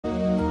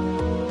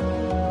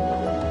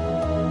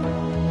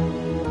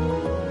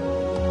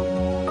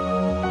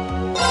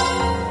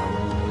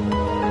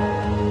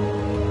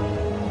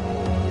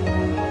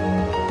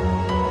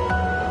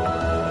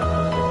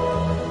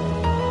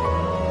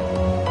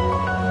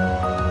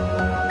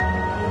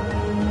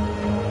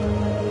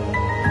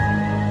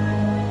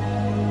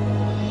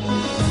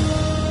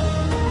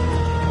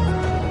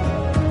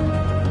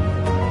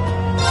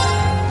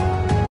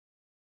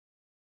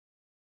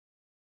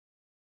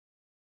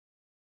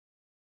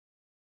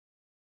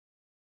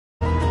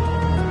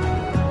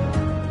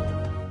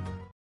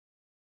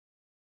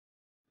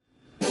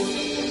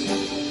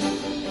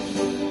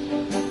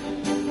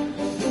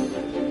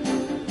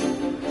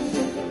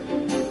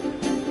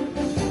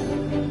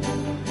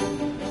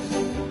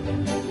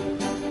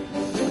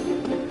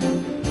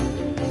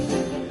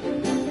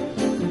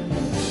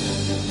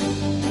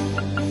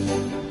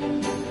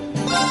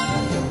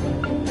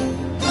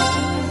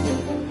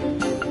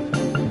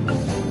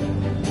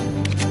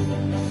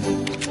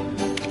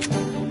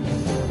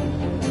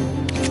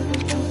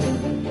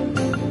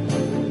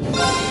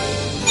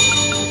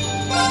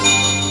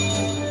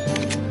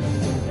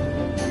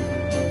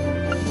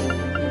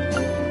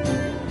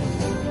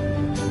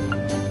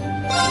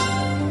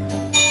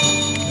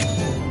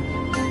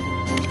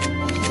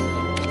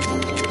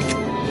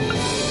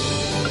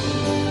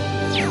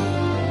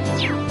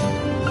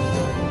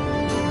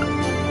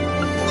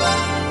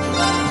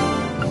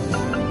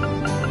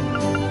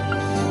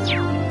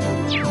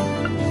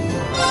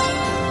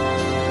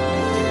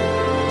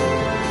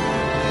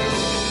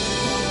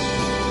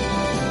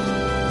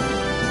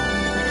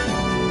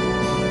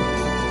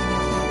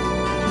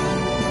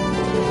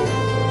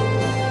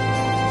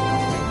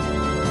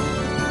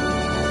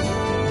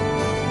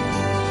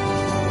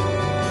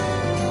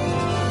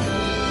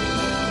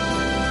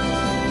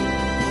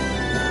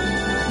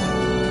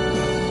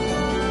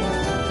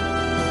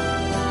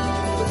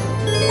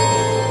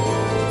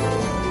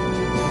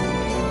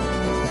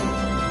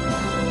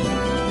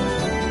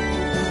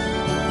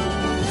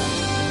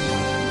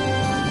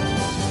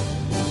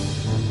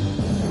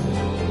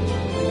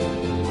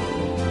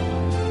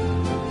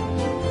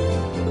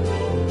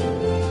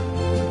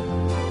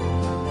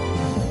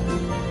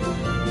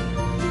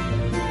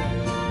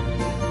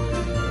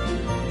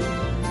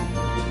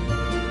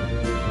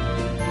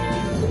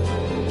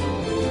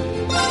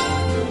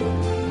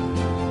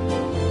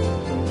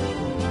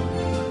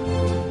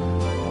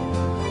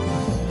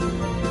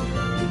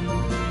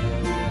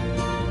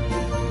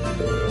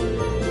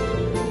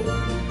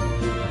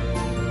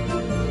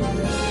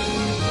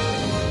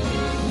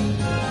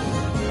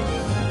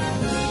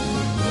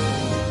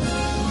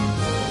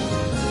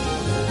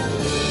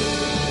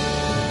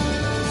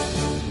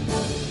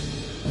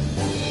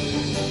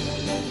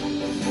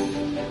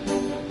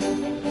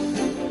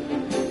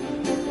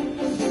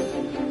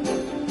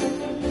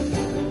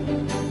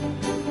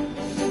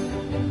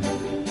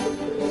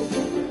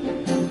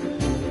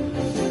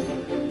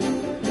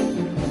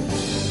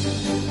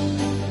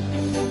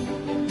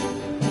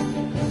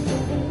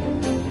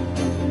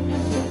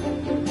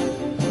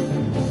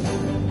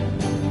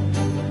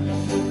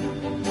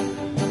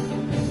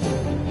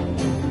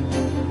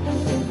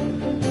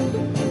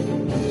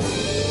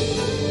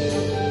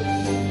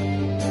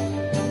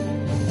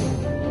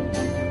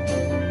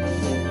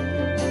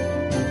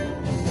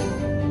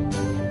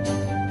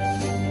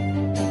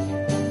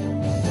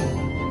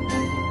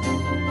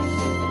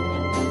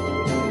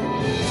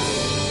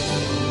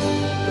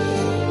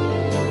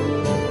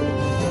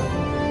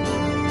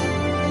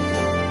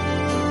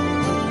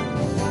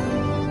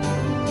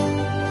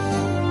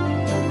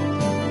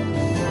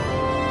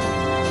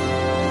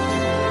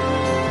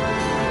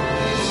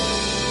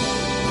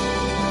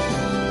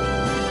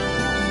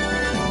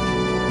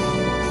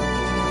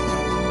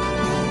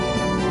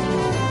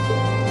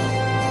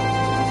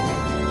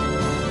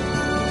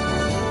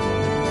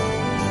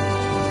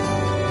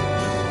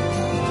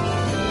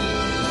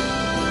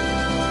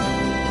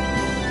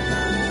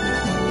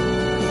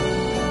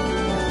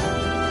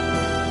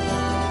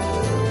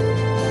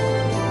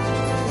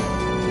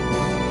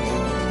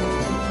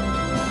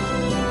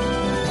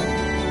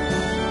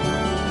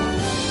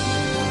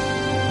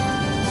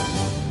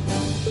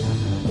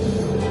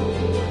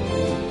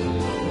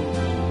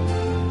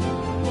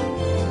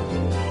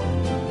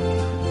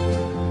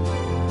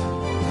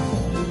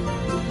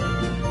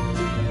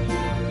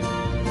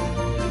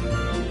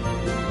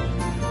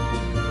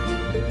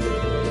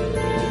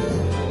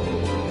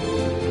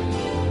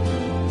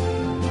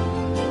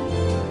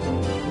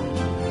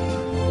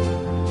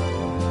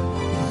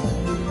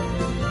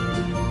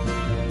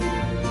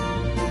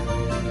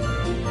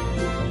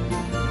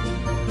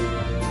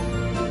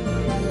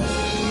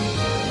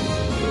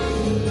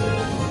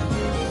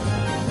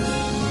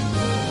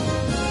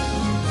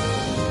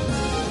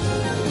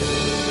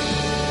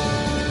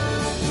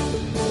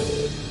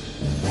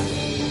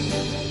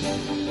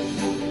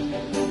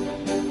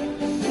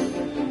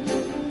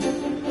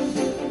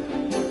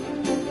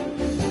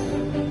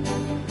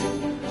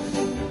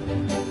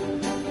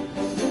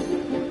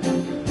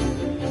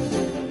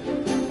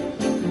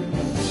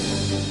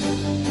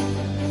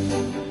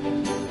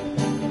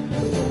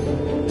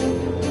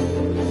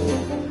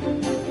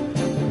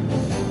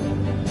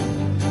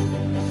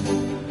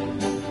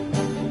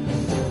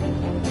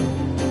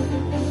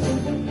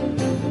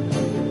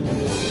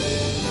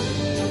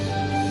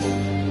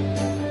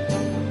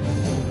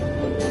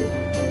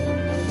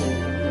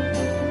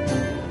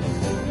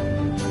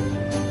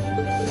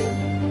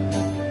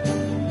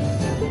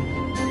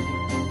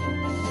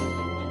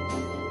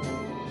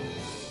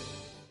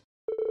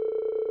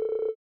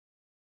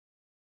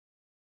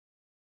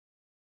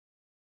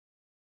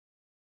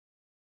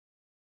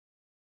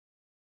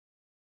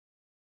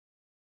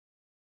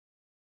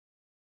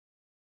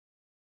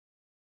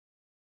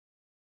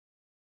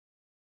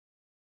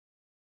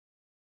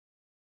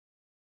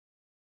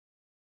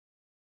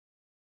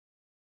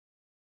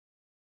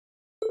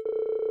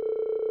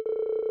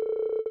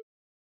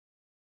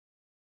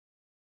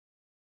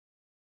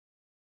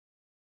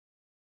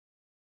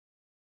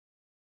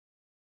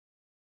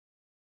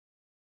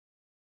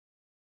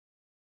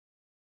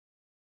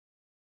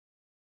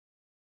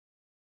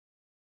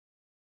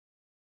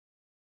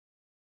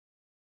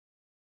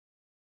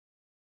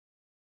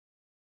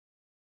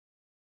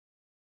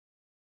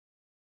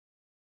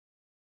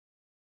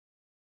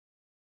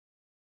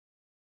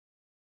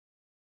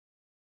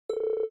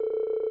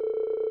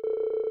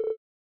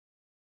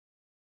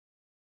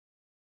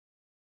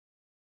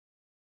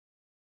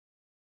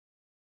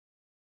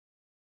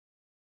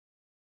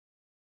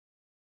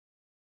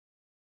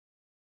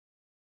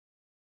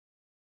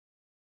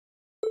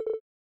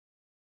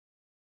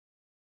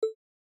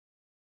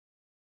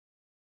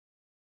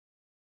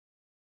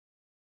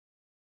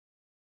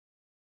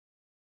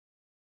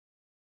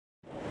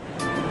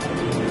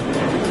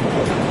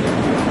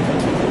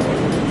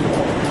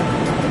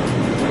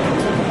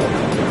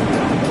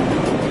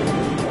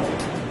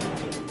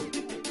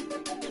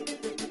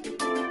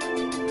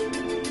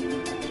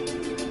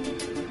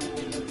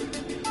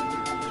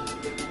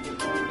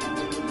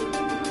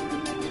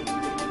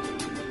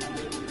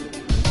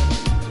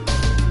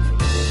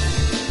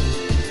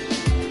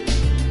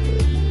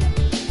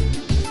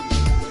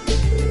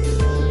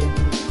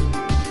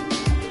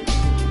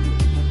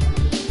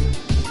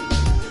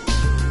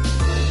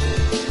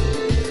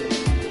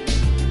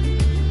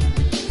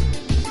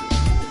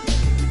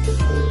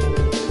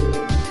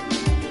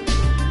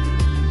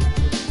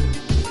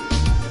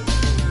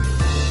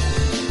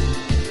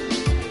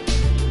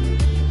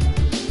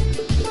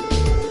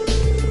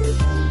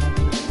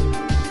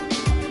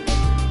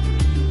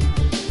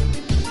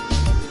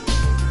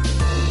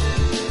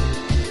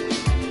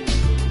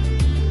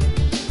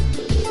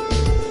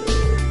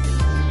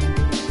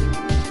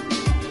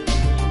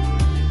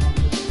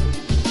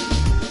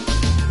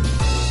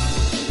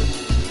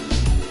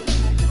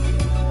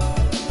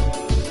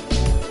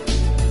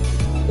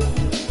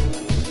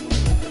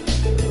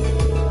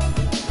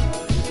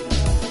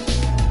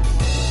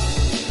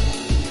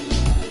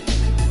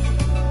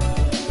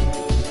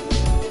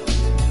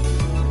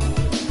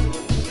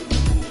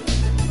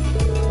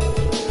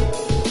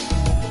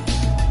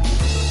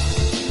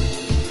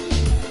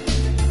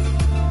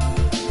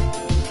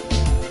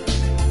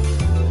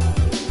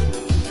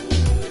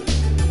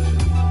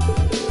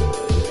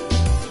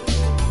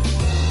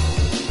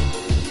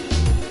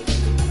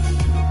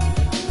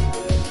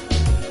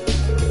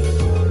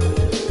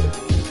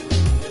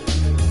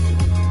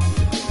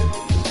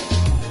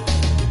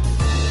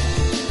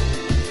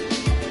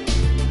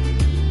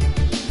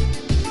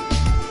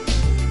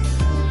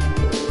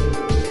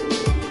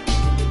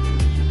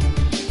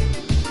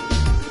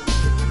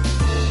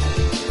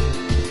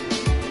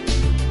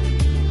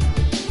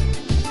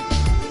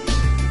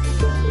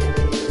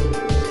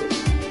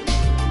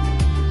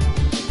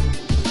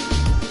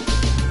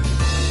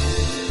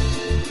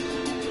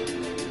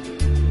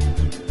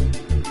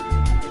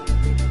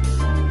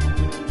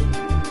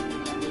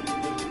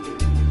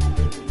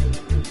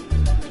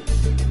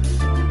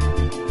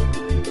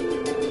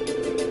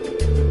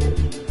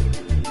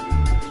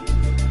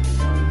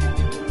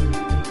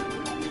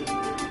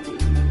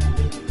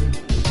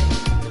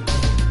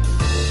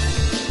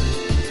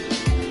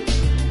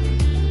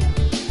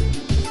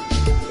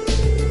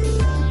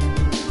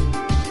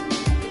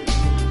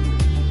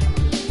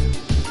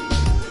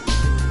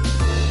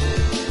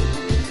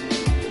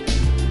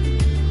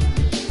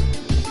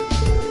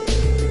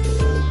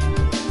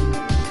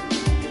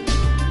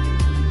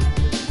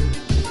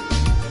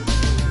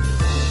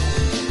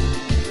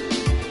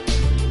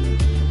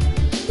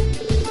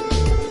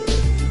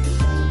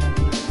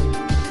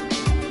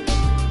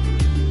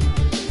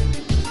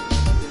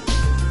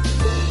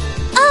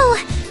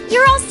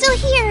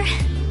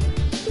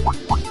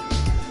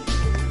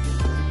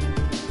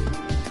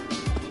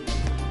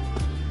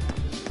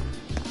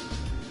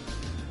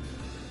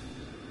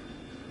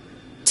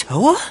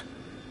Toa?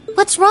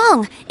 What's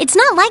wrong? It's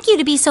not like you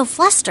to be so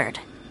flustered.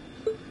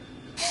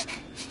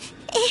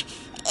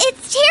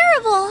 It's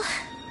terrible.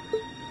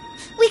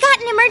 We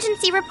got an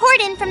emergency report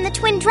in from the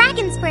Twin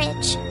Dragons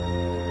Bridge.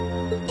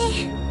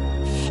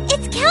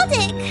 It's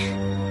Keldic.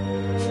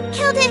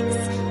 Keldic's...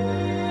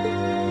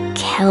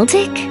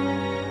 Keldic?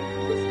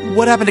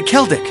 What happened to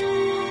Keldic?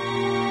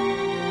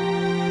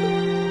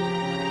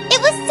 It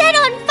was set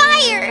on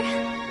fire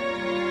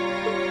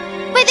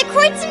by the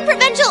Kreutzen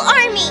Provincial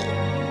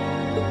Army.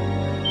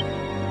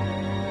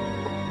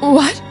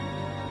 What?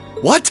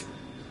 What?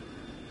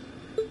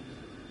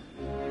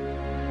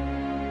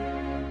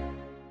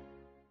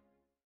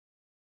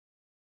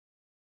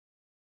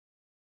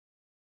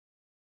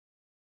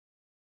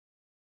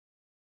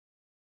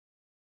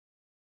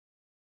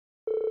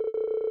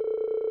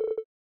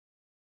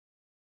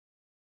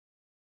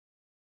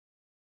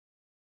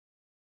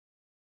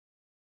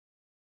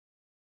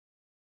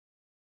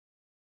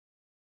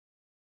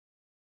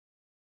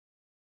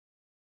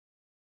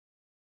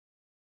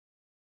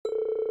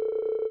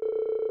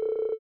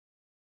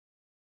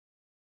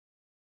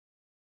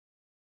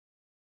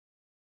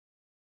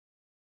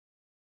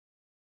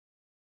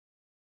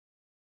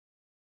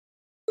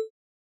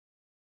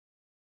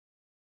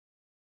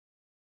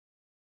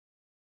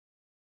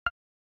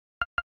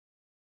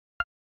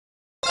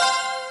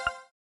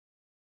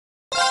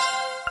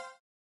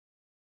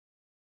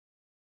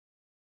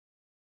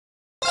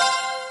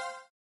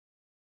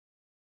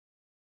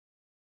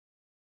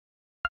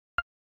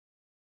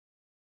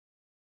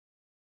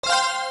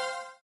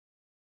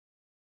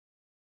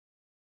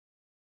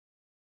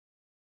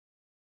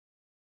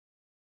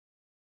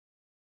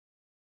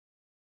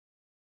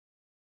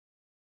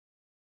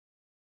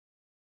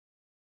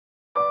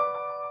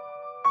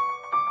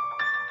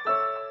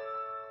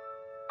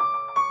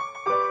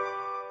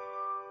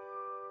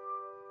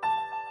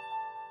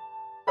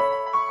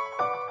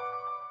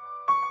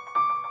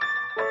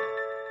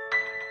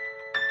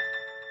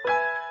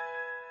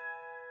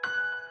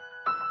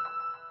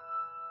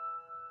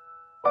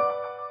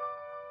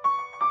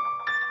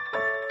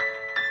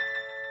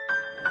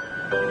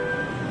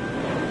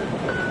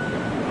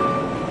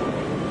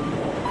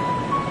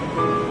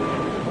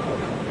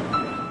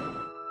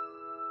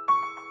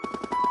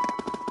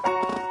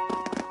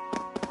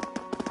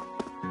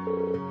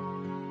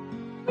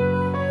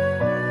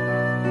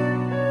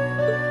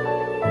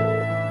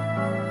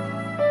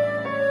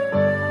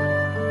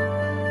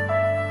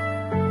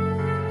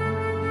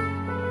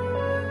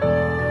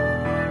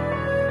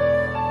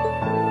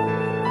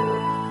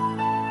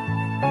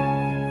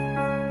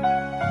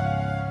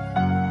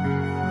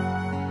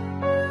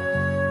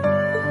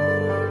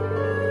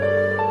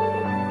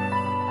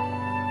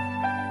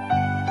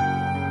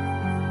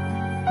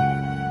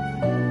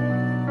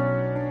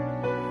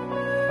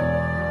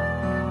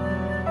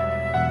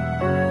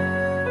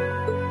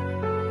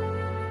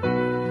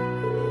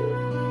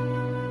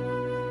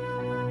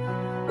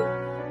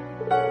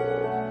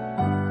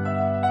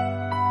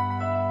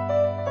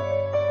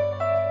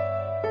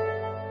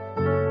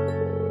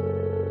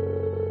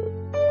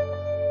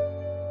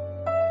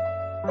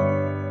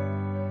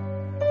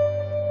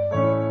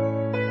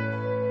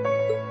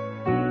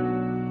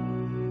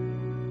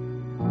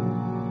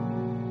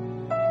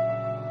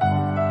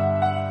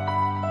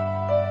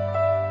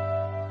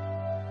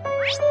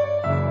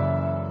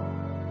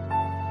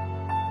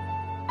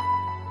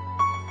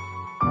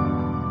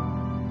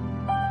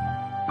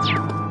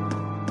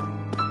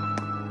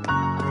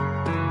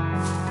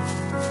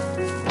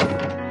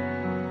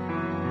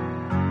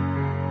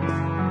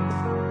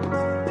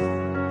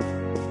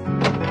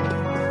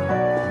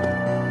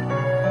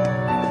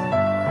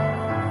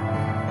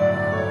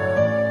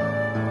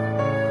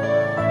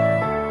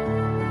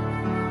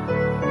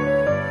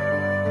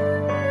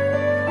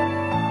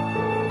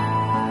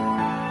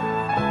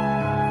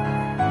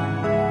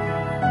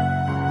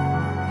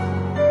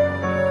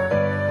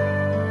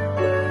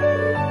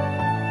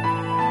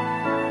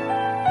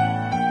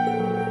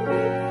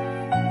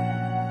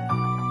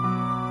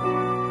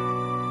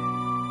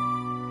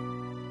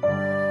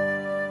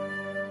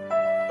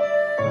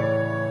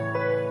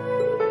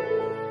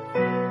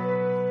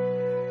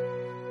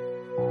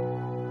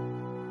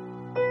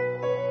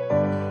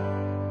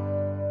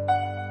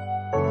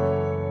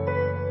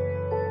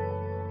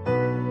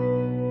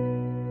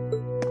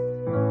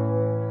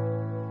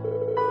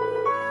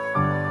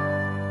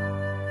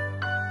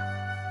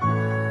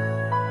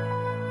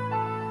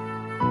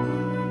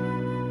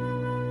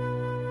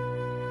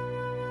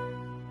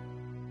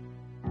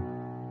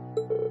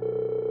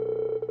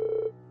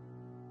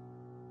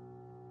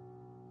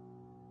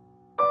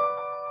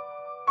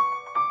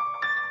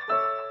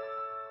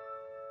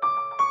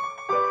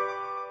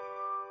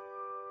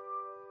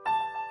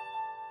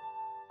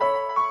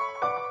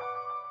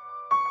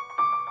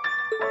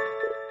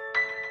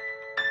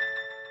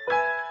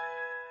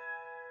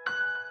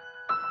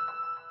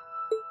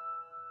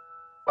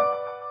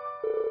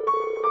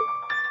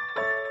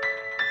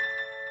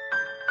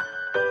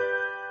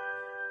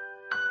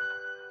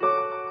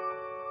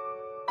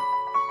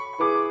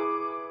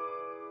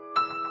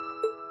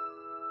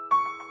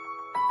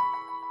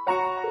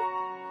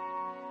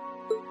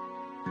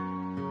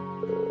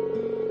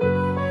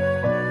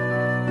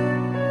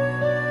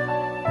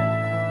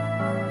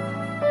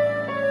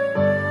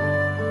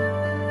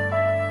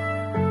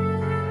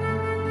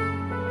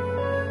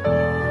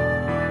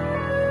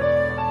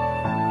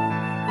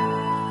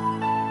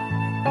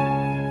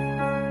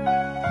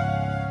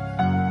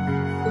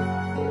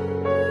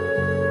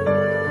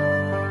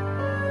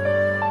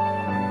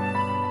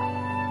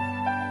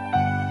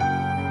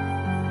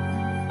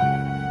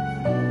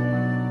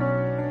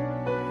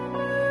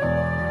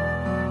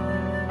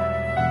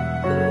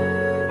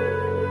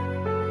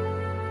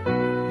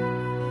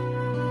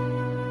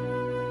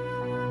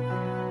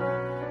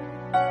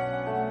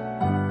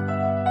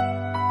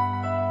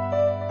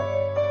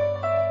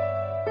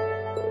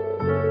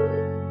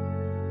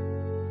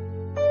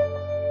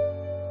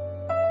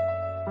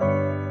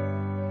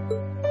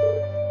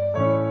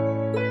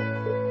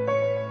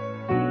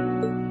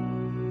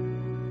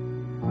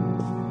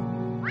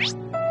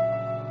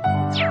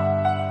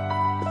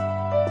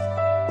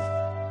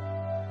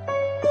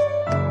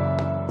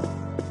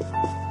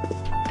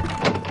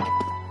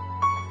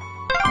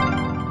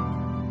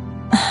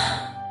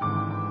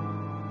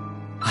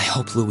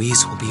 hope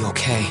Louise will be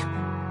okay.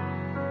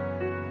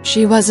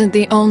 She wasn't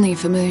the only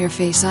familiar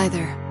face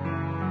either.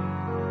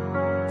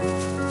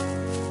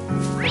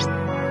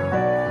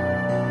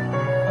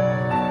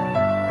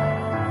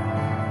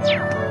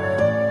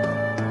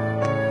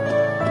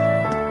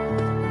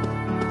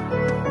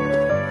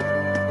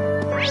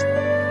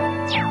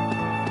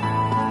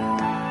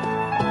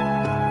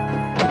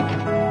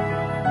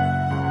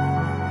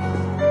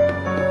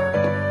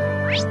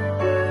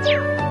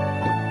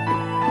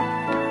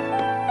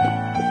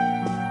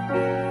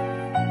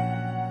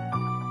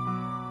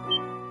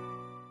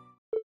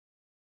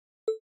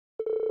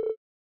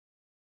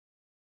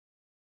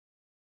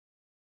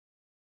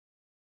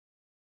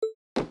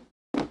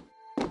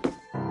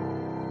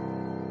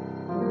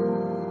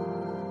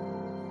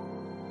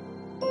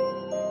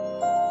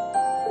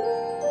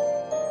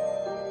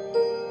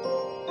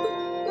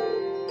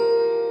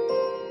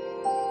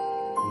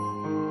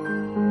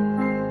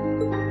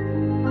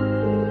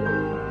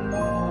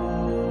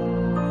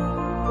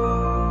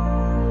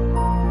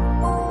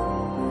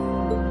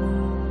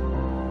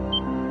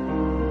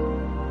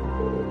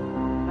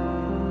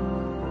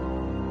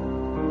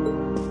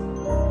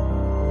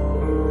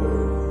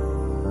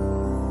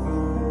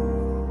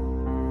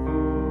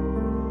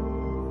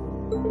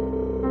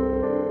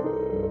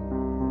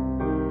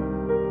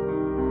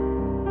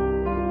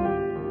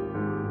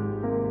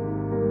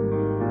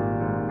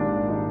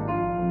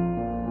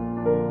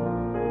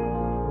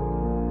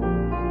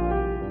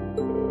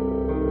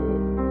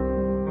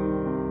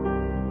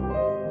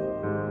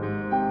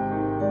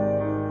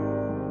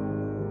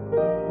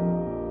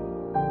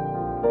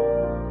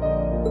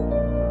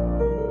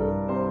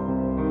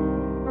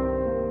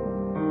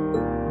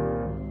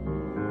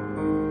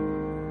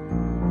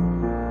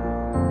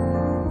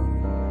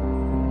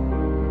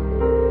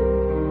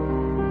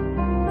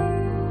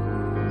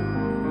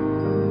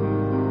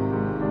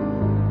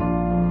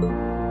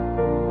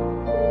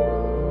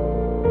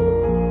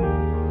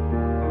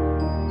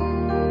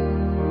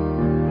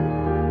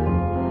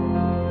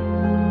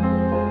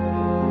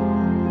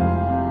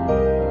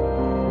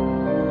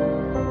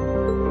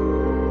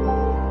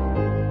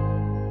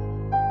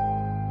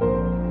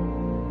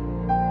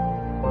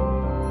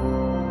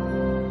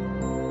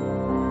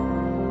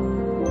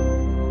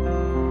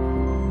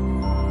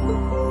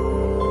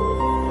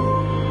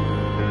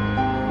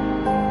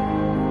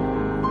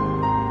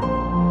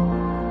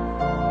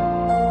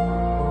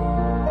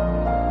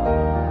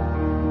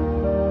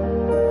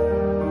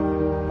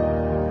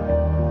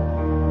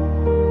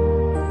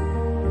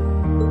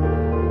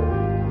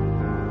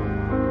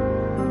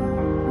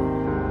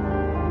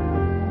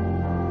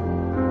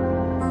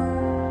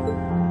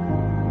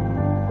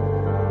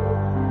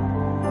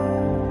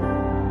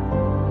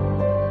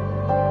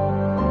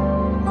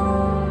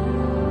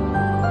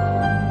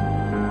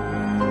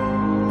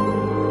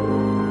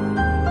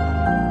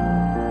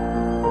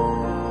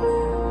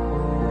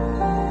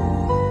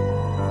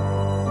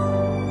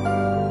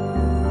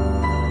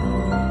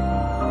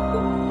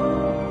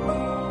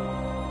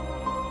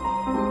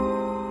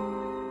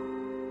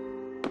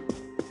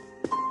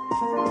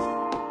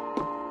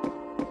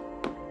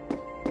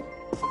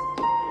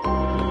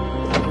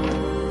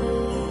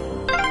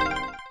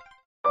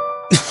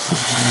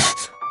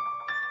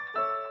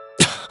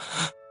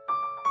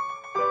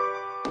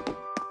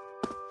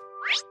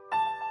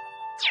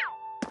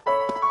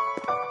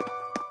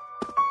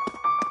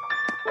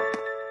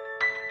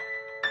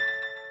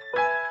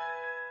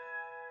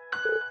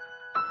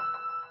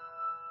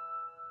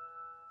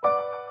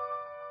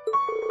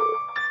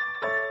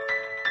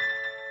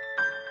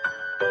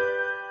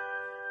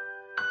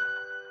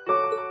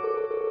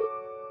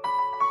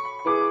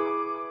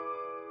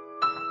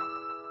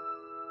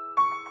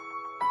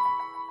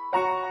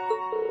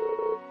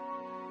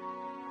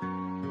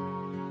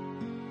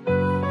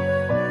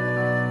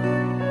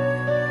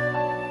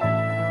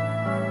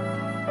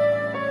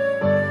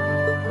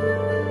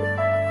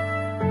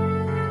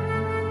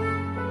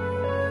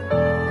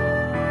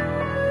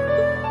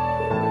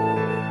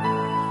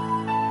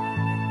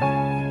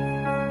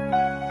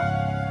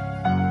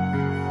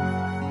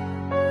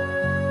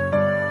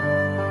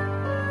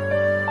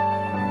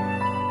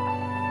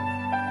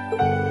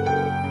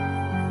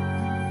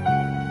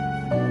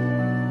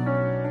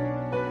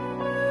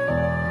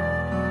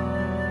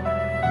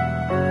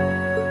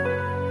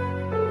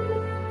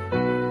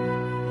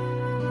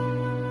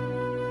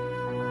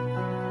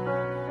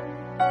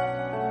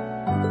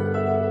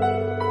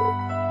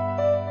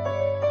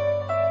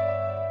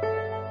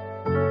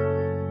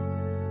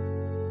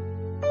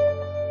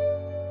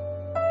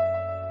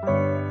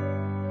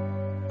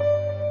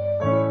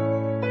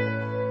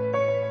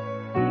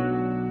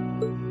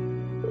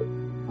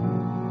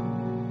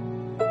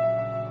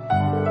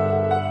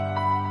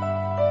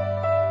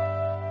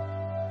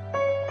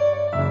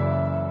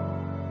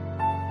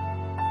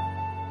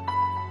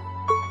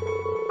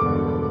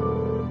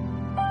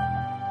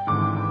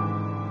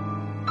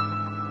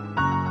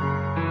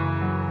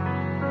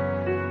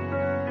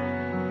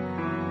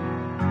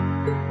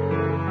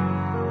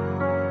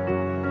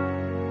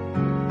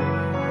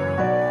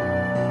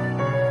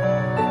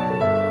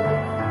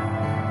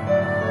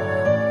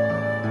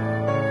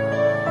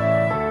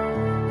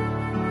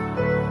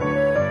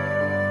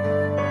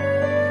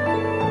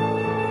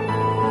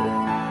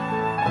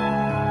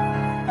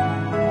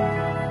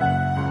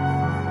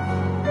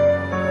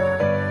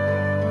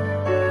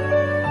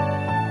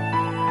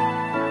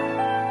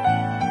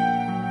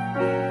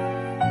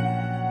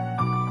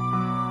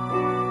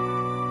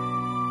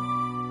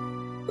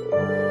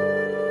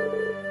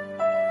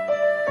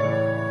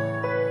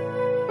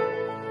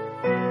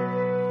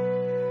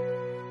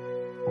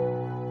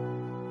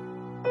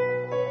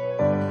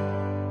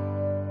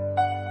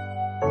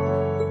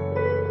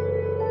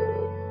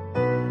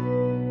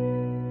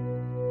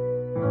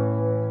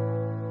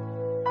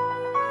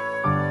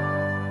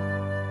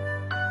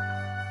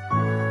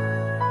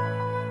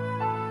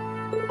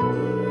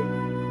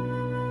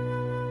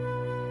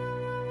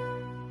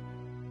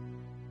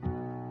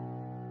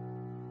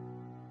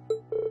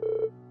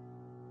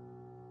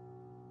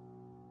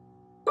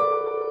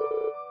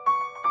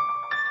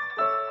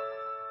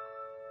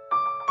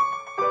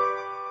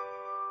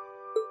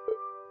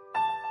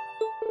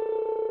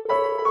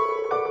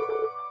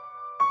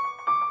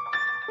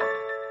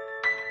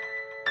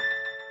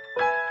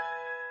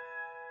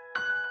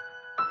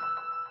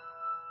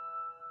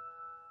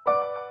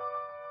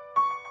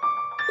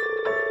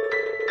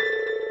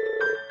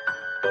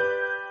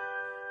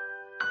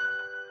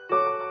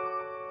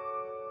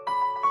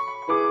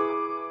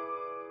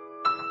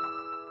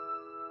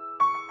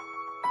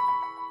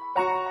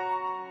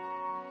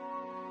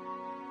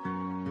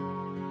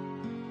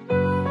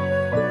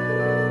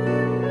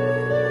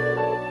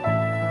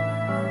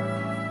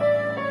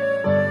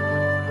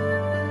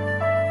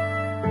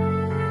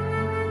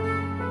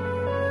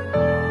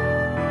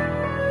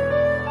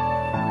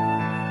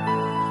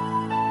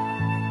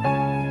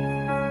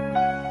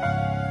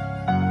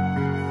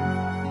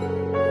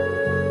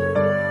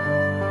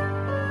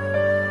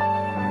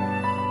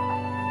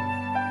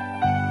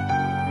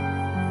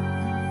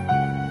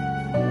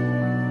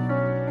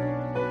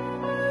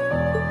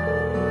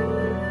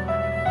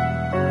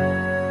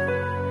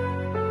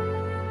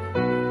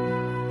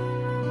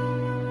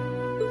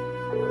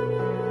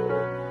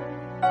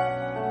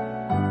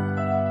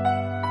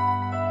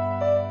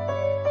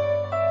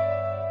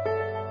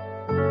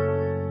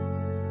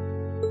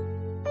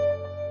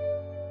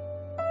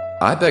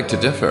 I beg to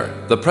differ.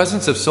 The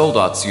presence of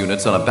Soldat's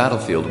units on a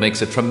battlefield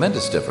makes a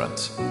tremendous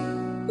difference.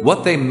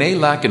 What they may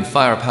lack in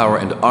firepower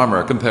and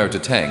armor compared to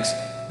tanks,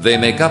 they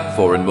make up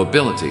for in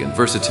mobility and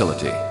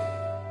versatility.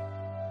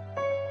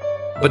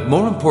 But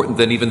more important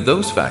than even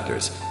those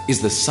factors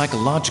is the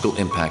psychological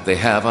impact they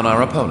have on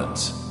our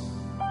opponents.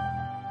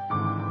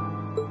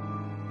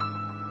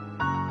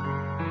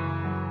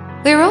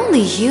 We're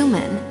only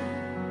human.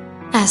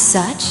 As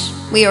such,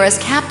 we are as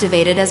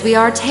captivated as we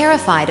are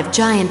terrified of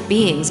giant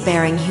beings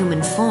bearing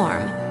human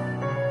form.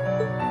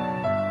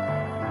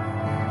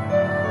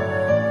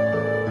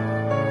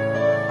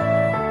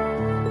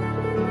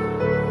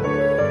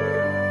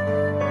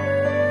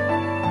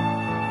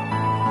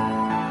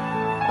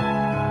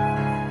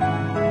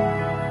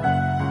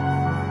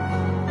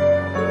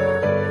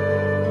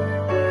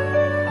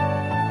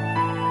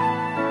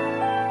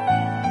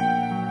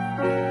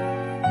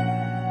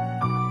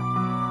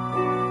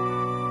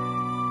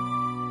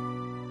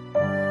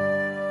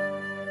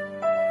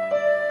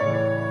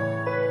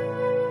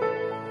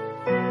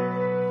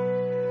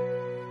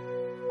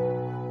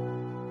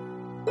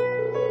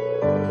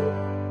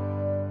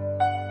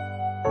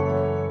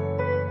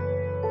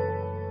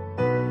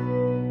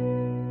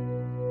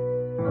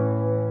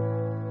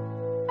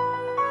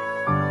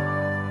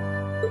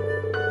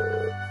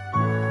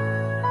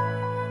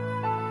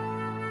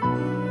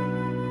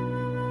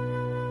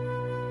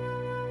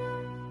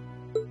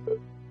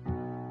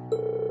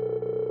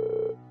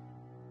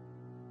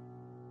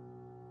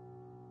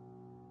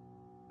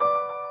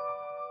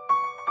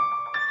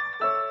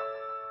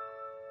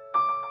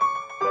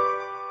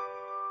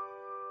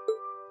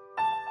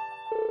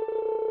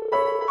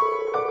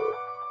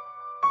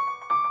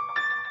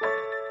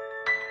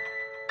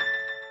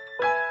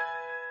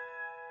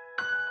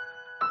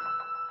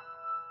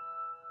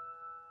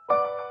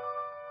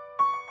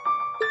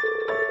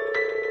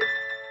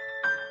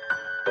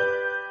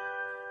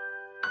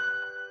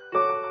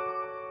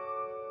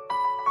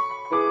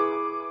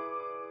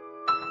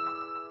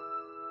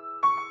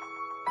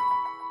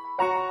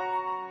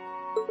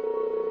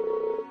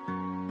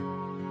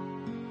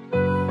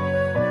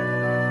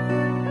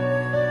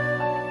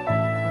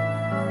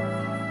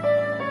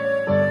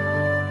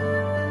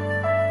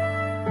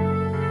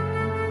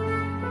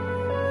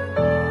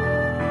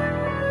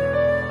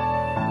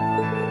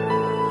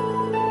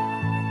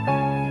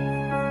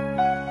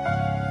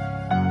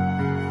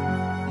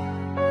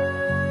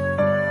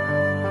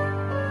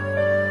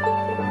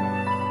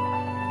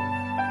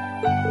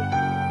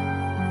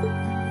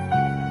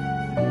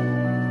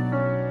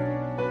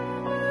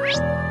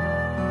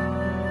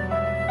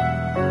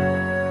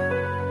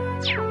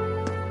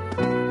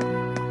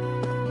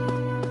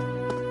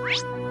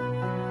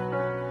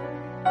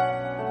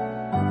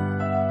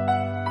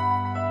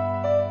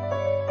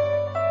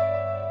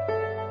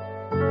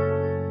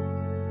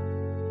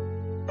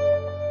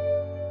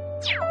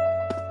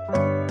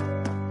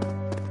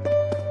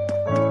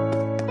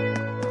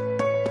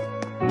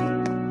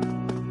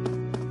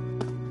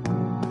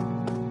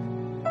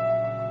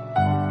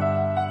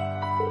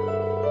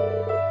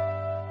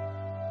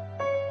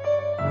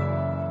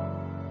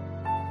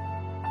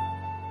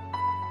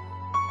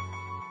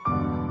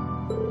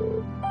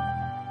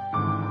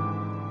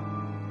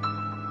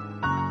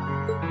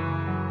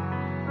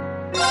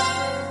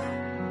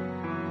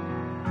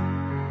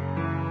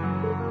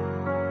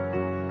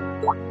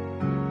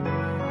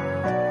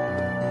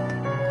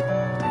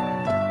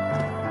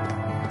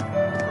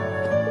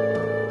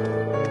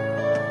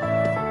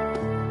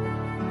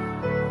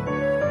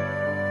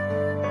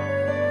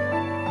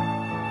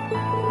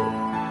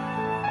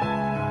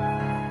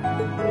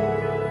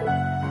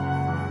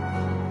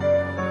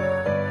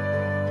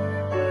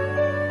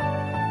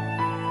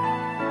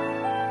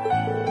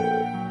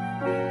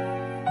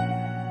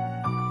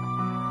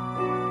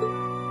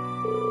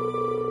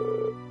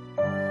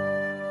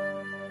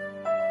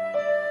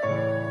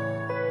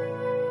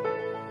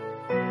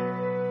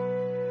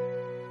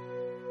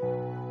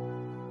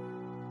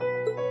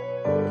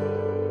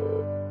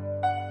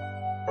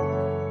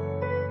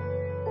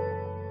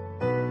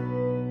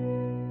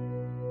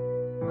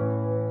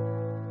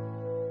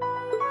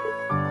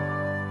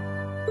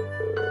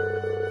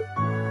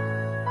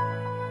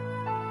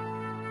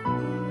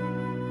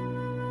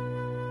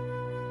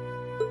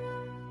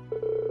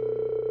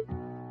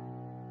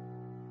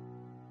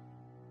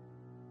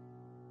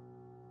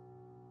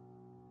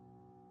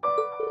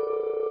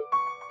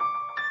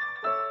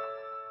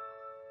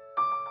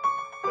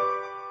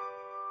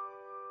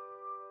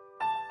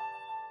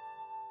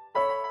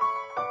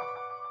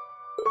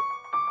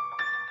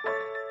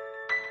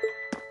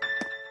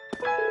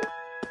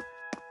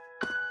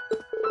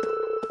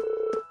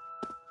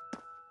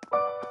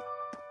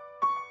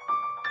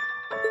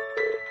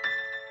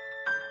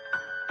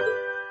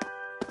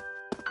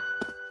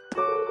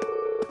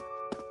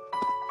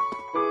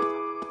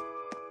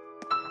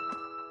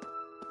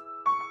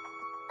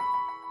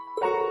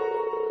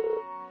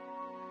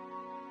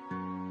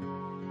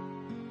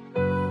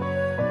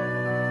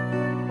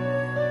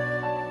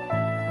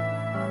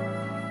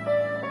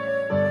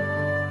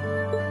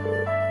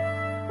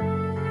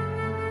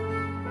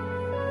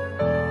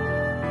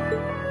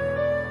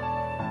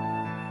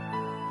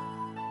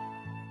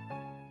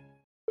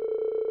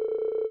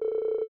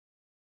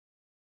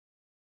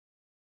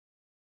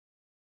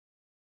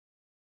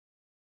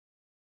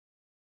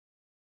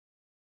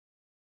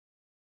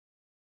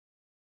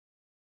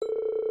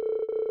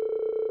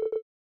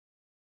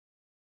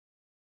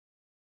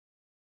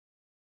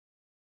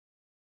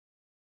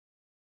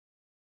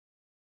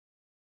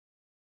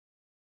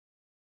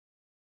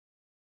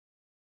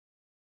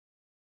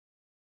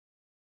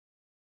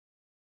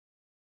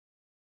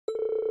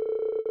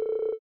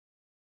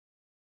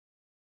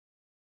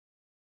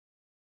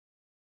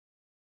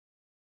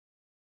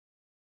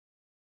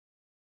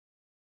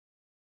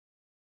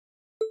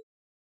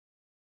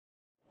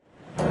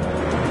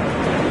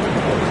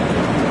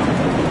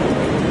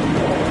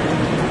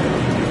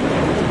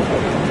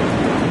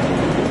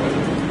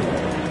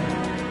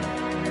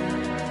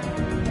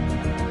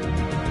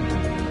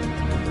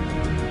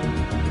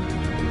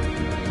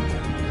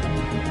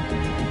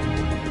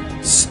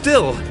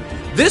 Still,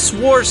 this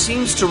war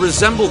seems to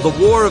resemble the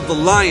War of the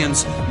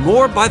Lions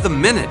more by the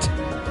minute.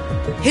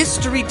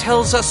 History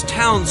tells us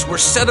towns were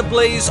set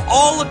ablaze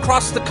all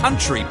across the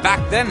country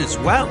back then as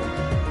well.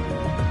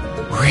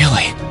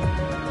 Really?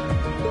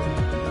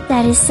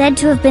 That is said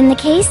to have been the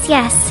case,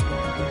 yes.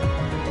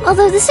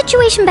 Although the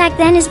situation back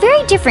then is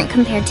very different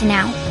compared to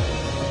now.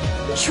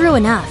 True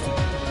enough.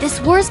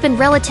 This war's been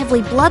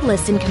relatively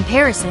bloodless in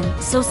comparison,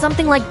 so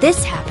something like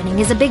this happening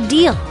is a big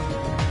deal.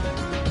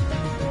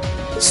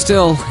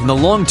 Still, in the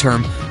long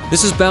term,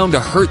 this is bound to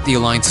hurt the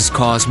Alliance's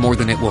cause more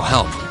than it will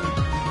help.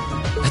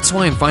 That's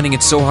why I'm finding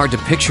it so hard to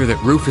picture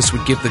that Rufus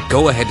would give the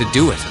go-ahead to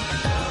do it.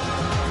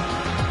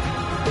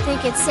 I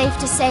think it's safe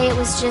to say it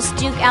was just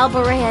Duke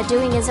Alborea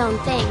doing his own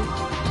thing.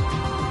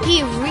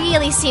 He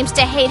really seems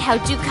to hate how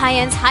Duke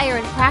Cayenne's higher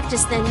in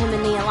practice than him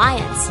in the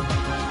Alliance.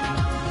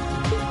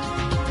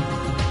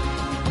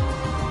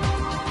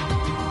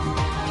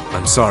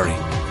 I'm sorry,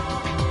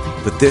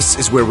 but this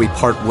is where we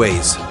part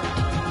ways.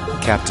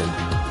 Captain,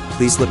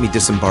 please let me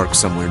disembark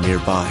somewhere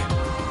nearby.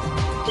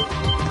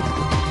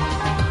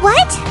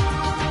 What?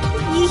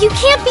 You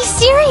can't be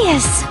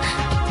serious!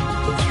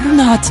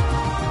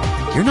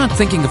 You're not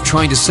thinking of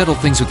trying to settle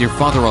things with your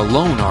father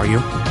alone, are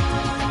you?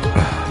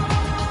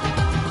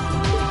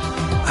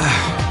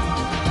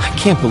 I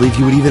can't believe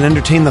you would even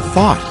entertain the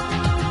thought.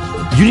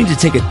 You need to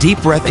take a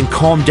deep breath and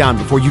calm down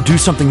before you do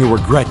something you'll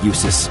regret,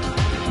 Eustace.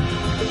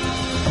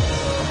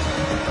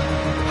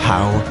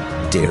 How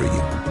dare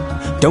you?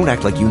 Don't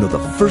act like you know the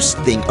first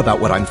thing about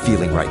what I'm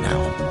feeling right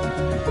now.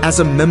 As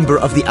a member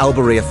of the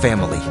Alborea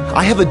family,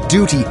 I have a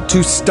duty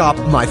to stop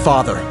my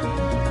father.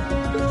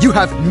 You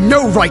have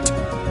no right!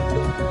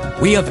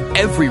 We have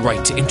every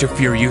right to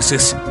interfere,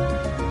 Eustace.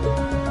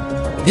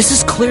 This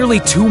is clearly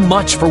too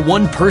much for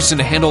one person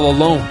to handle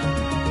alone.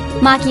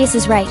 Machias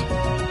is right.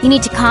 You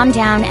need to calm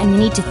down and we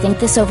need to think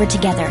this over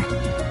together.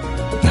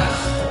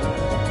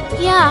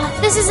 Yeah,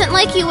 this isn't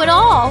like you at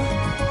all.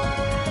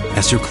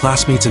 As your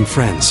classmates and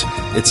friends,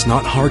 it's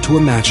not hard to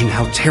imagine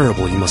how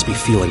terrible you must be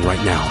feeling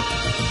right now.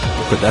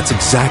 But that's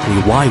exactly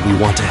why we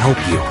want to help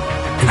you,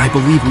 and I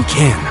believe we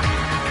can.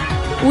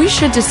 We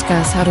should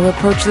discuss how to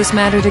approach this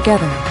matter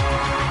together.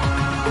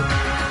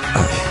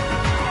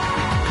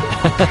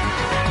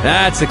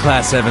 That's a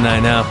Class 7 I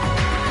know.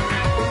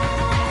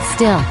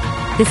 Still,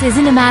 this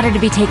isn't a matter to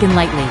be taken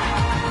lightly.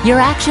 Your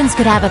actions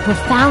could have a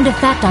profound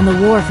effect on the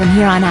war from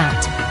here on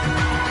out.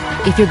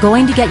 If you're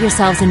going to get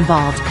yourselves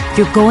involved,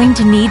 you're going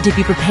to need to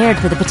be prepared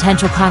for the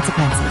potential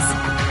consequences.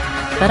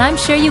 But I'm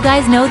sure you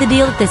guys know the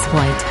deal at this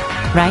point,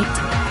 right?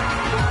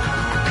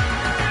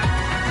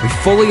 We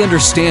fully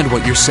understand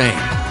what you're saying.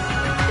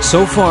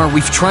 So far,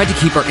 we've tried to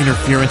keep our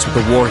interference with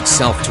the war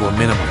itself to a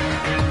minimum.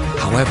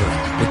 However,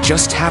 what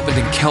just happened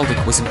in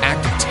Keldic was an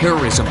act of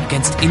terrorism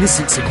against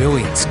innocent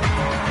civilians.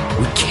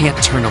 We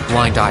can't turn a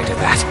blind eye to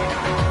that.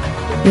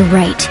 You're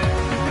right.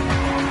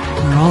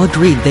 We're all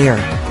agreed there.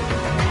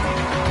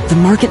 The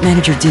market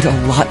manager did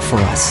a lot for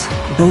us,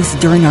 both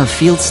during our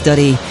field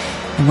study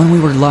and when we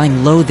were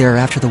lying low there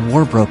after the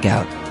war broke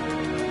out.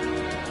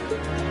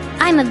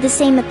 I'm of the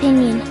same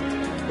opinion.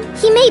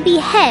 He may be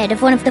head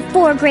of one of the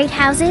 4 great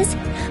houses,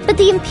 but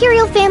the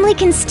Imperial family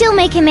can still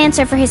make him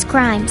answer for his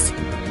crimes.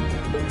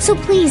 So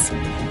please,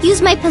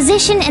 use my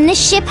position and this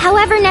ship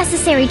however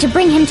necessary to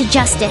bring him to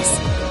justice.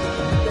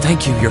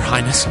 Thank you, Your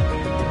Highness.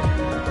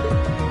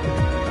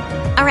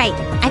 Alright,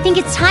 I think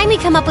it's time we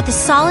come up with a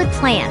solid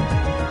plan.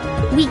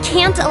 We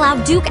can't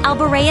allow Duke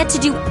Alborea to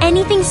do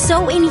anything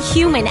so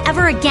inhuman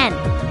ever again.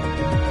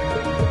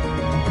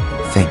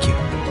 Thank you.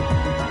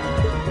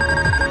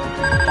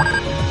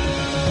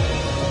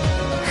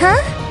 Huh?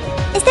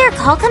 Is there a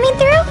call coming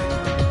through?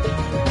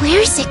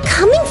 Where's it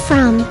coming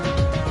from?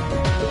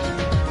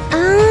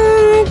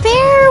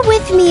 Bear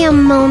with me a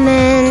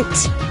moment.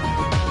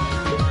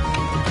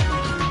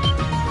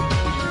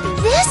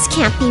 This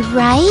can't be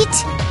right.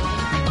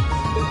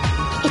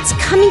 It's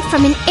coming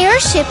from an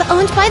airship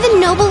owned by the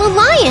Noble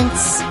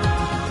Alliance.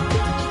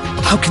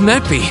 How can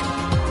that be?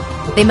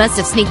 They must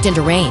have sneaked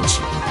into range.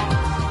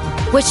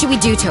 What should we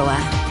do, Toa?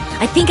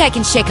 I think I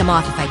can shake them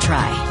off if I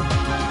try.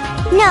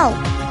 No,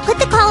 put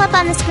the call up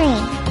on the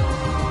screen.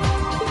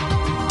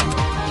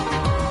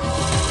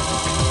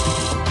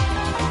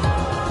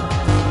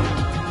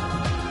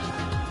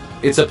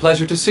 It's a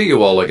pleasure to see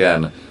you all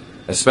again.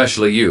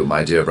 Especially you,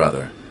 my dear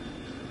brother.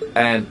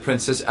 And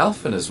Princess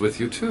Alphen is with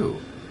you too.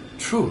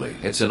 Truly,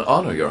 it's an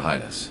honor, Your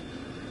Highness.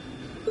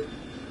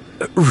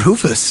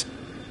 Rufus?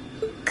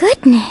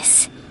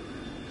 Goodness.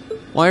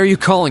 Why are you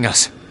calling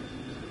us?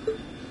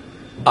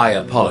 I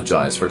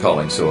apologize for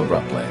calling so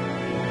abruptly.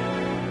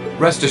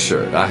 Rest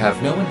assured, I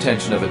have no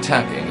intention of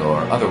attacking or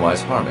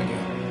otherwise harming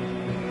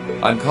you.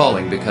 I'm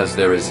calling because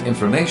there is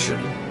information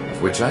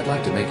of which I'd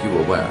like to make you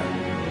aware.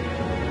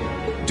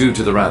 Due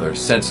to the rather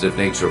sensitive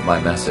nature of my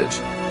message,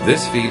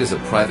 this feed is a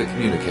private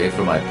communique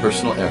from my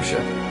personal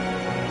airship.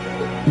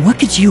 What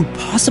could you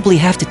possibly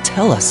have to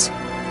tell us?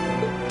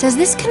 Does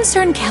this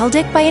concern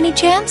Keldic by any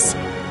chance?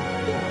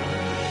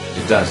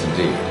 It does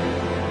indeed.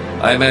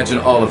 I imagine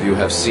all of you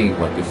have seen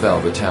what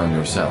befell the town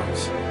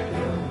yourselves.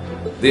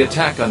 The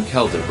attack on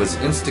Celtic was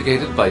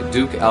instigated by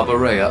Duke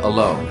Albarea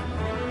alone.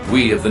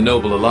 We of the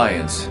Noble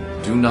Alliance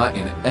do not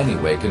in any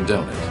way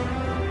condone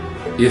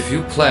it. If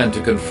you plan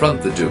to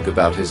confront the Duke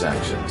about his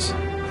actions,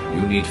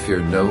 you need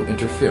fear no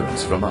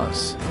interference from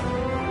us.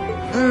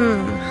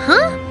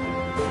 Huh?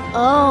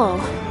 Oh,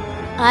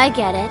 I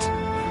get it.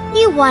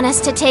 You want us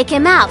to take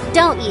him out,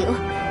 don't you?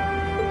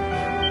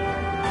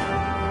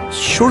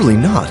 Surely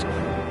not.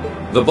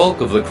 The bulk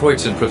of the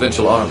Kreutzen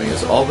Provincial Army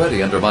is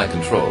already under my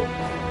control.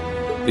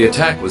 The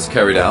attack was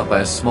carried out by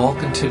a small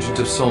contingent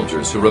of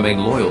soldiers who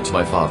remain loyal to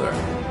my father.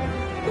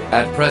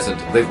 At present,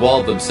 they've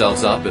walled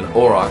themselves up in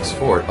Aurochs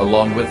Fort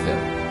along with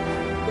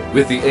him.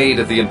 With the aid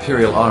of the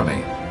Imperial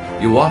Army,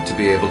 you ought to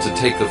be able to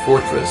take the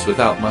fortress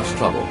without much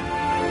trouble.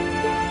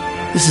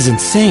 This is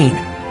insane.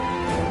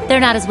 They're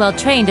not as well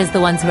trained as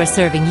the ones who are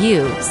serving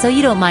you, so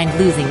you don't mind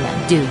losing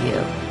them, do you?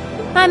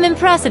 I'm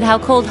impressed at how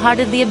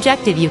cold-heartedly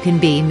objective you can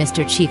be,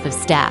 Mr. Chief of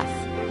Staff.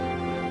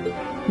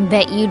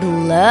 Bet you'd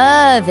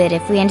love it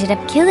if we ended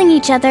up killing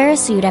each other,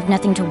 so you'd have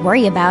nothing to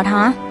worry about,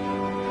 huh?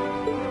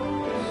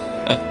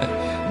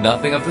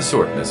 Nothing of the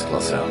sort, Miss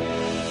Clausel.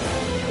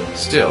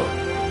 Still,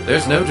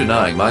 there's no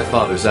denying my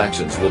father's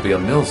actions will be a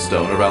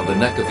millstone around the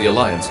neck of the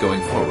Alliance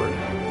going forward.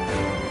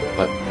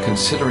 But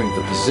considering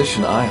the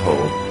position I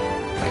hold,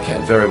 I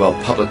can't very well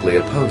publicly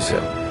oppose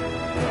him.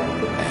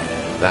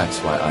 And that's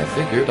why I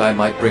figured I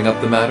might bring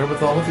up the matter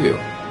with all of you.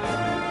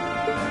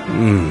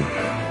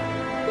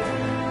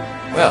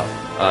 Well,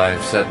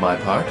 I've said my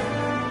part.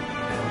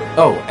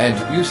 Oh, and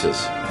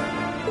Eustace.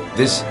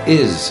 This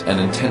is an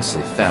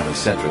intensely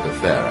family-centric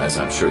affair, as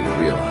I'm sure you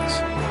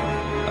realize.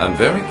 I'm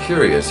very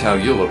curious how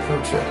you'll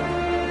approach it.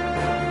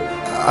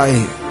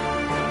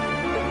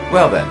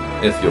 Well then,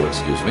 if you'll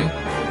excuse me,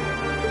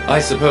 I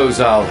suppose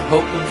I'll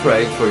hope and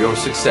pray for your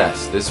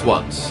success this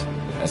once,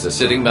 as a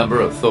sitting member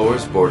of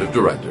Thor's Board of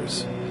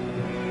Directors.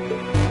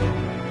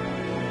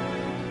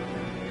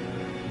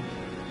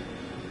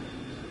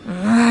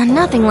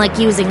 Nothing like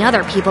using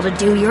other people to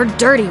do your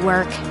dirty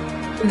work.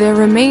 There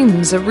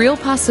remains a real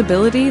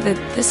possibility that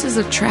this is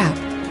a trap.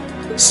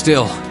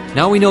 Still,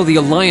 now we know the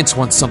Alliance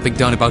wants something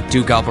done about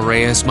Duke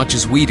Albarea as much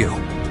as we do.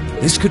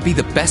 This could be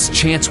the best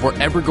chance we're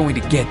ever going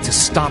to get to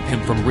stop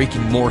him from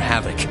wreaking more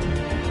havoc.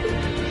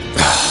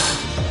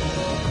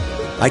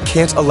 I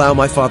can't allow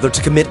my father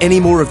to commit any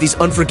more of these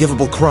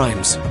unforgivable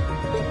crimes.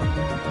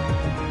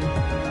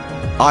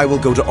 I will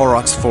go to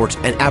Aurochs Fort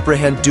and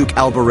apprehend Duke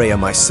Albarea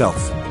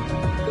myself.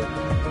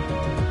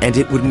 And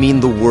it would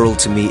mean the world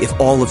to me if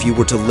all of you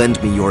were to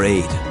lend me your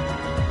aid.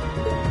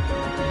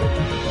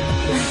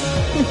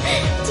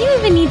 Do you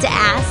even need to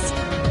ask?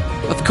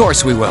 Of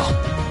course we will.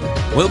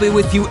 We'll be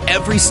with you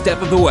every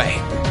step of the way.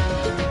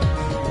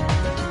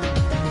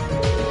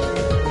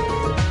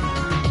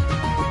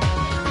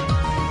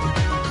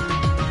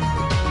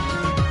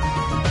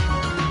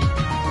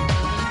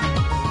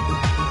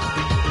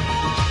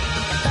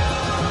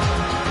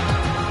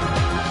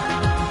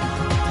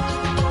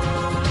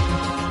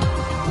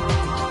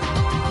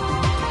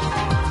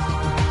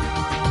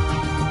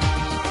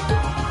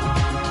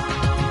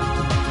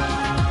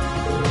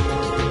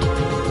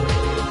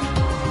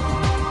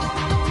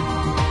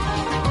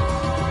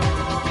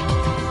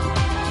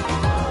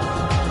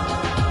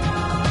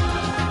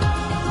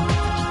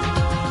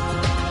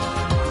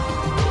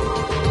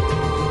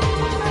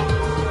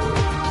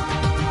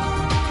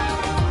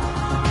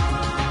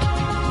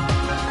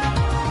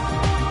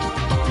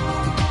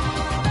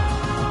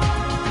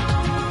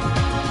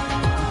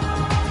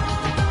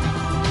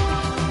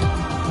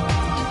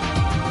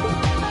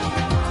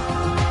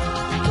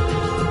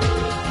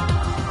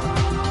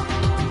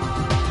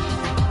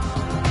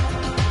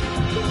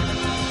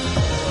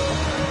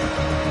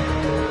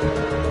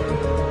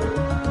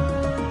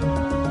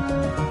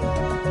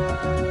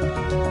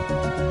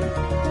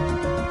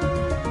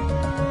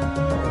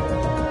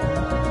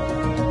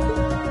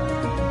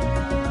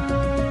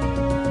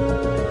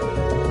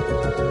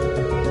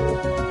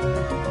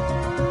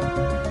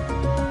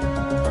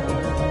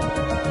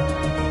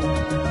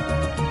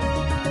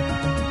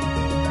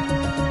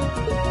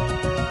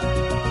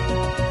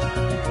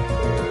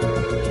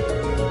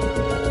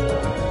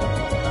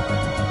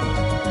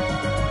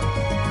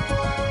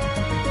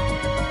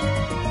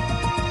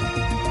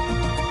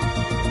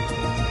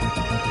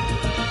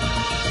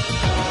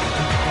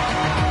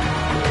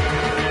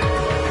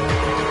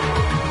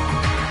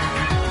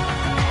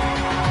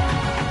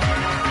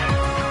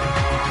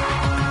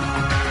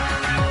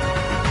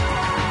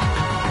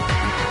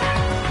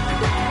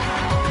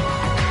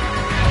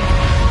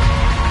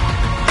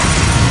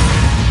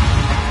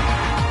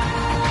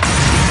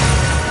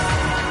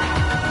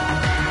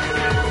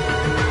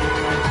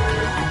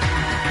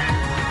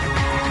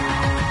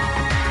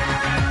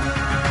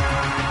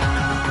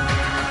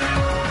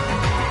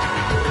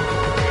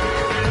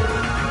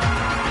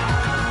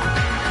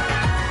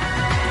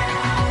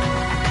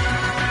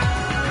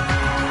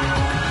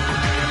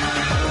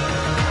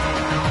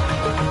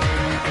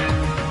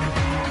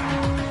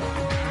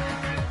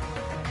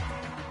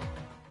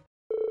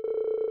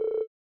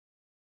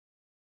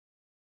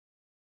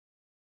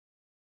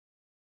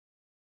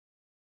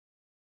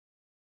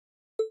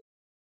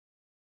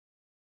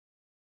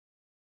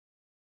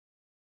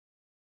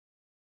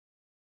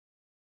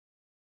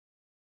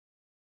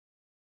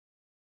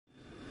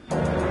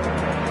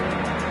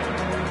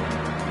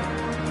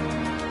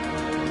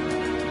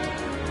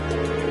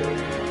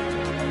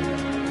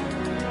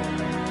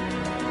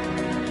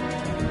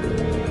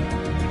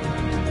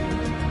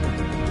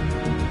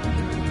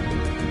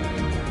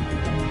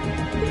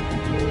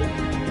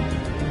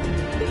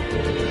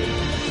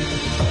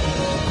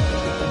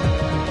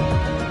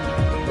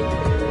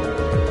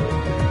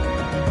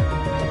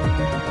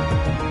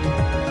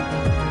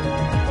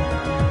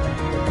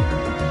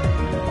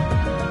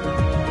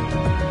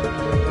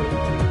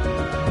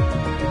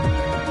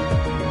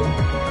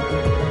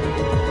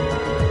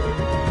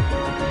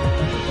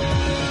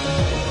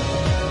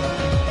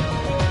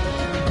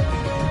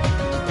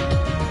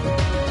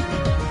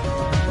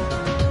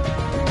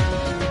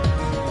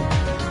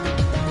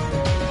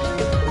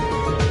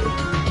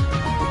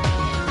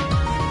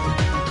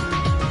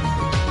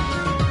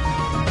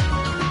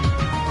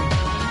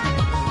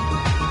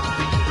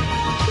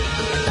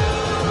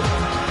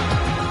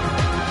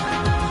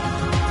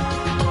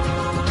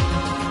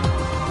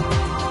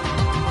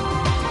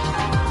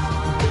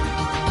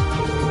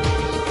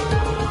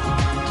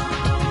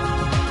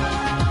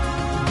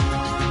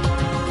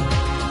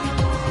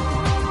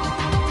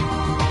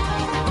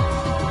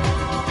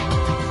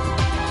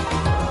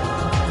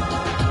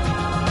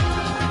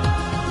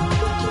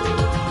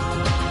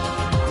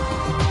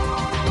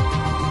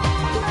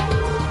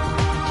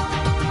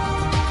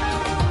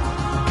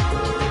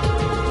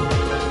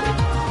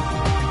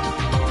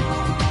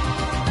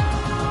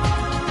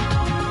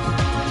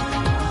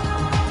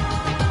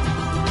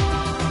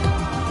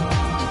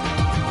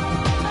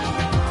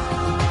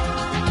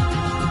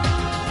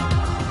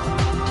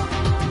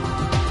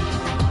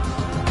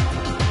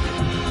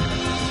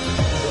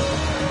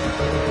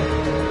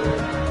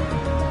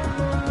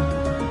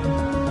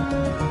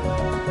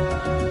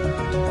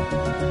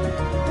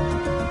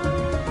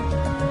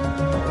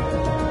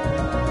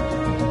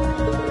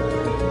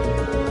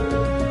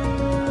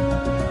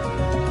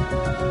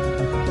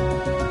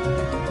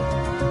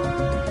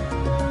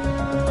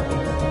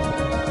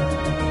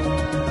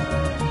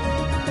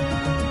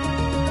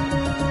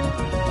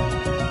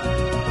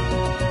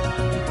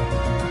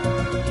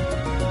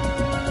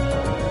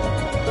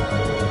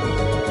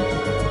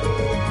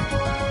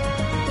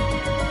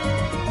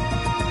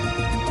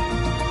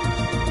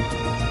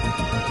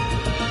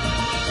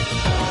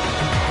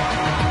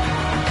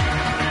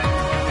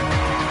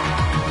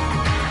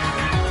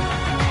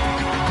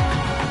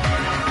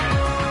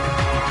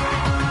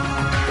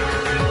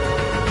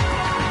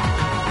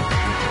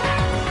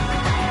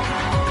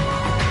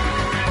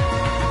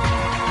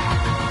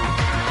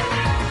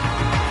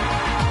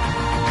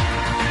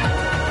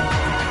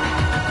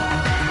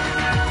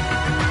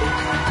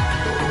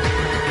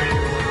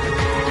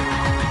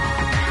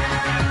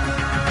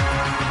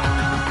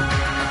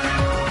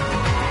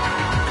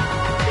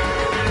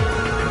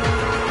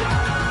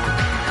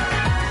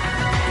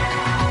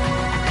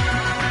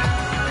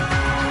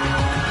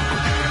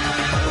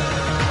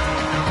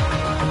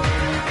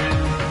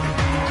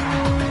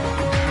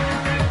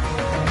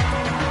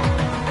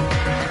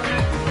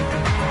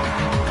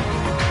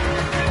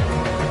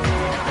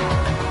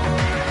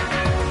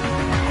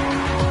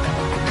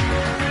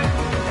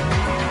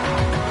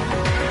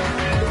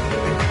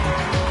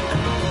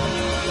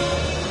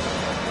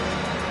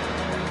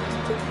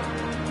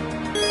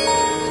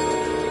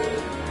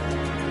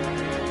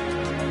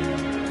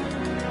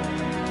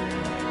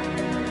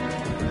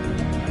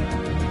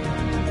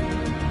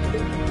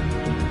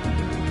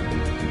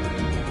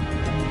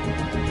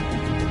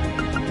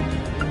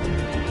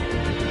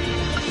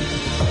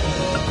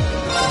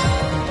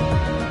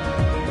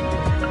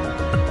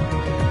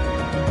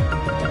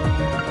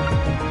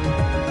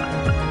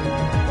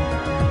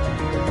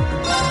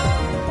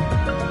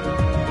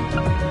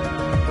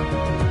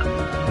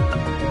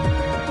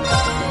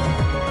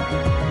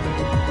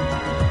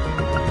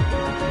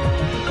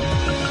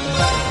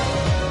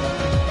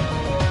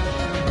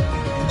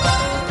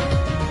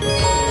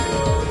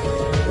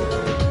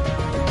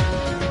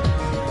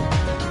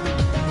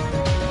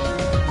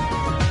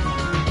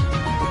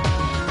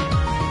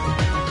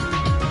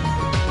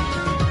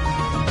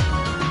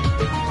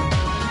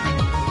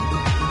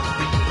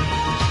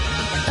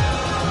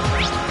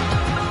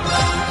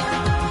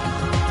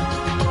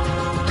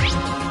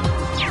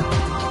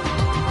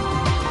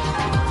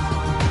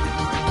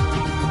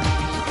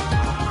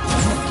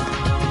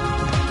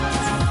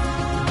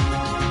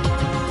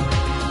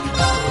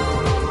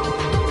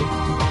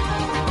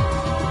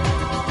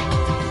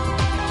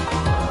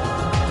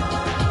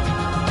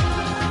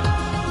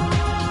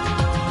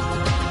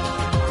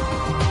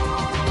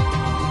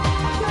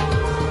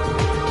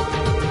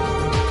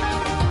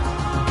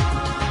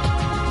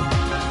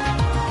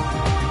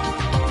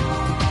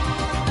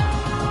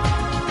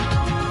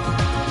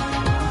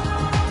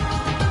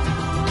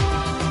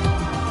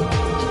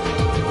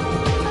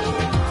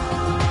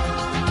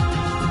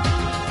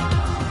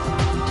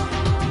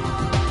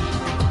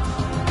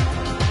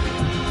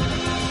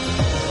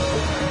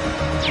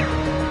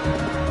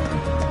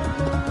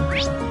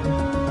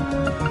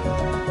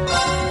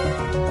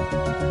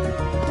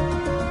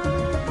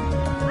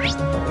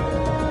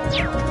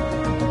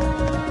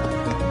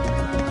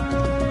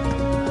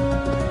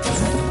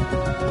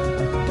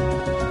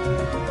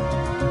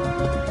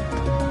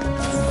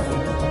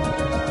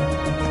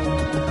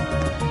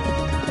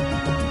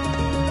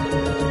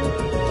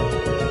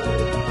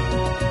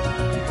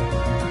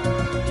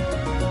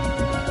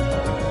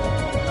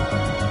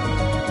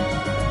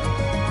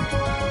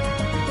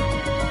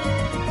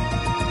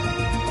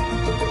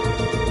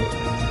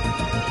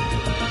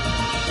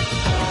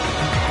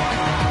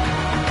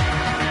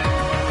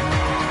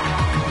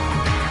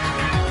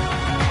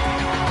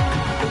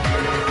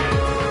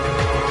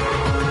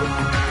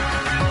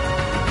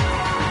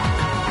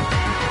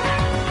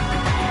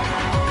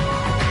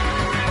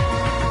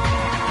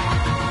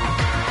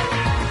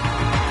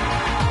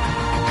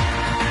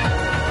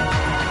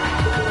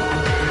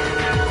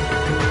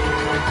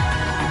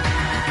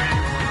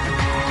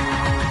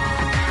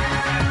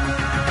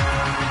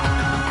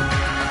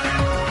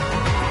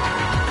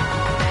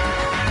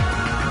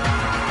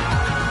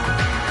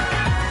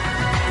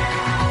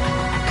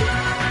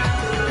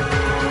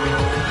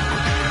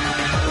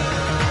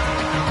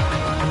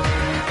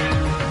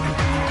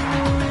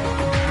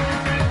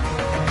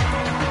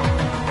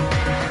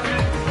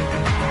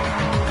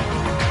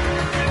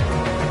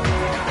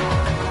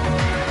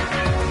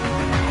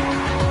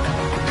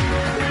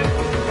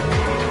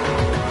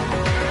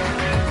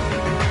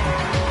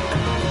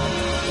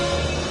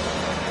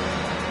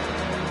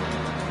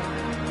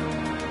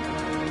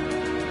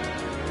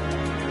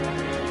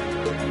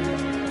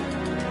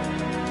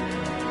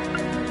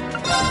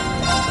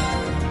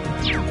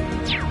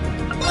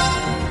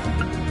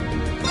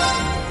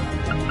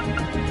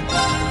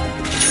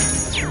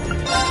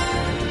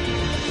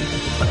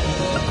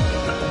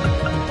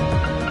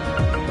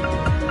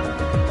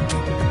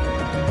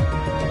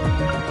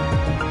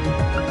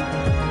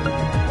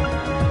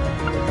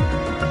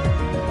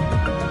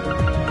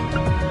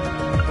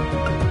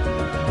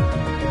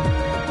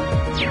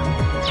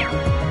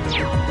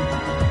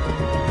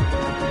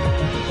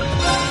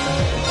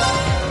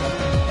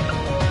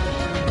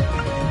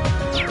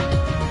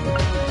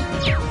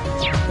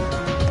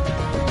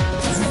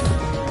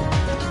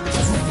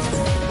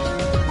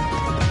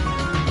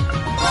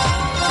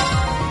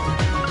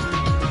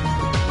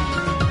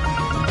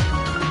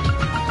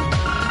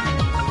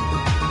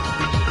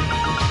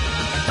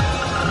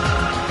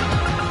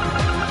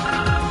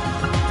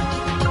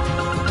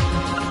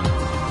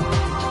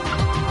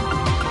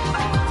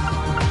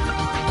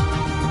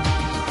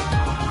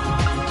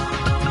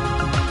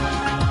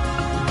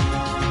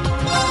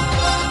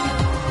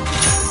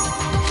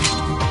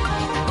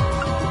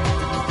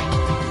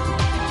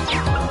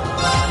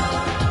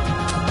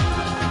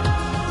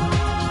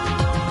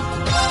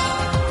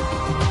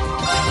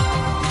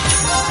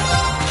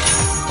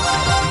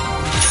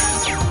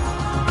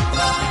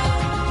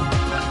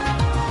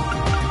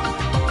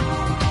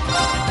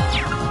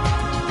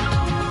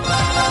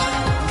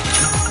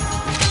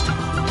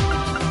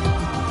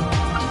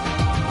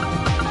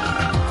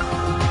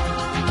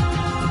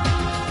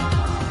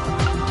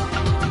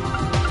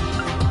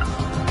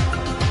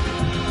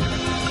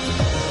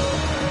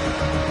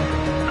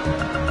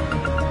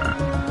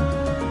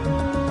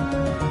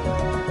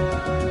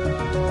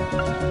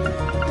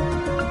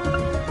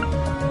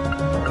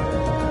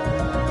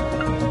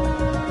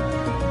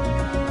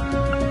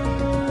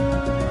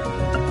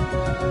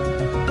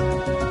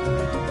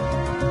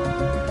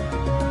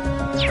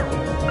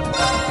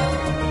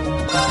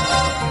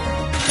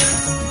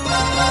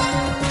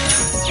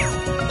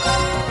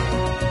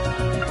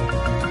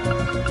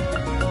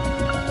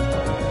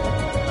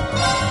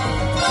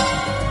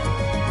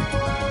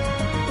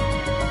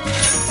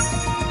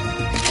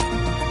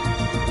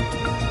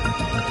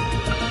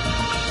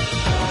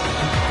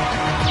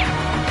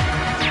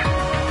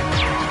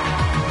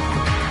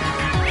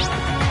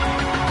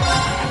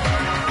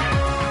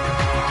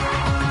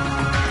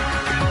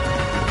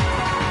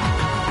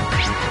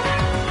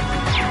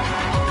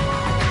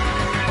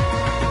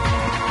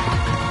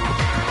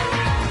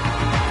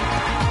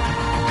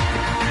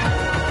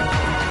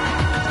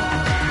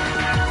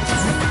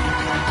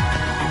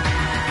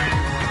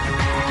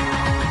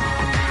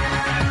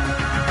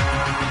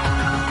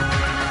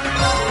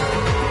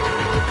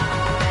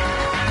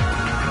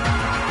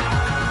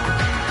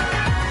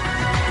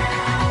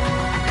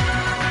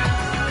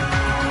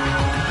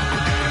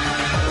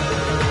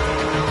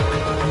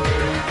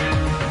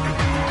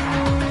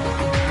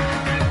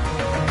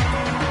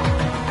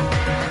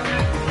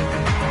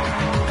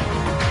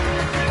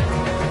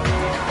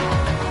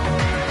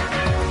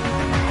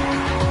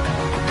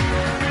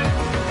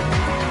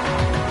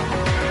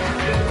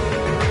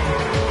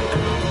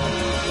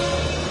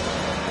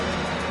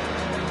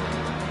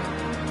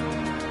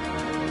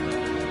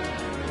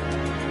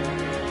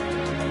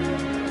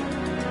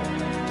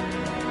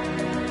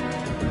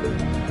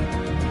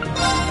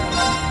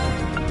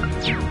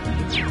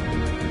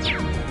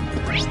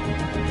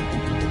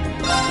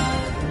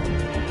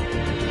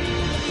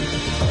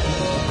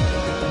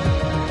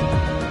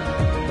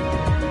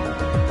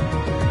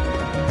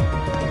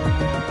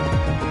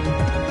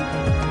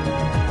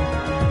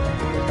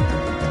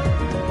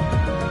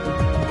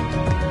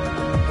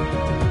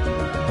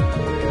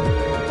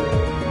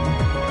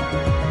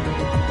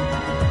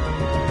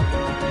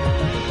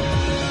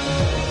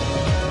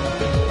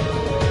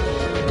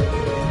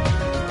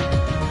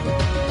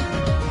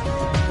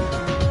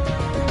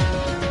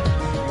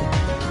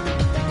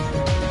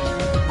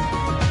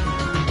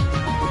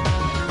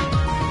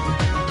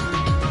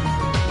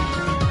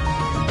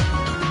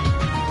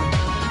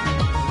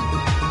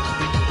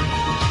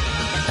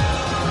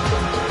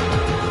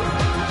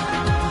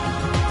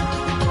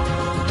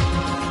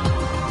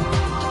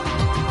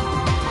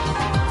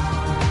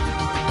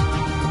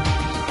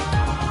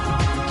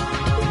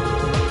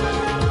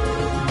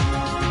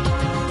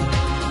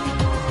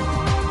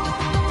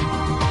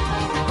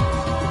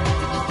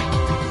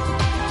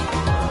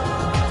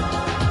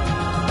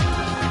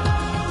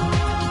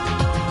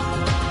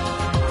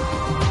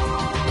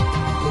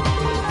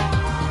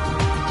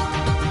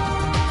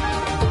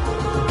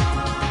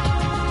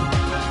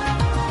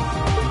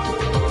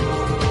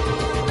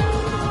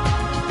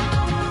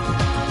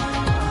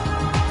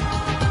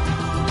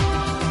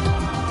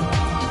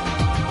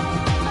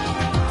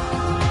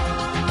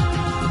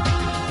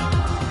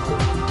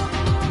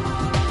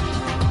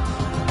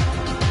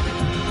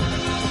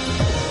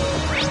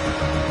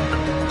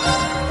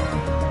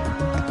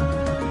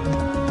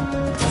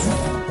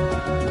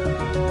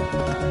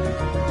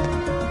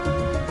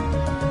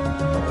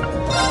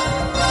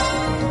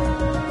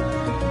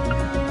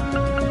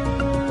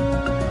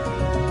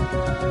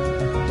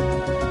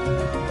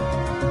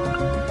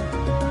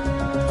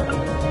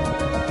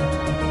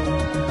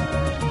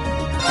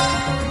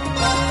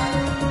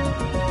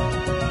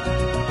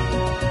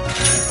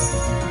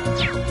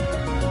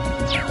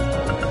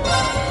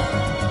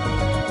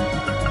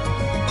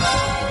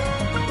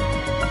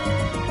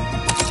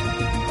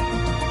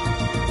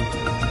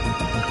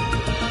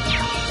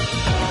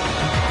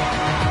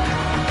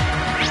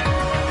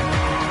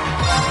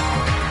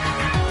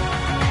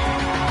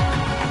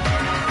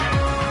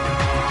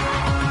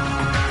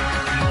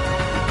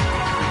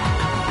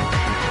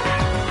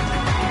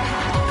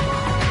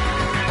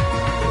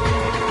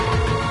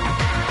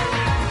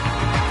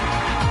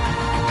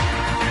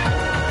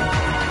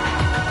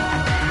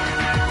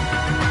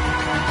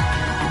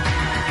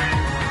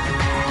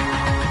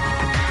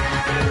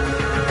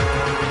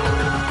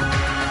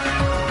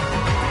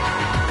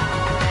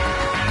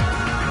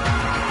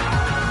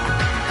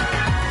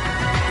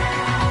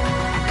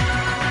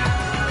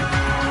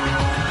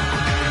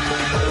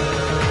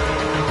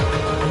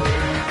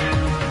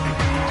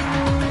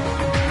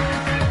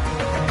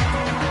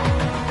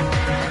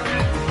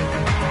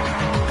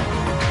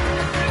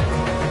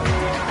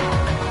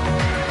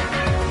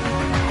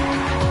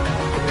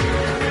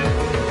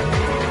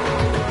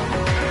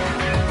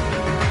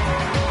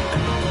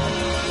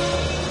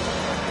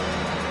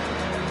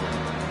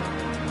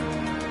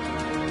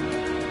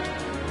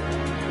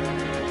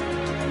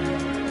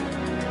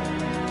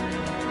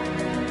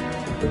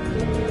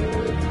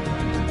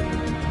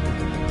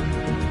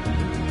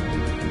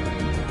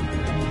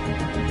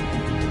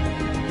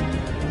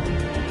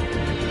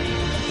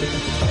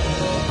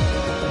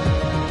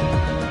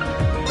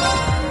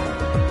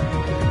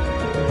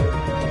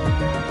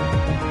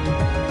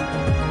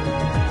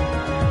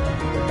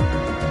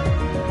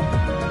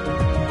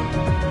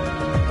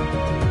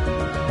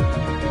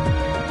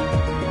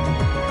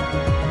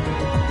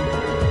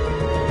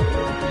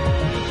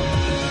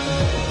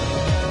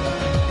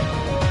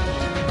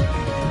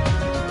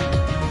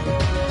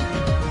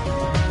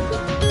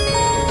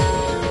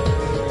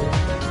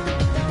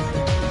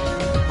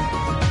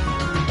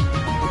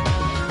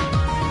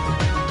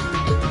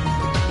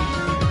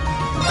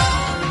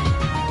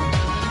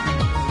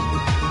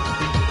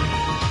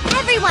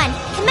 Everyone,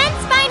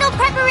 commence final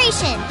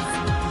preparations.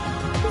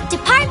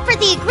 Depart for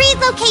the agreed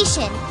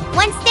location.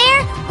 Once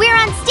there, we're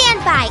on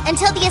standby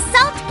until the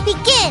assault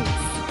begins.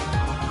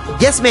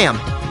 Yes, ma'am.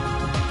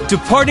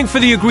 Departing for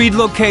the agreed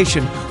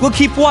location. We'll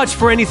keep watch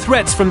for any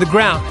threats from the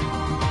ground.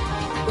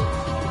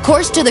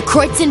 Course to the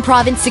Kreuzin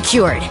province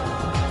secured.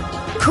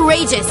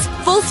 Courageous,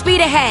 full speed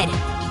ahead.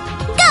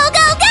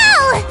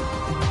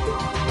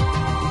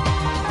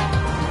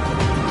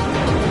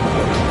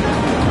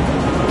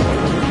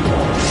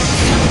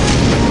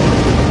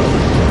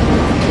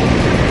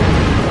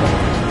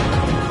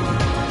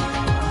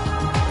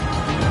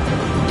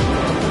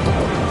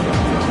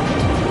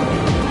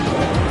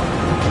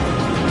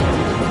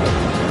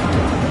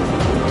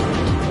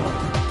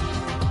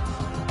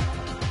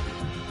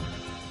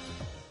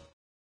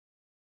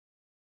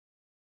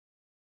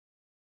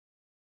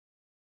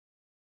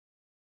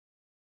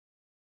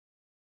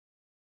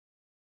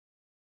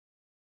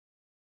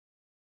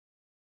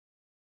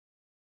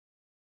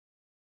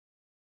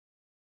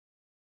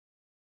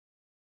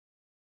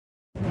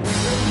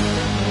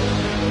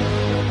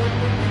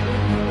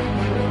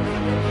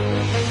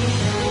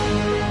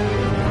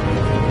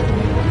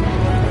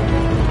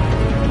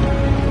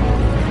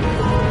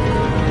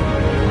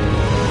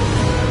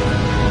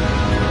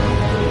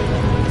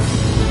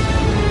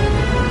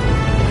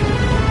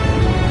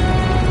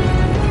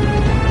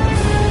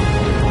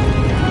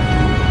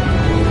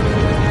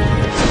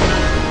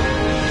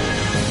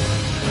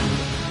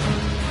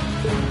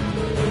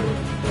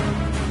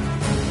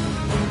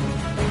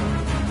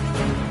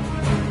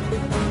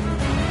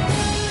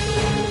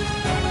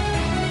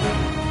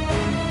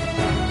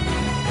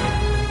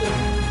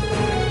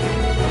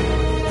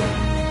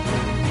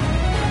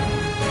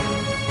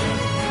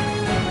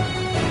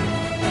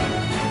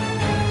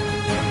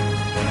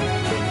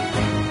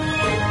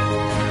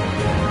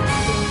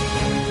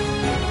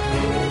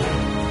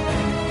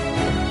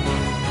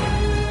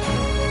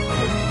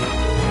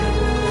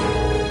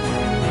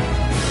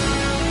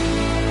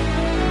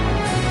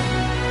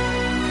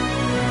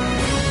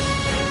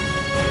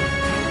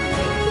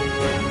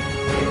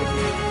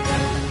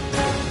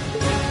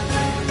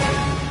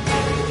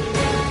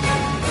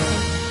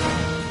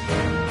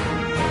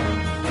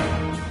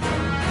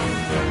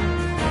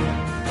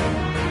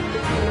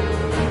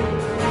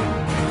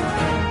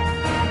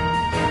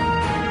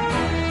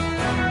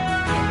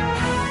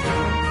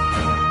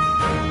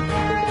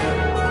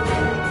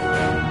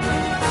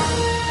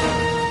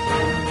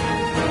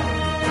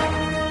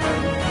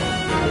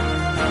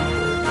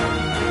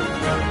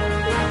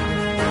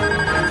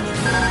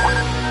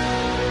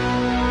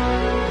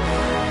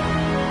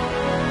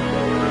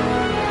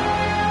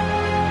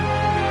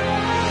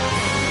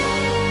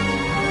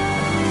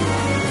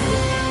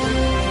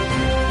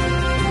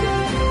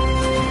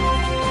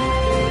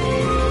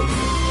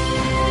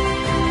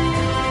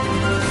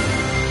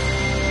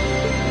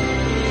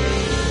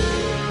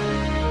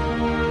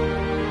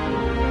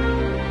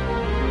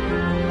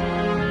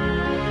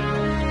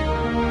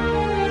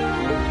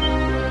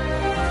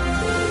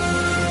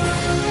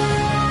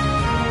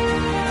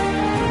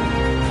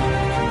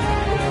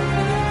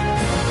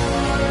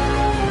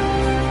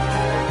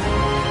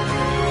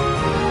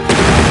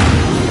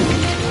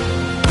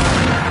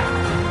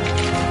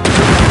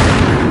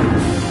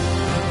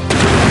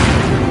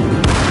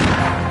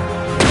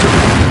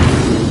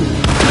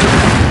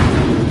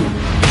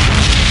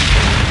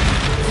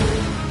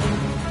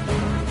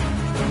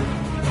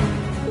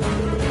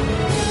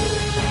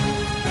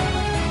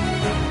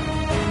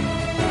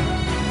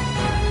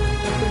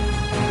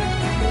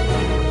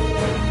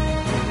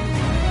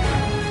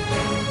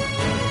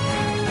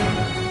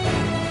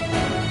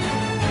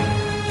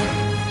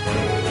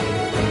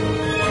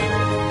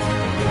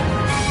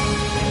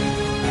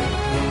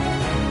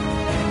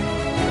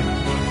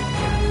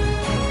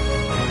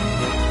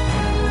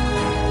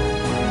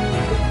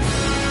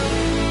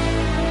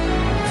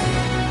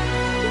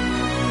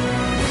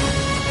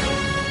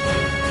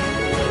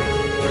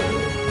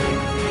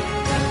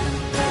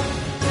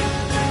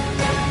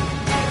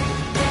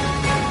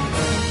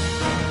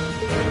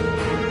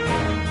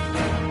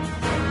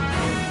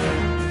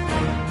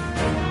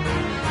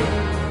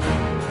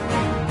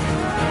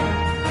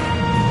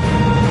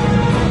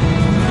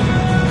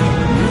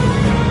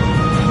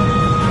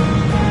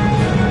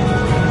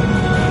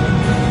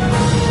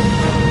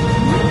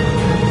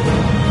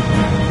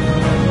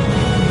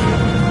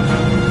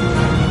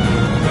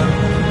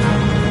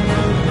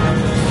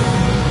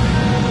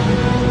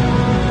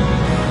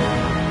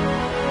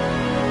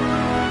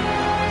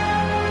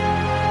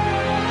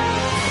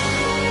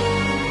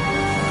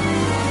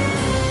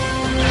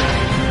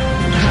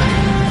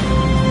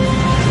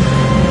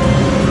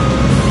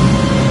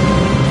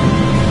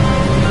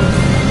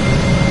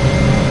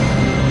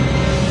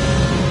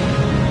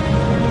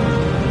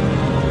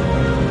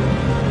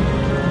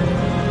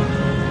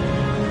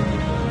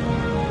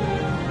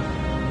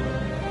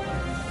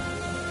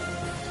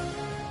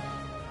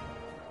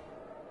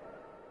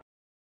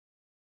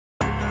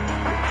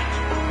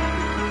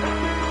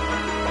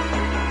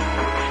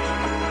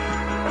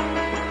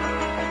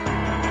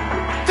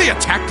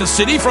 attacked the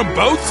city from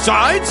both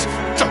sides?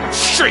 Such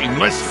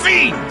shameless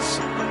fiends!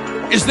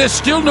 Is there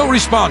still no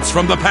response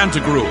from the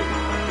Pantagruel?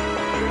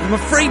 I'm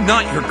afraid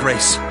not, Your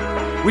Grace.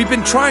 We've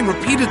been trying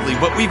repeatedly,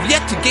 but we've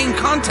yet to gain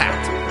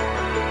contact.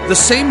 The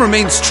same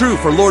remains true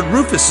for Lord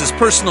Rufus's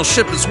personal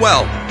ship as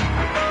well.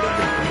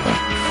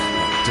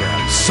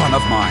 Damn son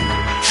of mine.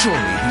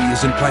 Surely he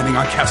isn't planning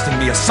on casting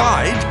me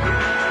aside.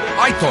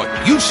 I thought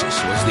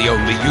Eustace was the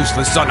only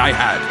useless son I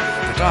had,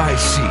 but I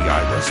see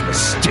I was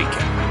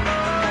mistaken.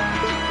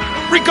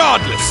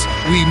 Regardless,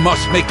 we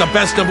must make the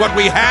best of what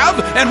we have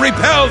and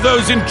repel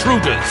those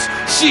intruders.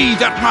 See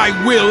that my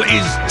will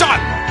is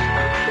done.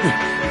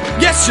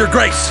 Yes, Your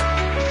Grace.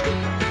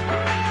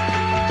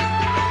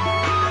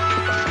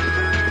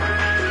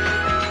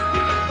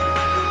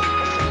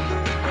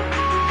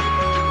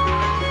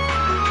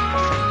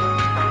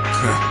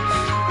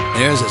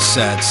 There's a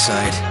sad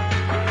sight.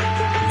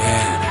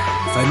 Man,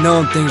 if I'd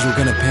known things were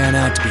gonna pan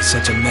out to be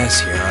such a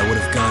mess here, I would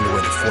have gone to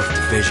where the 4th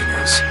Division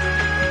is.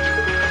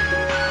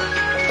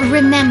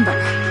 Remember,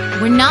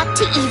 we're not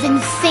to even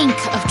think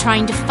of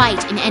trying to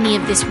fight in any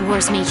of this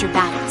war's major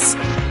battles.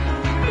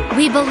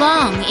 We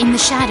belong in the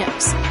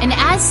shadows, and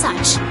as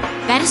such,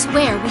 that is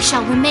where we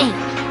shall remain.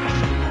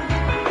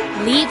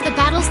 Leave the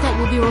battles that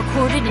will be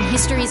recorded in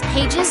history's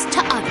pages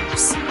to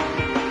others.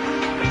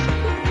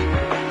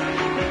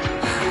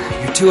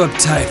 You're too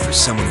uptight for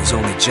someone whose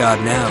only job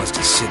now is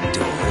to sit and do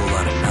a whole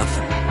lot of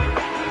nothing.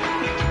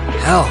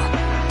 Hell,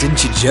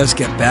 didn't you just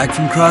get back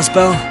from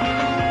Crossbell?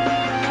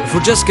 If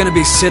we're just gonna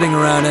be sitting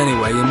around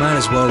anyway, you might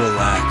as well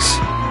relax.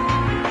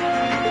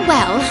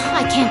 Well,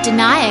 I can't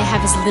deny I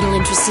have as little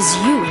interest as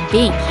you in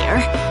being here.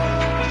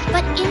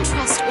 But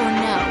interest or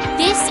no,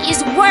 this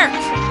is work!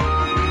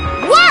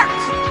 Work!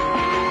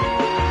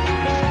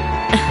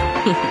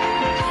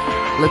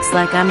 Looks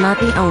like I'm not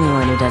the only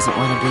one who doesn't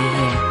want to be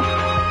here.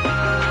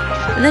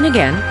 Then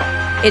again,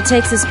 it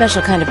takes a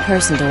special kind of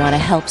person to want to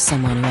help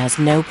someone who has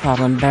no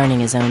problem burning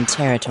his own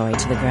territory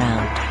to the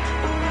ground.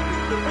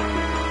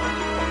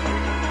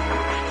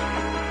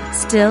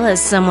 Still,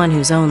 as someone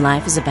whose own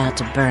life is about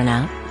to burn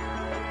out,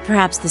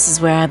 perhaps this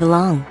is where I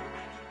belong.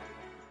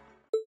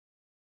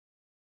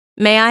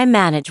 May I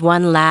manage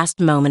one last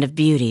moment of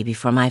beauty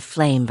before my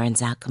flame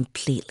burns out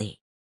completely.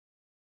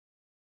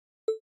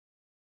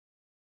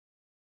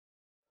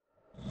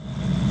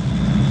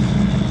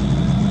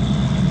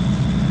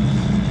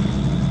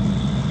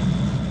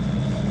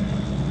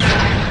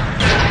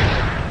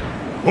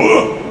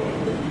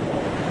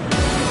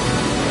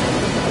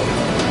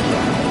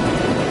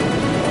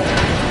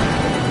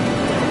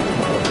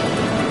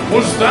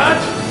 Was that?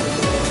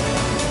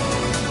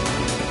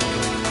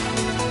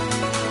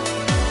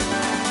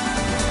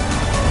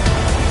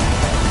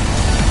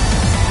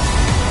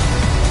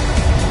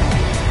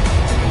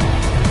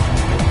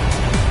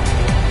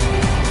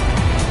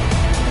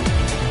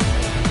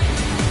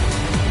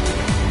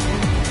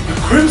 The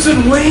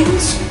Crimson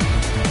Wings?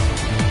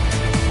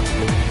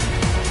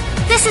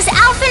 This is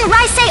Alphen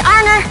Raisay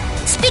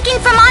Arner, speaking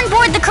from on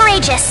board the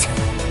Courageous.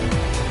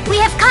 We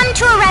have come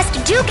to arrest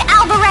Duke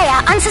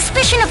Alberea on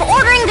suspicion of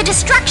ordering the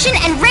destruction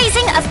and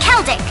razing of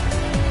Keldic.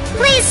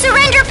 Please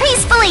surrender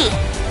peacefully!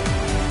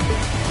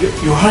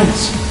 Your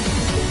Highness.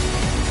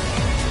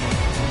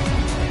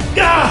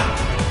 Ah!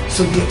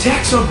 So the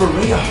attacks on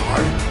Berea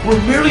Hard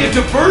were merely a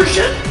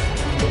diversion?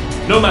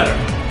 No matter.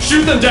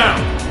 Shoot them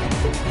down!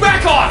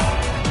 Back off!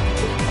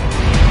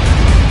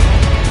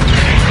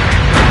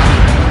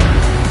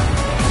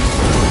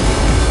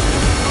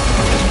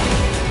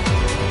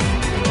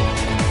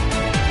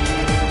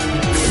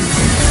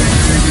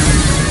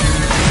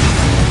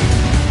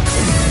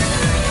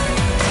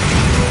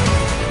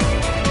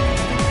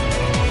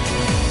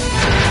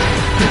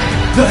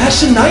 The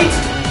Hessian Knight?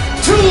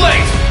 Too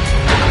late!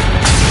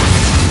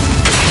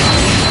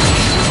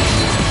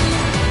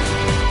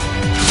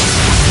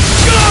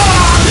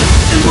 God!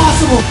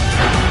 Impossible!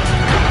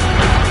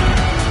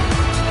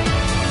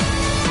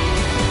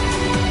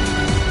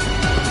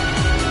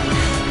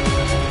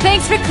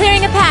 Thanks for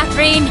clearing a path,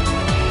 Reen.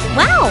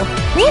 Wow,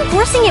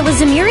 reinforcing it with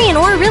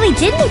Zemurian ore really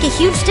did make a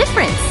huge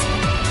difference.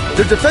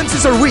 Their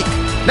defenses are weak.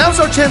 Now's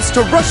our chance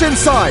to rush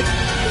inside.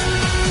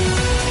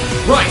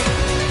 Right!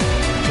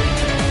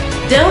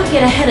 Don't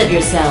get ahead of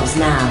yourselves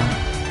now.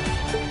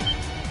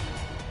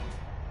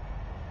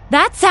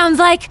 That sounds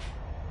like...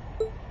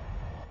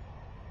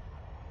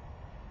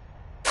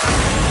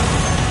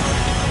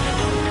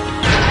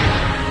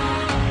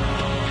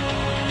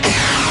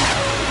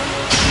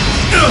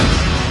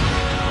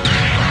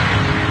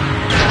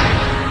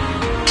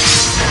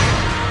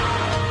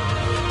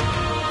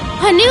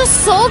 a new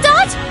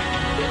Soldat?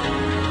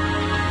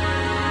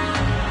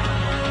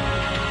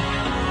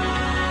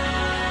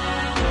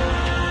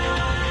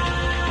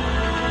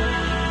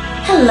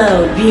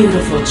 Hello,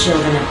 beautiful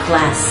children of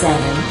Class 7.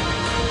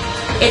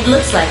 It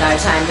looks like our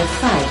time to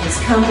fight has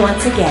come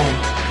once again.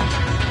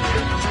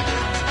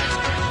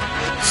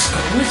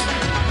 Scarlet?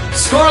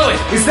 Scarlet,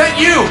 is that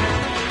you?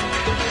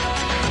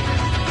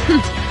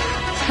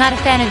 Not a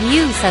fan of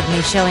you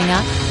suddenly showing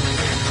up.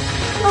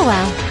 Oh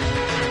well.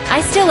 I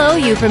still owe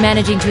you for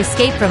managing to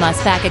escape from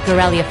us back at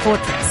Corellia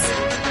Fortress.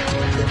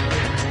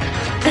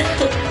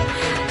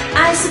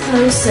 I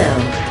suppose so.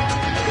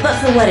 But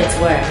for what it's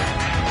worth,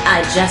 I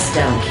just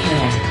don't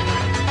care.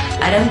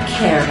 I don't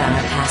care about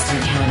our past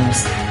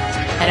encounters.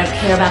 I don't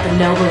care about the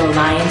Noble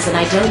Alliance, and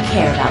I don't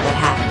care about what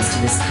happens to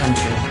this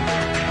country.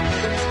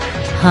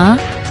 Huh?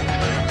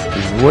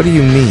 What do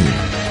you mean?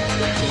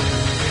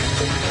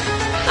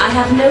 I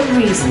have no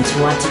reason to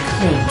want to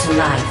cling to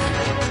life.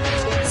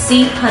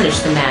 See punish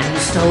the man who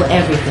stole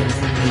everything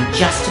from me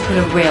just to put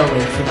a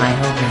railway through my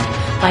homeland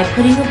by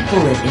putting a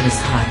bullet in his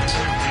heart.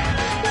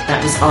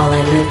 That was all I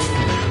lived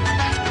for.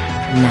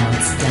 Now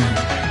it's done.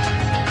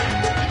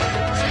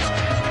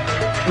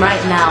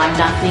 Right now I'm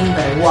nothing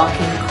but a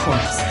walking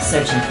corpse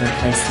searching for a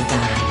place to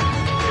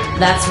die.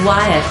 That's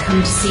why I've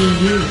come to see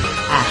you,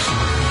 Ashen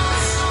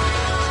Prince.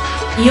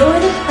 You're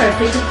the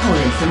perfect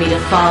opponent for me to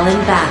fall in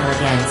battle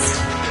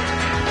against.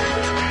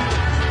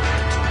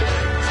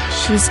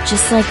 She's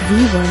just like V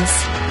was.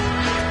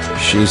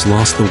 She's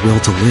lost the will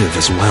to live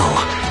as well.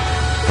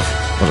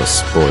 What a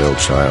spoiled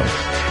child.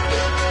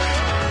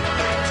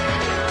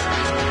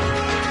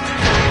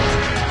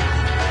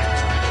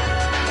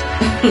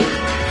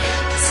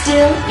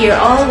 Still, you're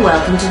all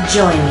welcome to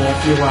join me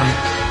if you want.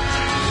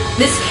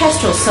 This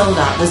Kestrel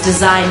Soldat was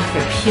designed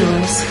for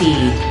pure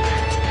speed.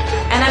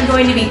 And I'm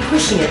going to be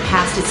pushing it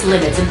past its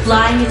limits and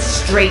flying it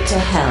straight to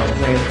hell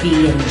where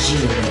V and G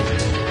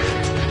await.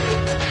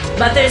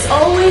 But there's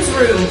always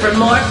room for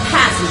more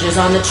passengers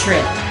on the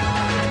trip.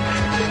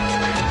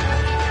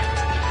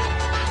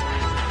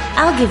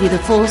 I'll give you the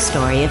full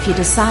story if you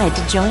decide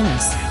to join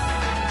us.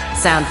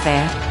 Sound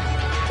fair?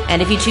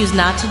 And if you choose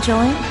not to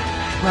join,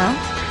 well,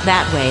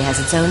 that way has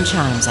its own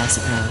charms, I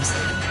suppose.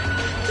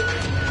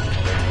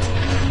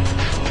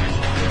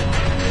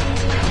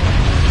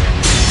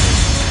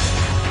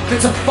 If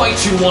it's a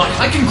fight you want,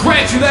 I can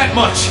grant you that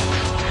much.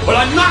 But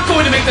I'm not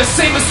going to make the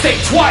same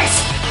mistake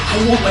twice. I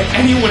won't let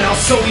anyone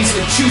else so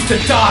easily choose to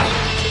die.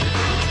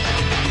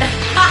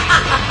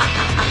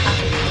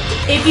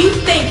 If you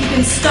think you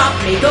can stop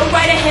me, go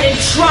right ahead and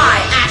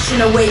try,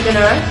 Ashen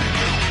Awakener.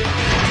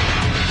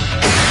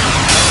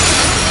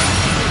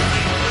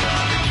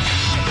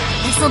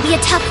 This'll be a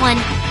tough one.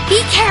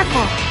 Be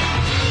careful.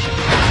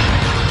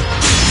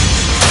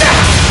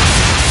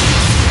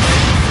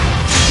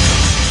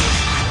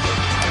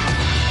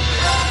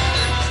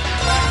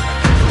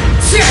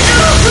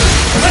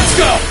 Let's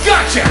go!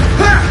 Gotcha!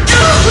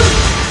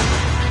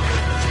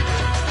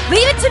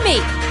 Leave it to me!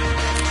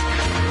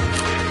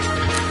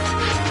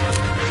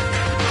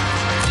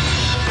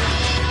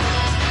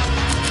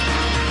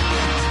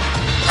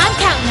 I'm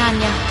counting on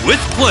you.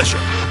 With pleasure.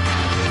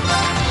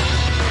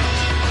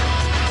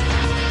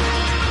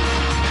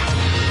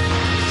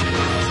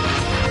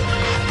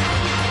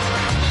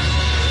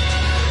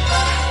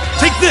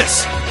 Take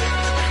this!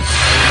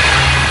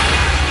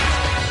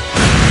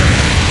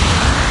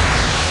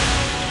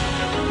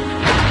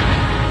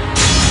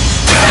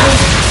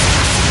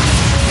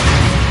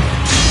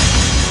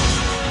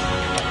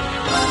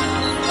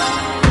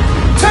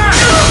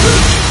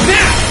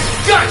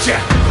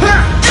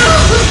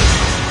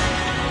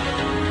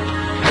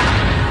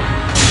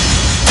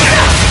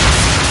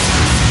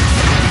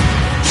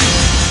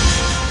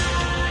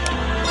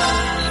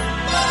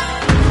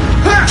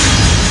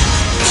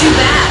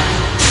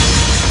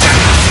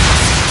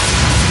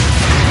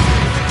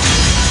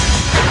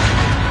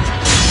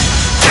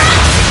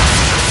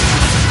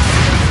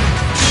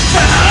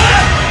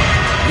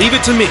 Leave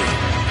it to me.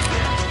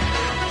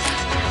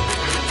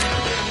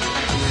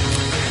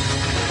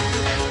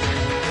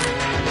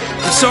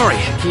 Sorry,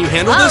 can you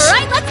handle this? All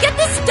right, let's get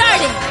this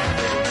started.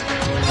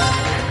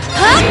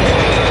 Huh?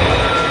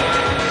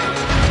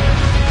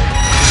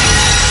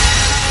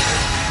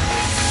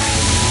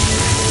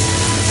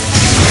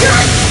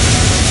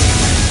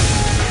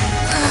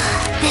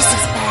 This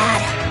is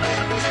bad.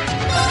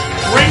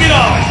 Bring it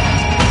on!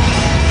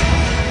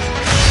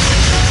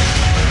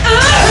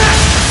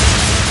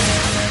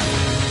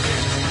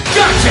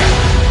 Gotcha!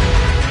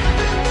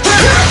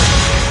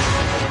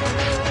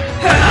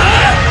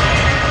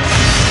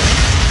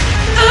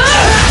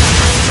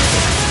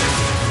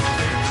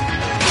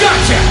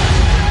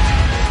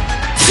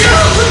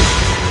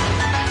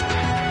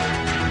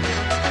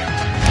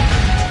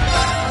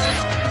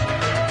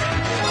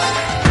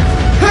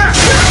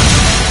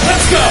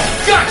 Let's go!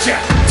 Gotcha!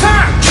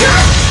 Time!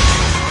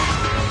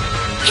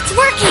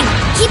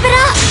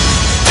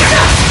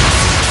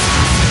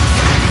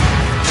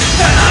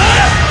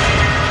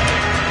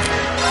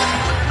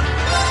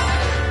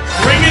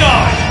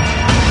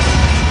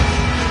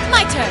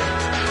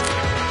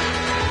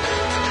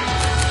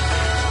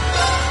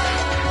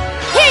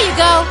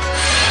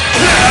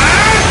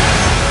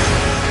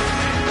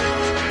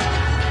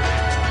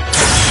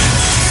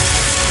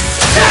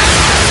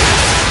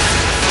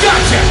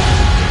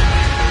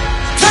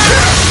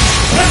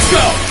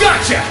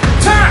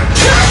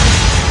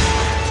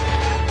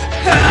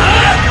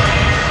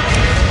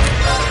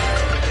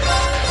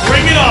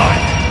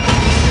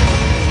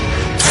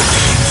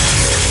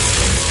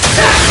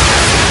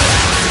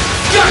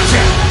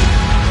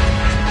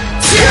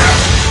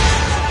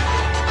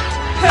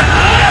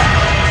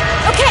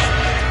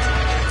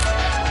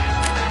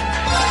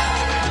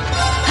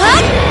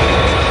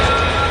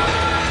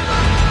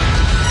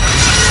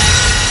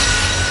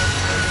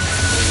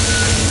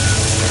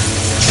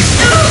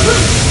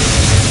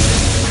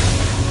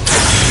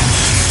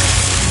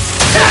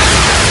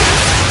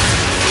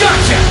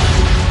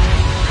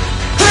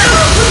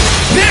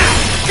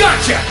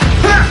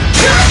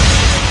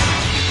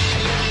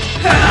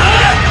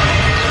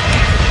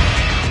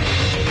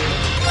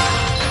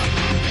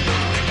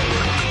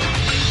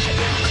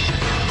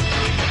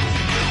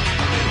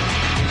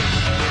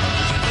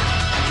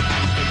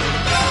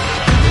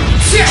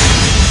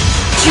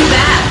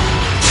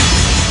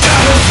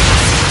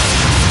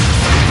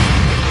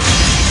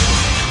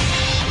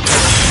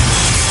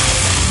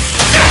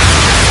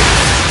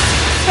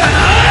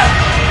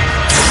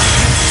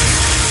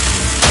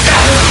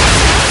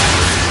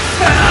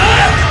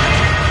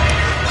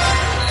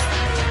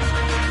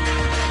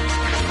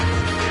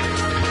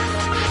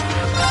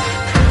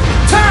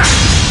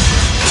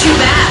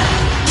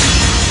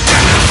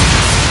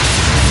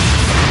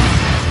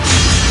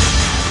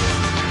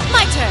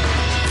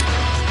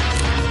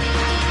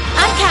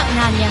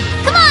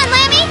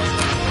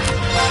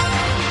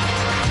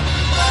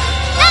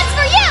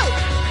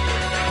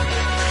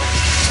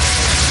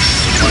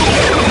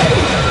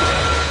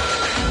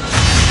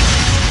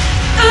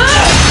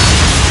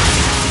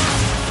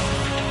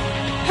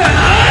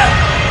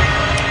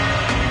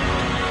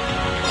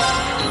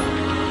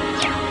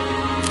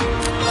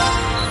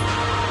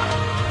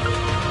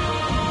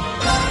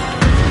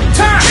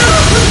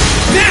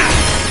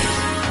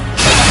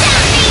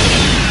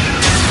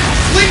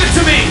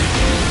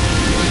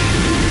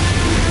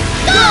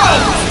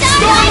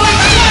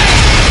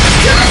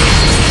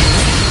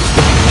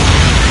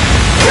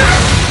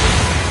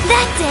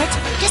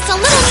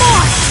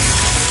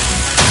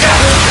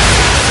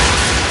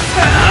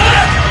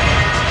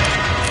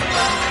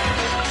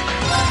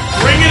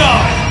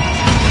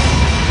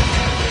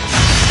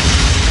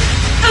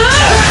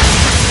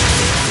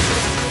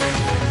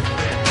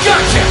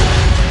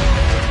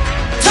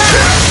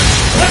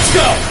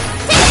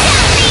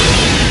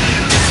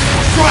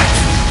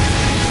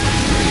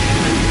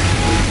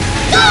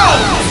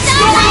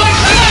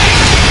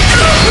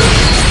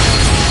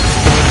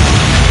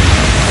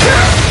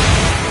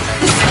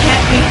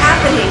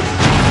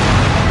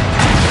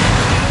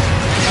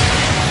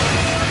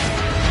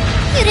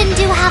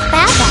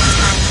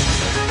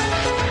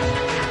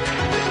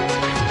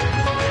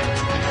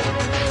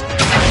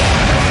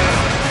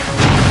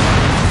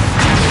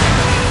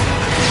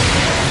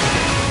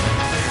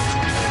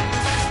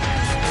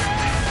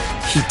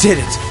 He did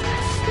it!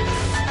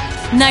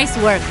 Nice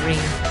work, Rean.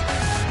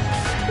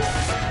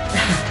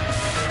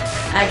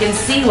 I can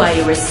see why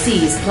you were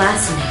C's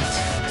classmate.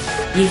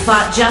 You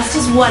fought just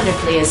as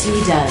wonderfully as he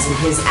does in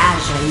his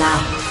azure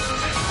light.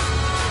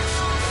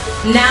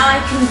 Now I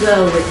can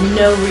go with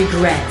no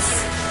regrets.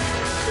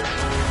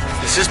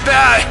 This is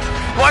bad!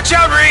 Watch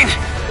out, Rean!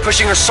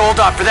 Pushing her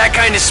Soldat for that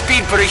kind of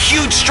speed put a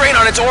huge strain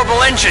on its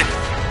orbital engine.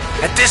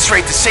 At this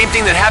rate, the same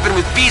thing that happened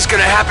with B's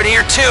gonna happen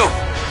here too.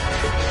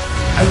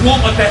 I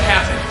won't let that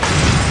happen.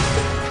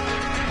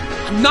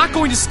 I'm not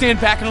going to stand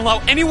back and allow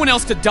anyone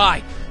else to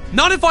die.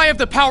 Not if I have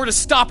the power to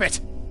stop it.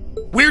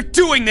 We're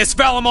doing this,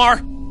 Valimar!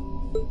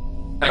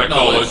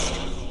 Acknowledged.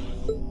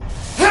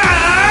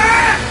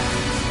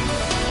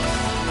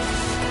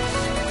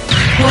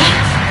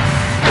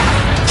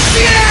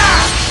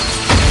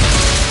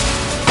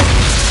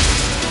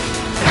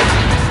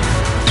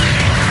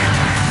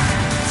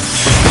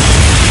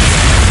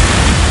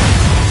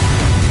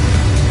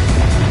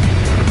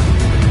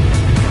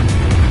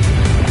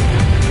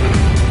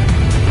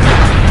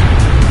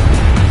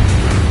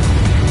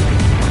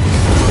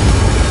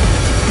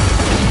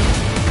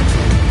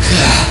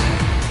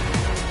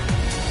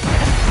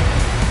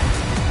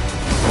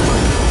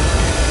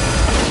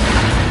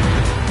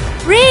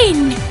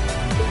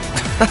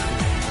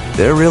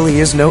 There really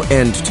is no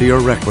end to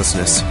your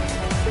recklessness.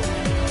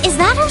 Is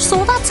that our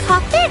Soldat's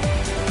cockpit?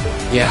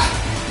 Yeah,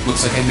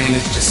 looks like I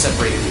managed to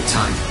separate it in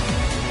time.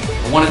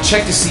 I want to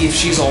check to see if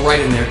she's alright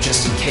in there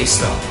just in case,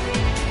 though.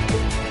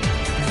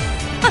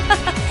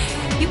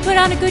 You put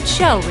on a good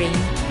show, Rean.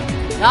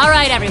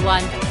 Alright,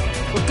 everyone.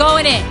 We're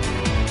going in.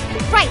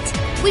 Right.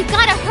 We've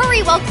got to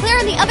hurry while Claire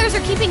and the others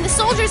are keeping the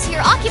soldiers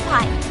here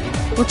occupied.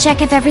 We'll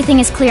check if everything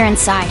is clear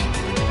inside.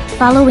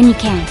 Follow when you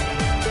can.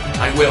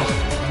 I will.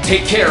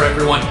 Take care,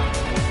 everyone.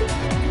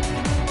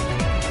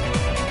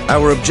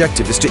 Our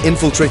objective is to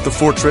infiltrate the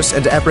fortress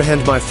and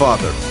apprehend my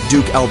father,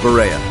 Duke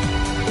Alberea.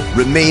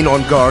 Remain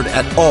on guard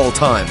at all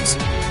times.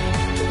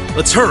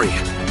 Let's hurry.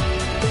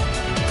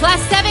 Class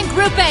 7,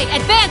 Group A,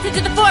 advance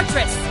into the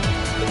fortress!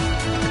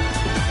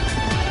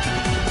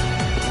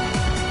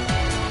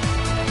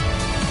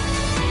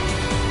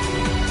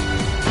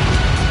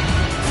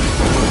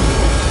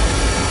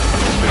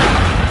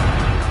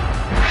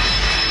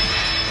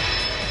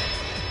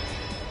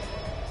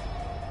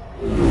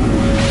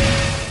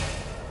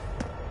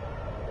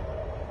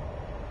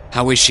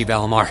 How is she,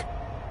 Valimar?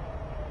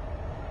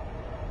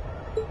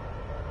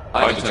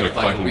 I detect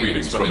vital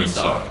readings from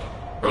inside.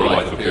 Her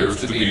life appears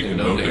to be in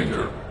no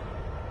danger.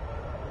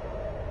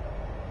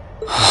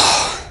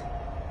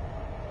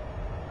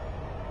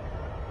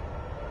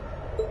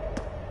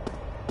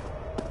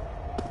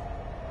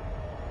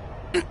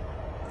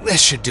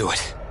 This should do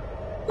it.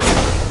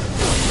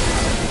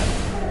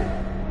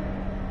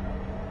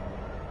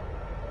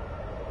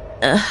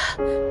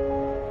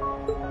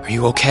 Are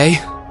you okay?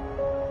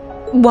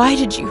 Why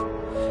did you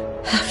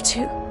have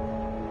to?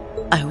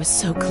 I was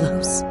so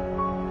close.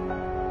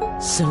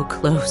 So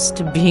close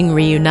to being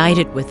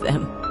reunited with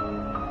them.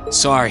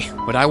 Sorry,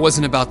 but I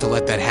wasn't about to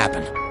let that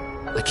happen.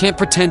 I can't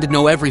pretend to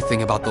know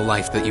everything about the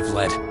life that you've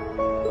led.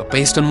 But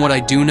based on what I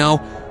do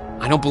know,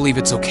 I don't believe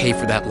it's okay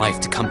for that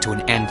life to come to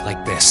an end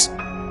like this.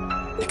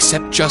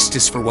 Accept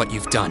justice for what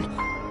you've done,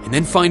 and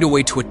then find a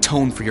way to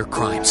atone for your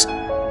crimes.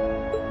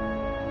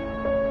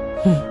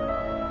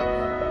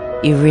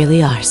 You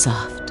really are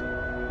soft.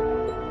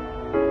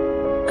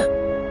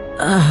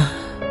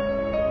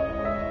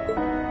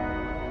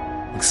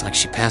 Looks like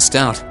she passed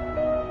out.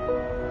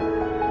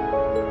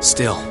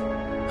 Still,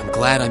 I'm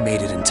glad I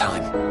made it in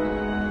time.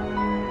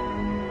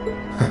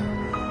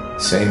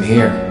 Same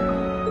here.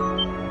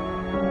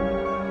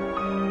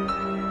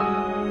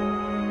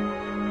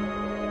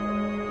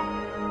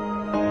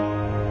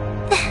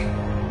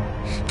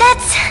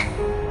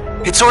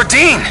 It's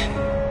Ordine!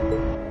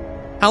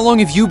 How long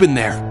have you been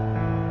there?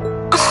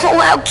 Oh,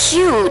 how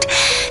cute!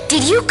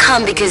 Did you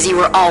come because you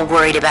were all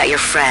worried about your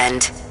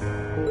friend?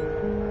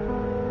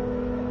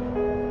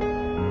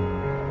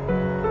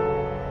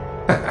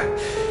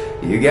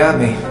 You got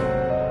me.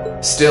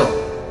 Still,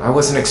 I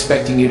wasn't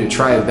expecting you to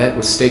try a bet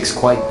with stakes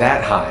quite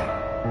that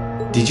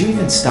high. Did you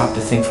even stop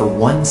to think for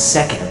 1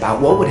 second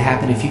about what would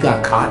happen if you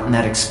got caught in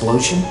that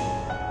explosion?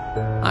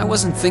 I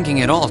wasn't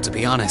thinking at all, to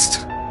be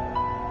honest.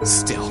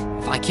 Still,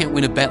 if I can't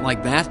win a bet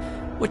like that,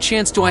 what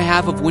chance do I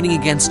have of winning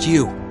against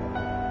you?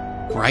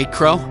 Right,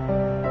 Crow?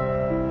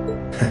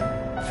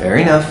 Fair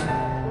enough.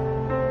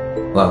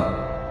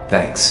 Well,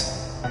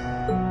 thanks.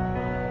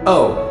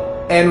 Oh,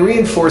 and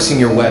reinforcing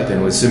your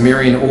weapon with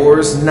Zemirian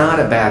ores, not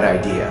a bad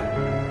idea.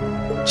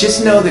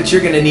 Just know that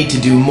you're gonna need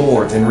to do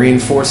more than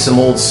reinforce some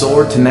old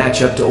sword to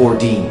match up to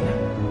Ordine.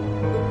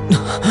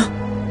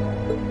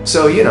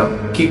 So, you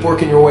know, keep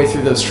working your way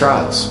through those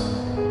trials.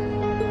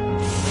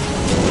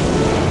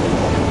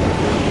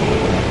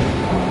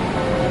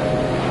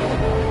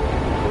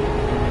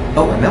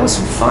 Oh, and that was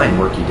some fine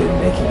work you did in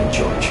making it,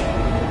 George.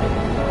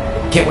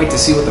 Can't wait to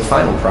see what the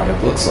final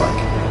product looks like.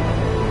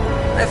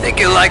 I think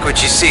you'll like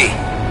what you see.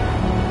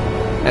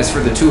 As for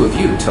the two of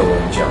you, Toa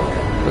and Angelica,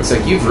 Looks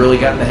like you've really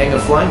gotten the hang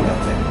of flying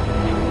that thing.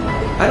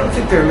 I don't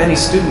think there are many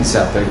students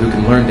out there who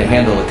can learn to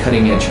handle a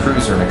cutting-edge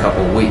cruiser in a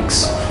couple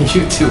weeks.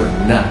 You two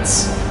are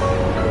nuts.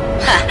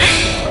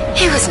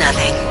 It was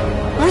nothing.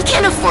 We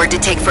can't afford to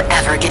take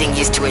forever getting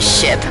used to a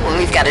ship when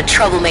we've got a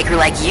troublemaker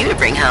like you to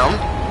bring home.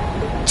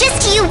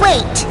 Just you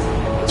wait.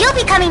 You'll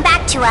be coming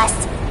back to us.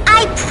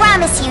 I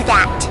promise you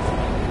that.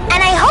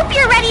 And I hope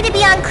you're ready to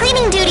be on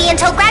cleaning duty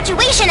until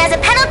graduation as a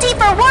penalty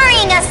for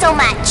worrying us so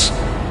much.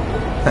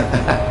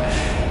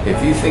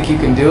 If you think you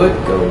can do it,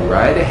 go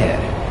right ahead.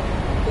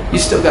 You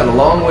still got a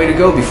long way to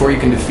go before you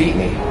can defeat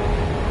me.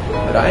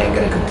 But I ain't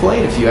gonna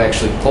complain if you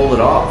actually pull it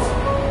off.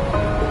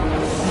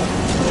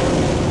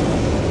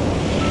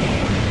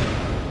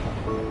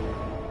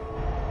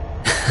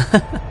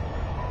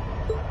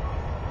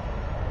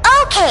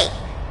 Okay,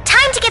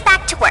 time to get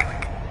back to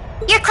work.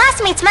 Your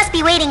classmates must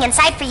be waiting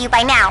inside for you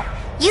by now.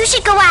 You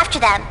should go after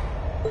them.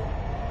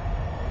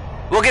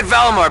 We'll get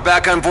Valimar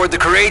back on board the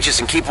Courageous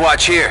and keep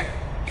watch here.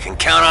 You can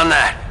count on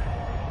that.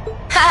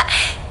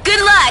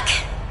 Good luck!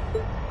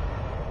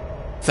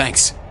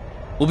 Thanks.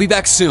 We'll be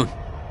back soon.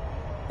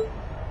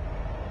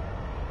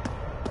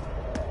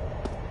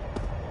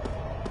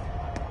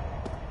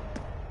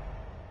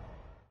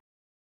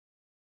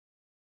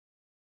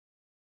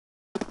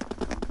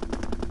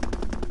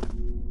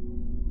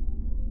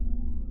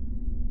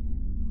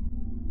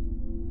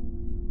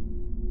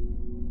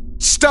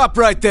 Stop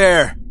right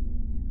there!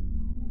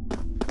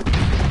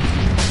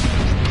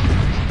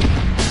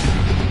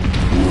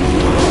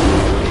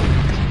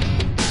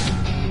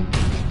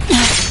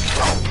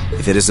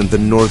 If it isn't the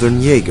Northern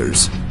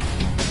Jaegers.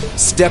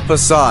 Step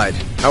aside.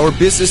 Our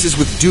business is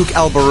with Duke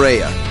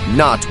Albarea,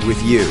 not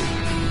with you.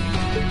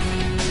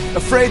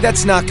 Afraid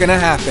that's not gonna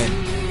happen.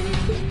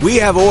 We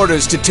have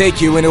orders to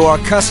take you into our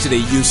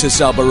custody,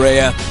 Jusis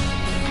Albarea.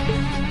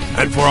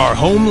 And for our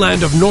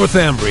homeland of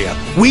Northumbria,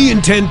 we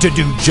intend to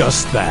do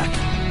just that.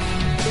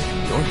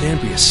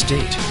 Northumbria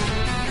State?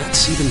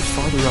 That's even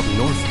farther up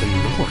north than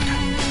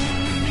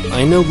Nord.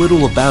 I know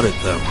little about it,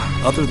 though,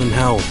 other than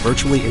how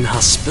virtually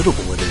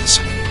inhospitable it is.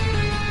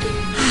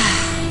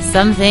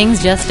 Some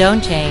things just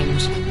don't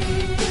change.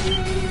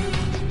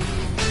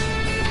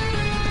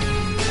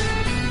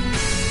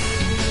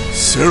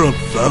 Sarah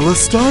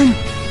Valentine?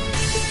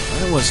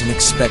 I wasn't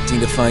expecting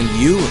to find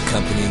you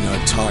accompanying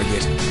our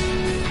target.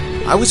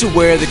 I was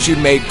aware that you'd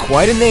made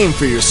quite a name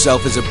for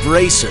yourself as a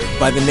bracer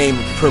by the name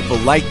of Purple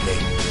Lightning.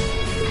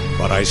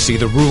 But I see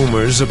the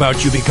rumors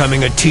about you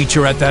becoming a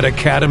teacher at that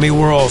academy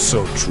were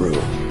also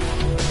true.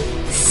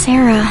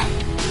 Sarah.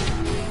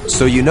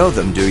 So you know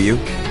them, do you?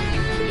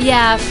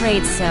 Yeah,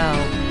 afraid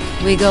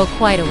so. We go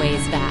quite a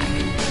ways back.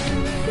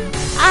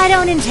 I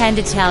don't intend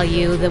to tell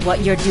you that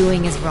what you're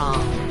doing is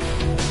wrong.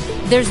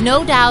 There's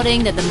no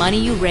doubting that the money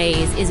you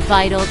raise is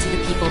vital to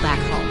the people back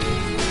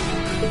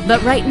home.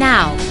 But right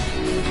now,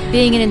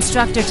 being an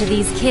instructor to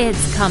these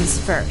kids comes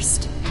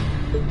first.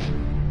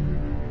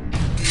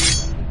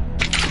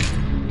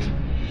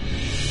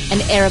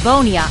 And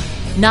Erebonia,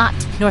 not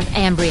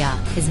Northumbria,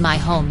 is my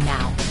home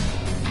now.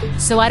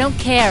 So I don't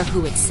care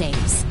who it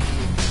saves.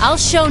 I'll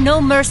show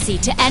no mercy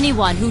to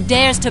anyone who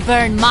dares to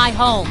burn my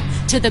home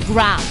to the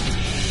ground.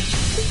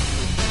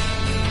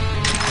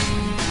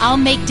 I'll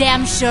make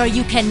damn sure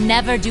you can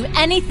never do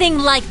anything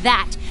like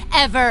that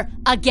ever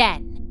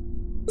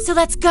again. So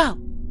let's go.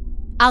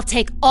 I'll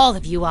take all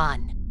of you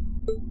on.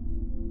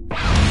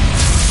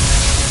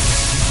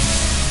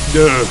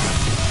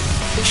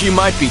 She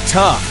might be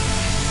tough,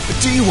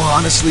 but do you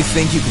honestly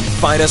think you can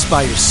fight us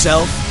by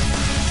yourself?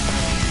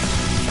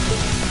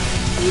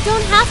 You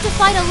don't have to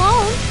fight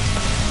alone.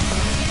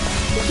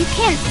 You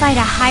can't fight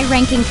a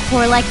high-ranking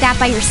corps like that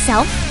by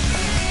yourself.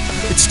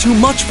 It's too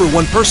much for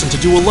one person to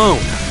do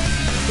alone.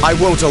 I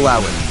won't allow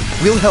it.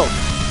 We'll help.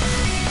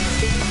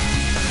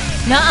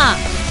 Nuh-uh.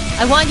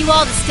 I want you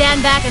all to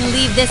stand back and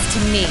leave this to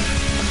me.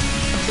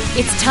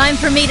 It's time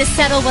for me to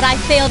settle what I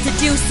failed to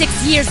do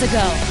 6 years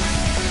ago.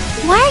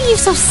 Why are you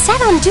so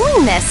set on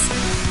doing this?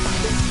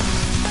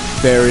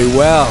 Very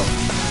well.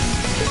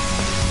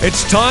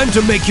 It's time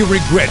to make you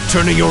regret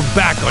turning your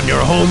back on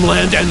your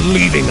homeland and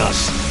leaving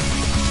us.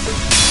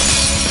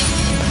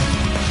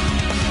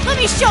 Let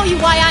me show you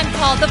why I'm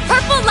called the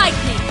Purple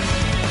Lightning.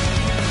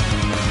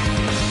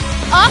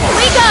 Off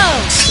we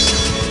go!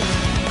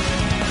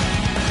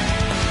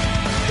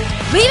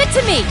 Leave it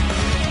to me.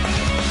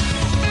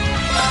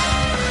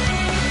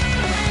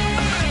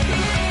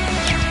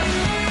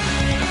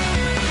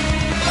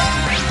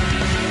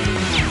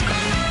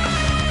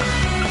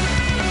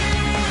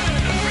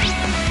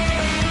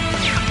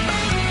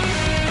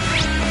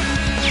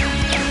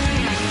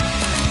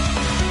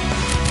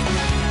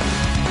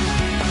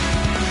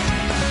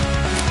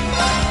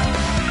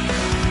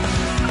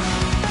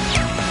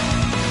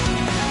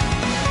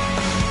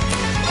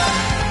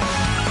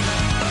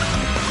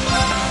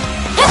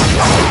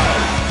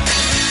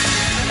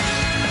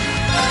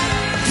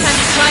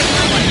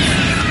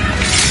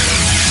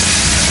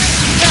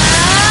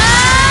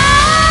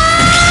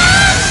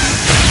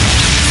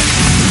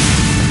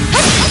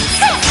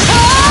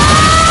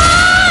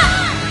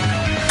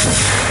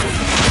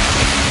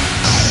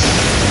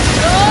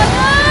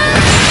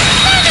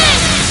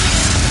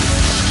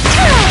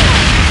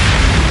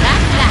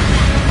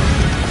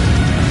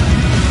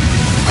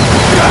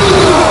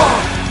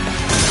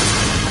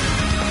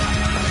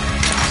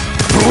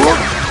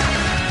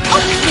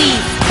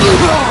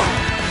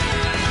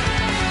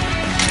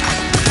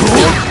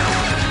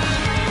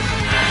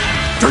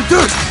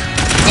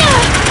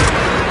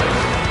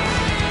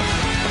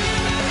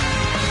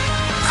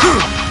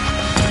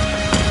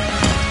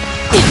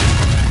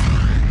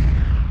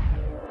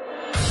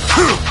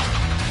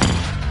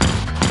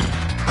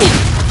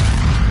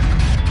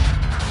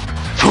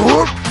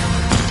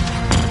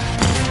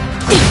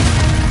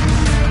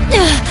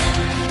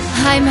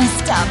 I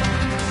messed up.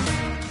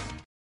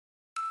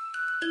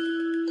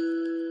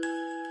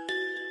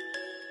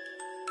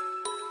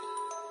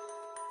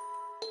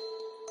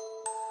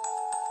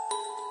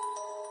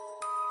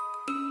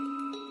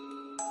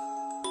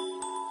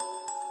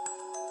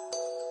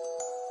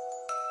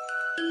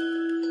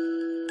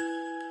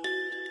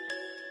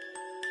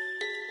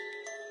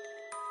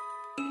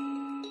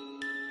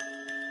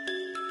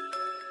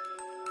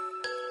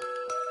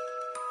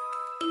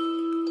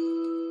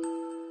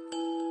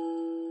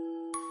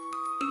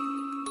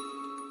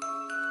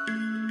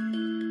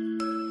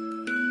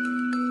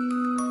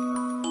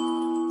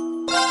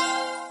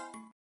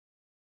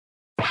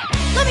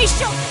 Let me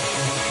show...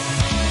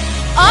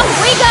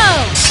 Off we go!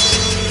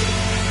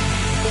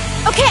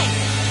 Okay!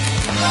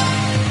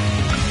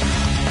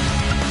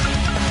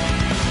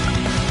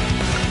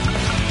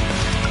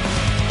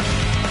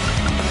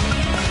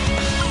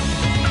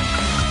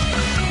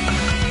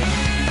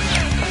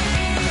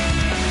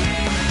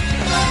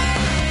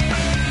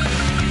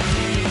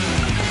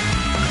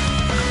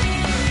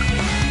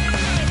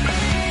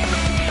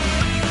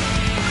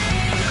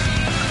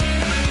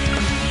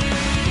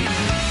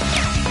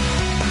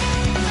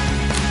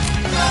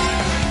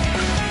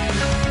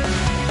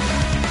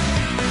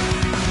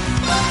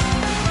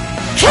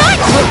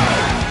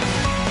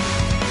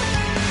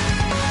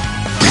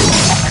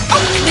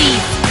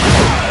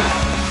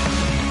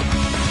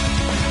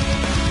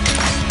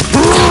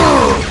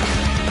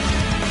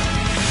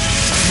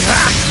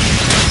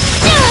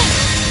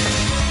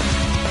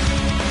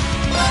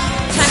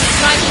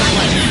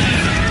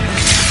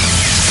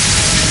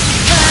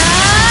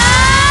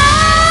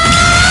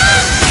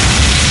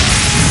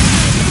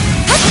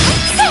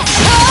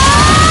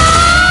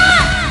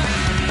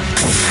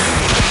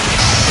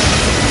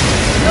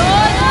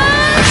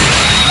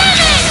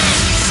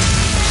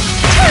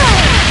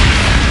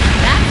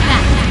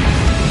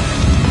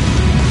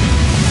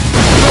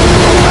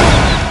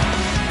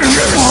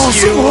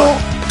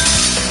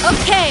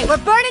 Okay, we're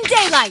burning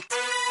daylight!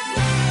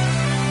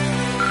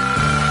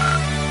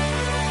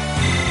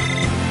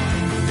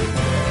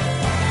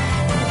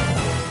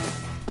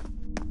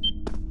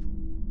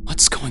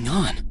 What's going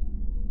on?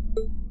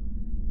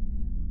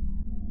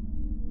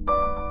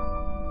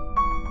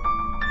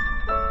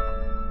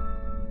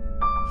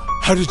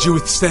 How did you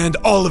withstand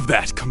all of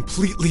that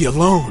completely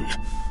alone?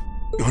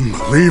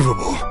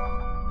 Unbelievable.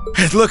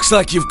 It looks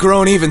like you've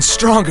grown even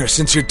stronger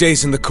since your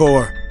days in the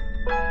Corps.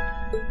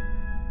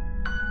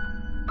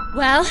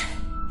 Well,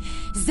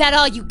 is that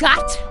all you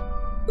got?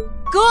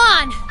 Go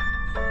on!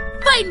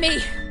 Fight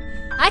me!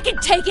 I can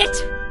take it!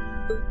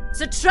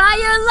 So try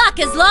your luck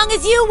as long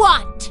as you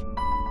want!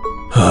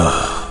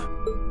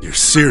 You're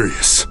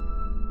serious?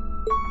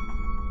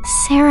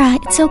 Sarah,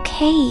 it's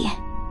okay.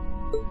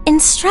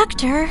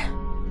 Instructor.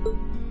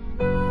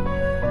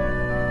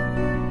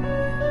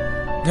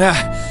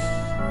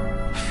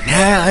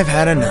 I've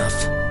had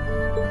enough.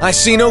 I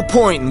see no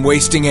point in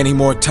wasting any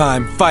more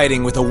time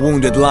fighting with a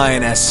wounded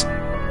lioness.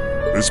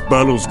 This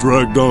battle's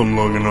dragged on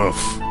long enough.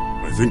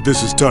 I think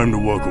this is time to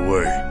walk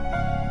away.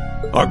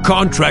 Our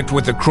contract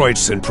with the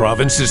Kreutzen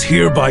province is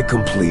hereby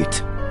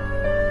complete.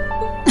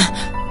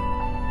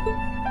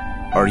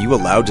 Are you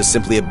allowed to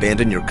simply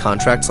abandon your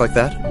contracts like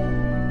that?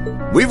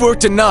 We've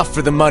worked enough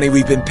for the money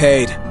we've been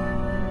paid.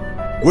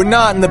 We're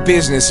not in the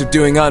business of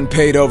doing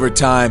unpaid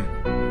overtime.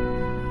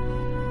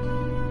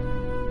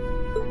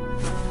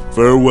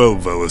 Farewell,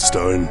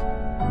 Valestein.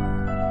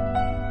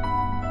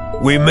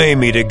 We may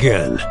meet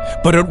again,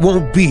 but it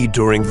won't be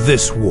during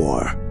this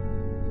war.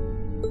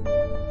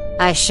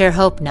 I sure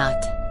hope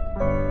not.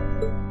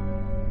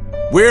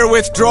 We're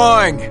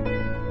withdrawing!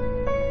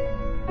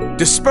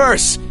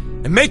 Disperse,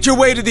 and make your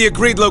way to the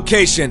agreed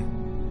location.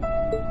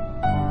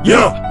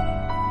 Yeah!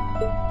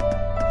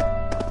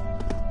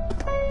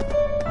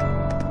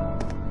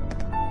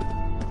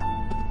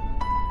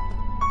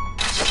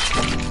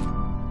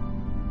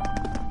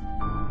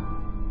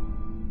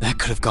 That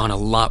could have gone a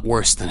lot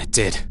worse than it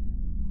did.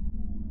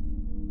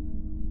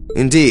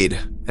 Indeed,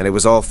 and it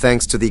was all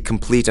thanks to the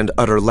complete and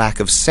utter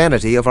lack of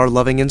sanity of our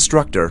loving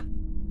instructor.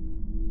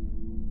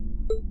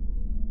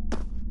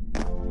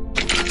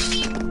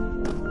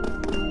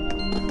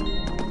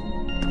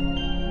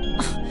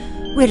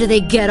 Where do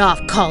they get off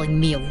calling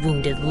me a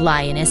wounded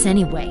lioness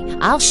anyway?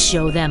 I'll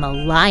show them a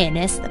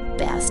lioness, the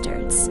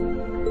bastards.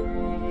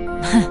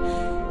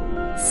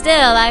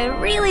 Still, I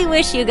really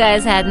wish you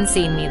guys hadn't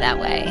seen me that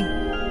way.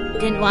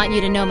 Didn't want you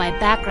to know my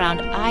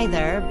background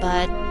either,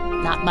 but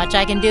not much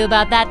I can do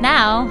about that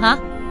now, huh?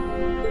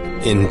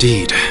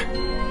 Indeed.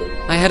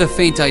 I had a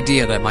faint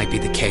idea that might be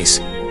the case.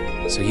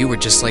 So you were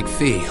just like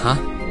Fee, huh?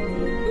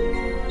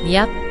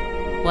 Yep.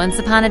 Once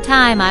upon a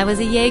time, I was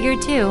a Jaeger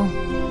too.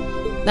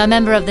 A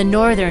member of the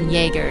Northern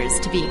Jaegers,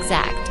 to be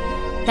exact.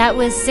 That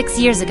was 6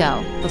 years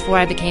ago, before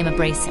I became a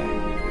bracer.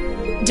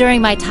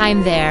 During my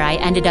time there, I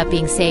ended up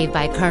being saved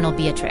by Colonel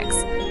Beatrix.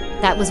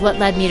 That was what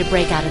led me to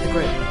break out of the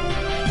group.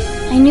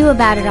 I knew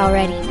about it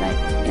already, but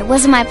it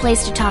wasn't my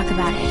place to talk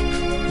about it.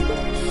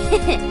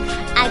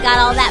 I got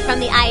all that from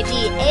the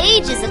ID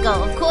ages ago,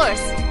 of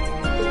course.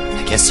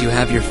 I guess you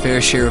have your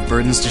fair share of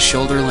burdens to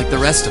shoulder like the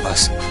rest of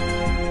us.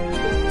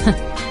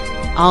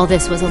 All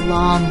this was a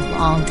long,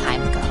 long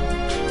time ago.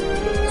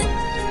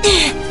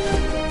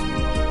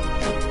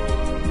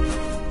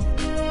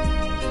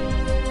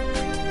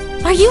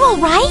 Are you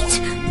alright?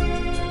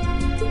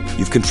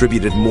 You've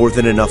contributed more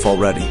than enough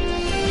already.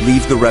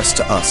 Leave the rest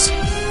to us.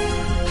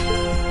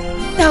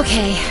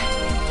 Okay.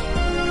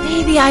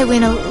 Maybe I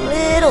went a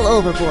little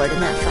overboard in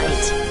that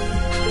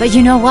fight. But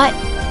you know what?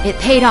 It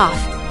paid off.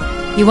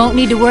 You won't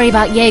need to worry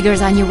about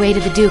Jaegers on your way to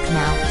the Duke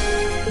now.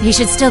 He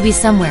should still be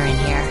somewhere in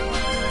here.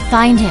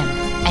 Find him,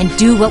 and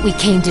do what we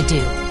came to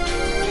do.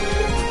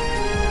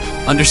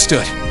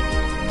 Understood.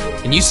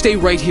 And you stay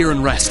right here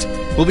and rest.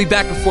 We'll be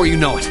back before you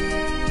know it.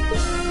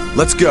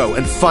 Let's go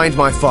and find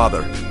my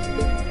father.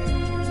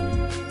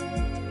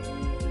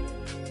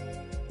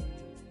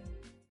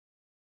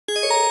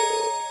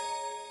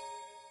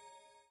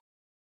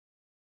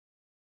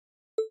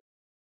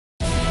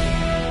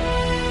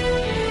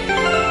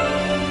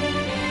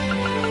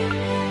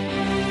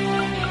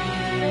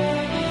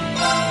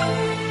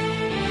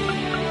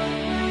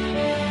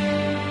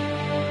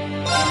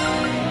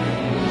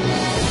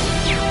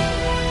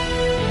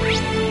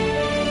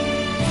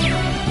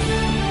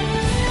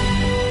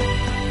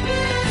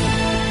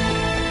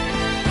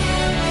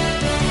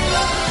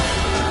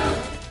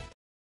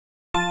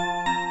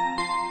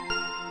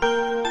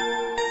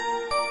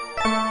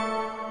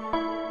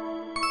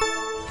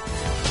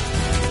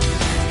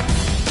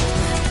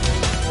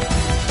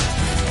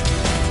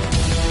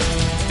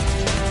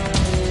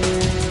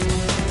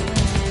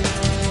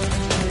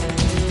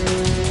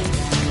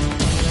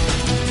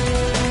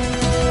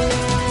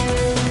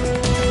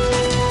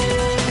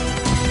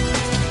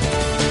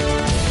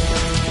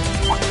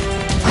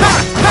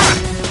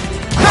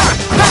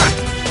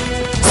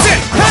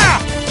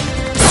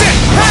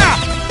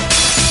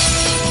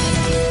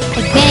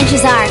 Advantage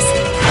is ours.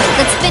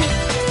 Let's finish.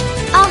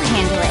 I'll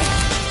handle it.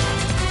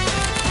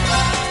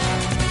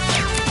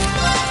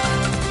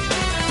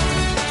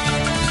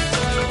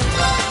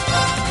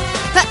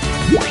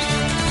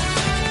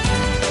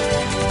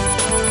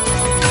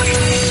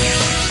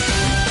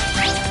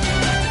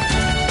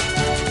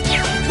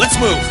 Let's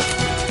move.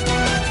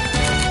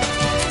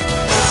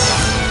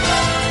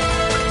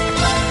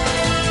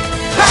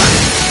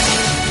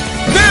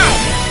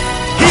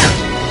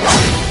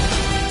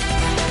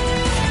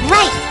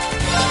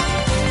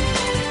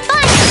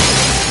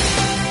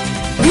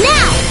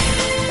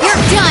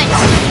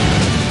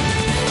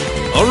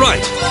 All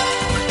right.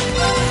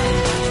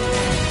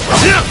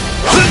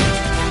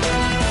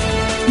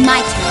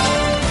 My turn.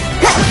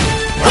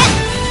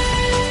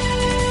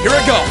 Here I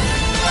go.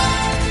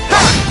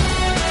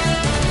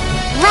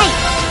 Right.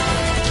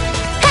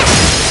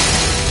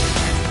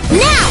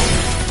 Now!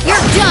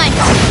 You're done!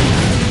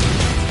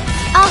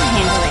 I'll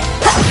handle it.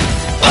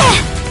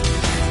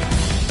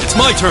 It's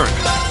my turn.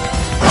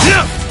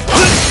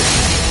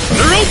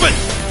 They're open!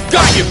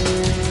 Got you!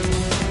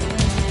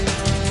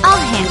 I'll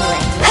handle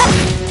it.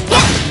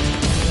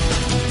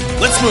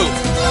 Let's move.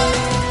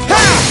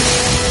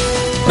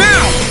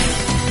 Now!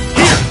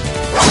 Here!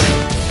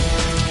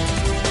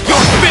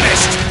 You're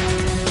finished!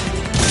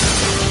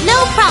 No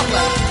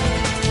problem.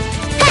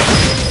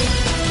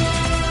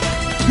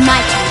 My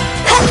turn.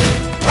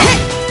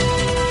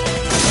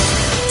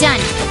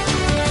 Done.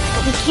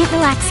 But we can't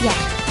relax yet.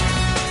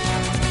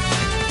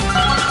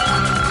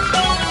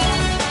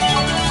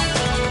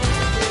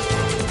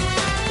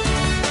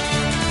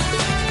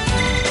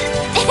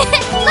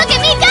 Look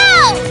at me go!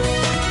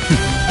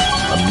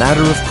 A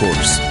matter of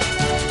course.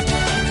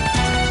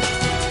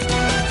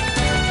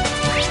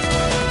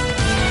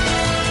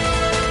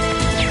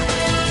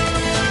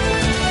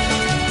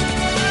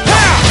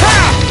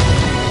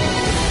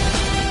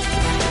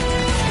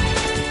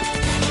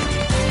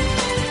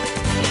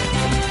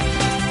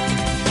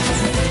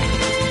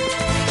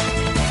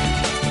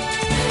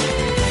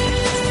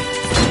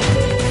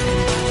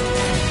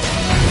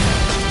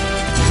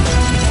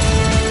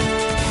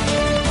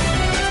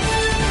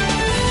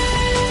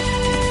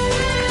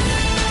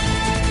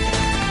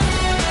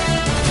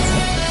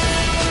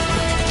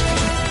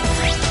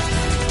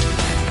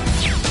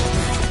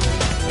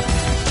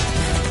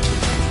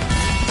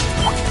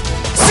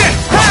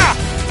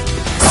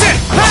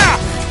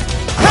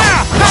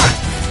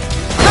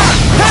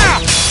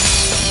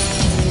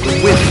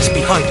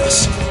 Behind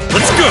us.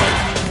 Let's go!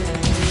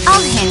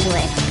 I'll handle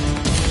it.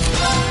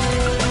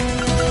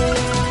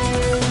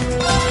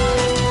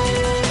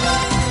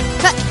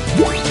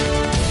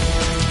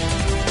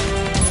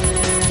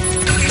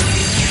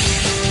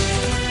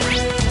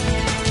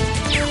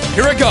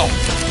 Here I go!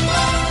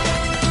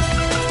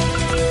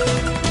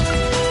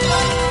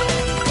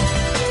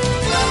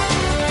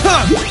 Ha!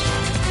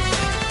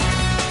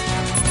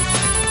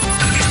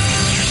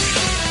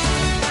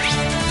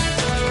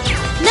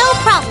 No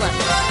problem.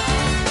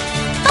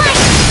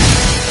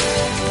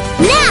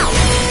 Now!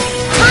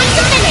 Time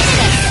to finish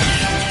this!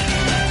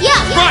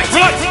 Yeah! Right!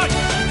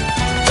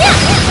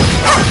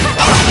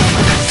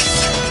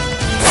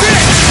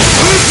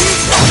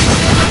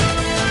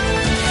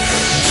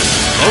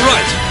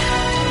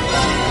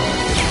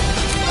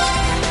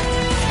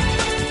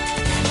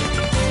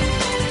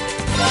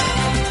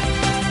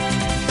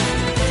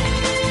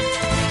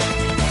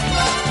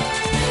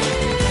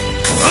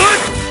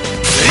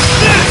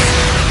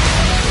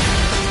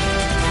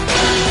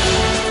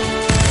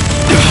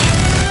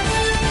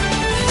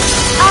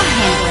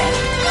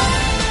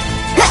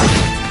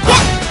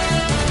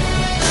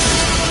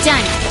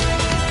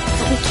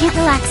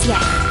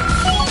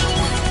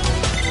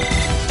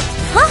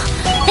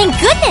 Thank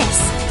goodness!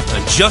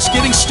 I'm just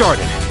getting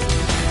started.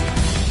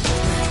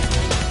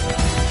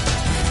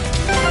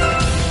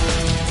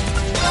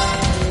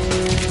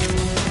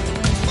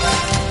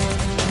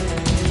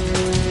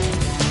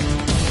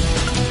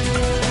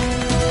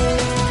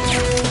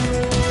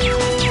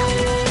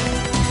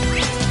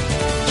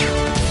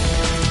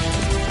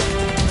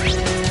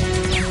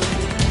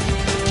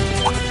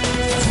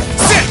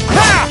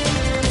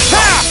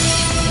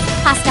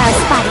 Hostile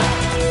spotted.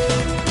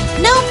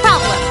 No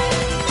problem.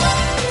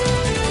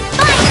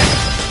 Fire!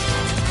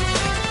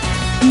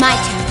 My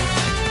turn.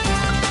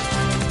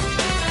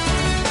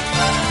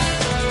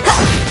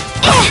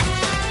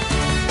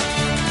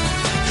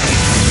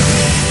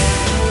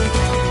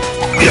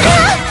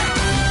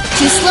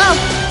 Too slow.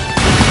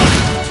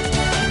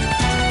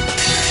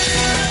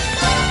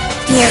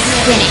 You're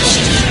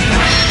finished.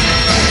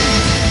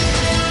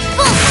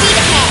 Full speed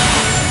ahead.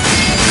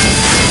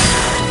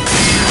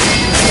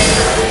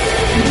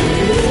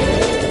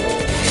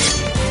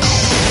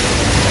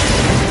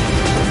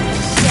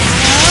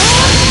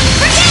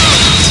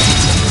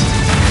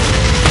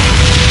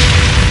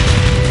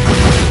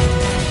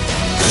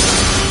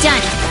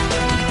 Done.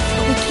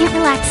 But we can't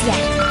relax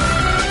yet.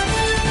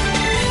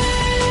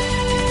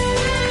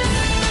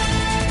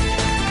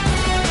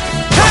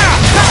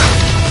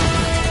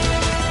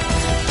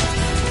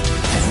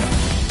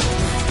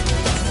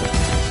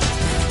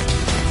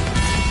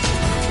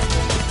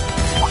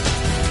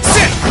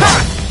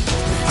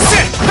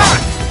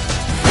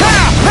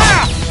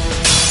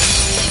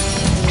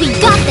 We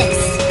got this!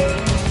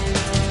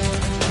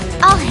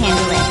 I'll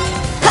handle it.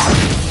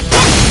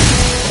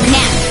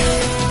 Now.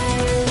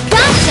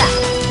 Gotcha!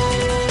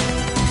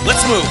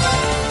 Let's move.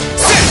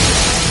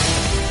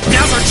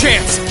 Now's our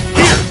chance.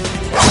 Here.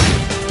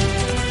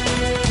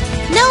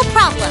 No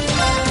problem.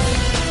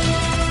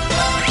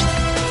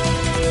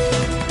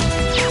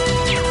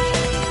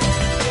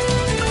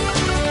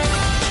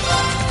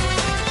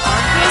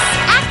 Arcus,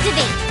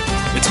 activate!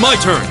 It's my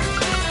turn.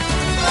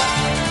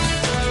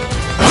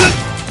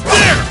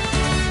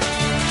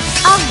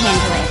 I'll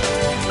handle it.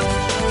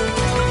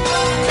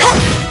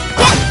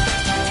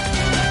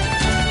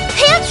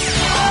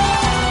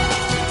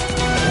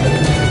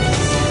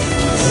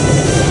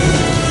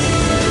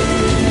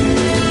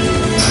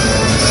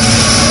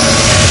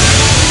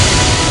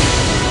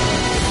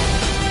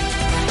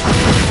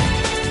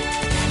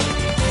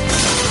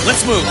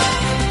 Let's move.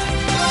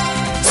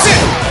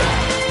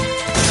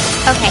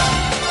 Okay.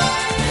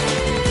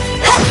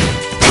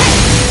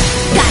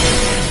 Got it.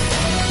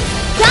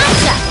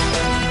 Gotcha!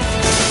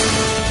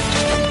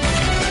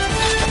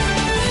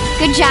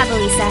 Good job,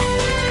 Elisa.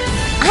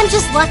 I'm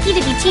just lucky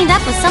to be teamed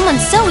up with someone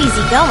so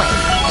easygoing.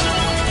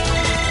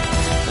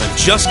 I'm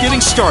just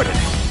getting started.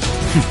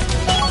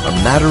 A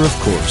matter of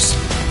course.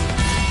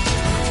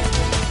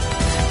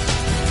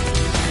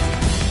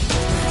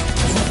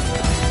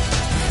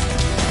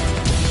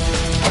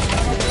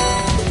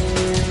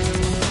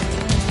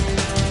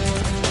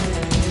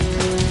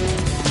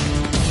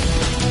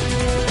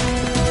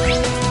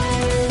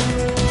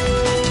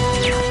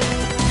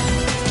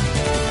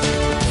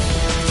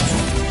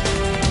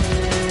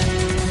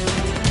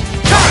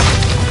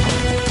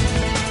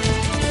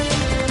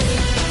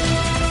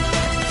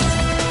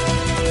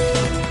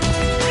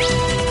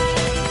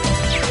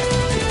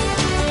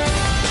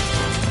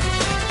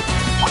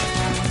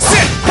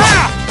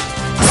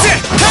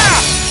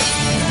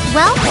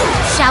 Well,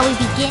 shall we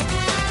begin?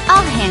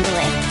 I'll handle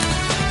it.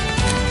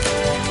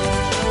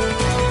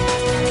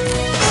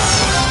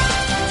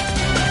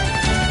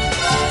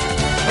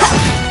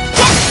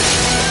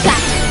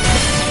 Got it.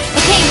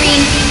 Okay,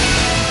 Rean.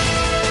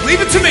 Leave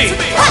it to me.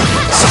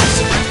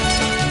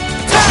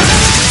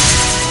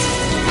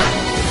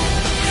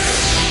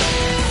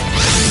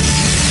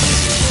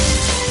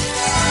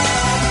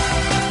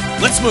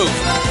 Let's move.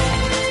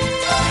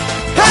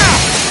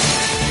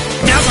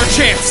 Now's our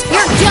chance.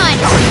 You're done.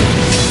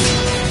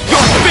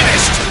 You're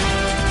finished.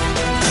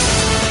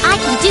 I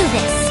can do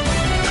this.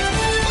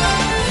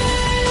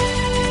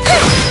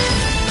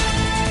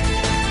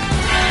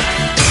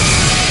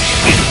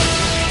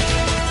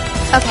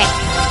 Okay.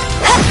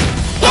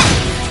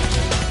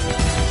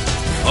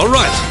 All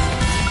right.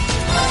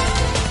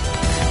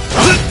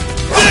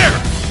 There.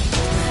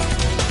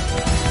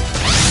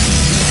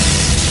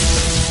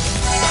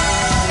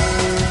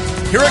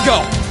 Here I go.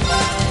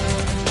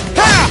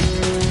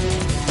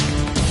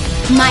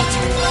 My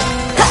turn.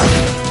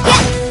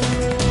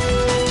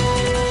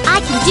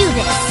 I can do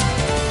this.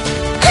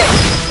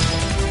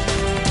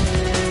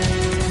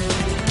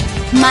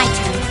 My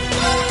turn.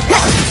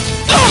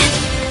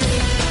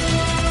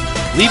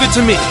 Leave it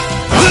to me.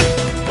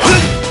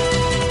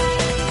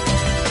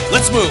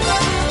 Let's move.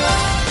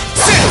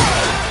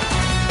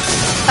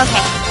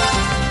 Okay.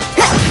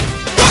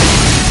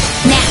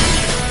 Now.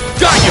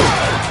 Got you.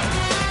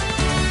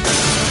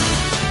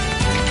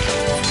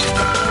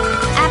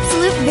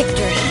 Absolute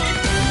victory.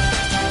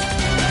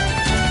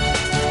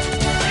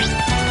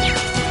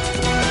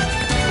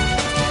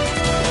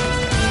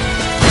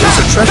 There's a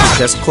treasure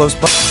chest close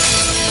by.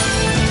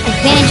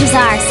 Advantage is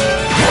ours.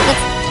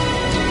 Let's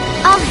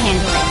I'll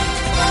handle it.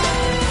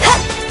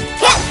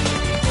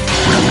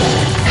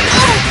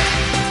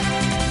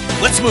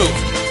 Let's move.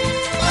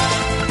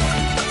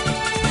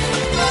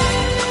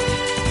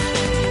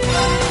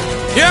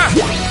 Yeah!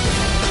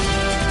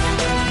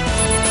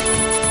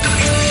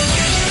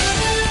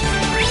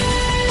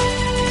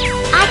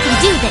 I can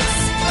do this.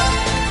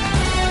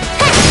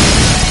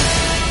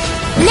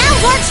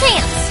 Now's our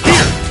chance.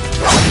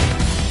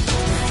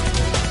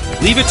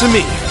 Leave it to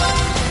me.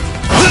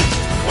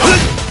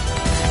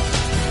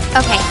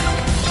 Okay.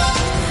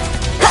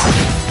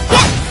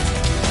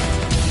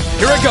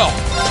 Here I go.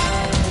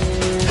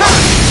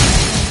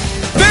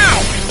 Now!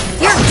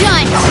 You're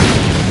done.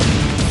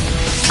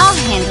 I'll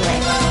handle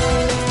it.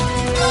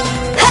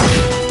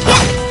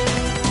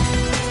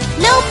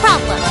 No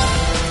problem.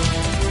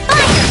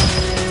 Fire!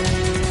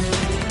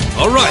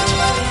 All right.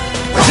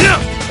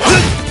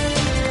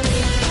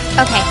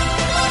 Okay.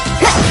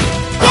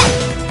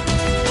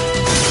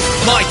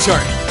 My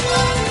turn.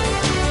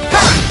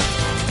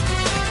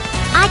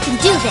 I can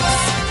do this.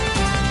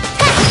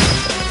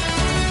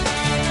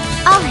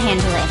 I'll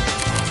handle it.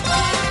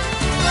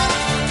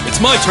 It's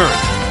my turn.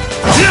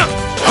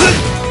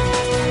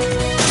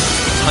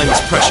 Time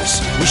is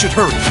precious. We should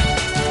hurry.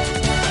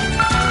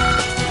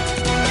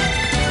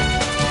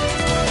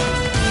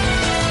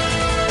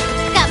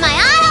 Got my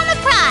eye on the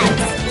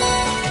prize.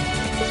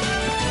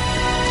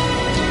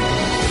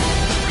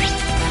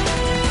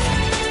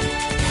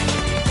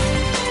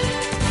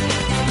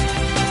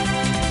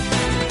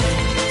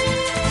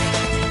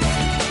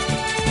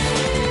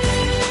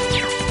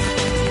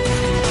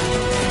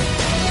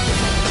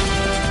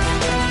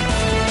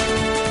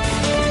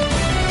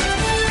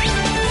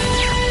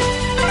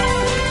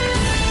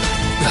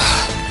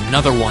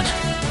 Another one.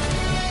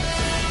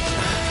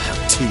 How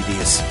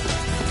tedious.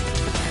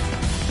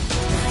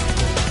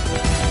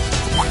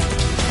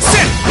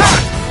 Sit! Ha!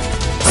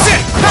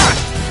 Sit! Ha!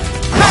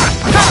 Ha!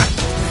 Ha!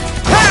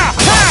 Ha!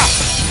 Ha!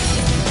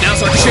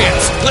 Now's our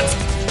chance. Let's...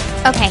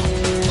 Okay.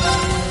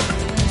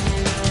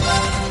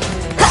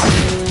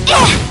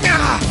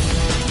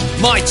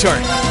 My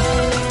turn.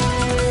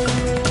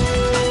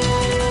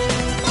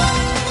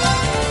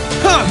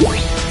 Huh!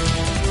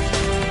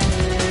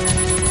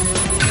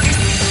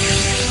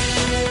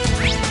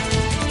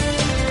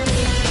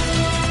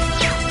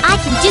 I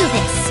can do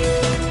this.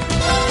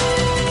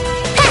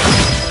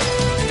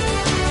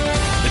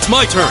 It's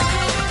my turn.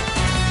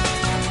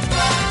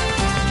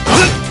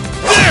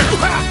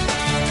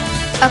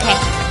 Okay.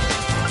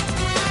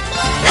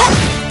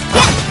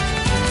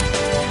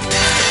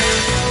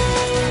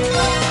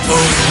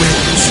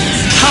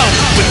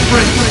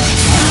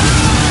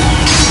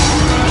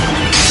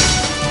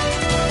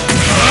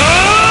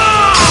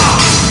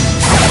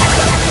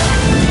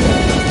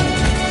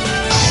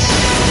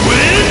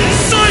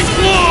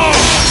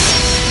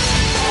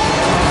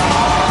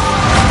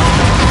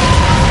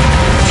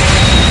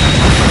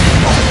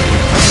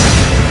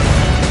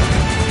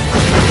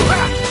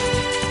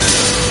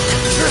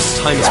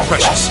 Time is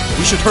precious.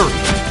 We should hurry.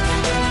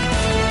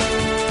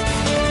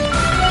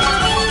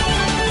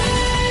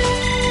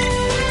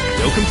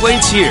 No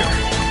complaints here.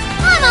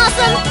 I'm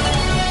awesome.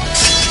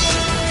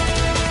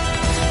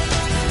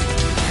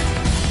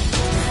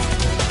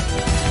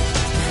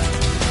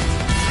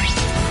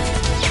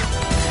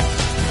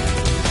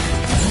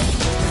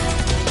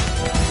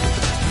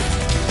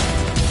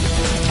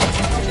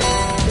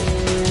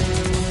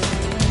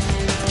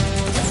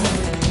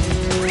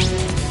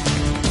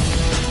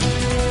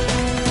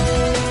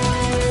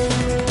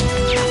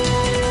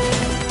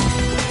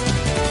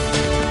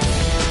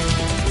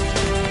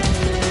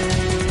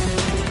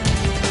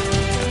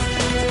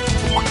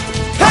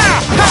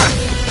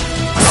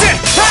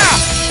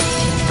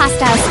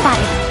 Hostile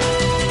spotted.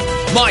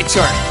 My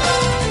turn.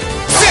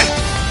 Sit!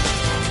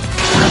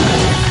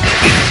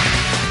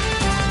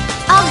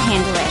 I'll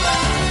handle it.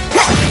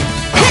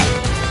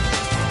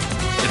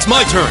 It's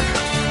my turn.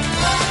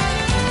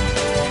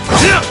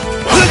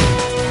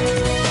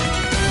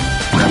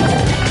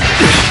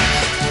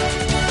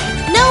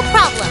 No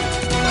problem.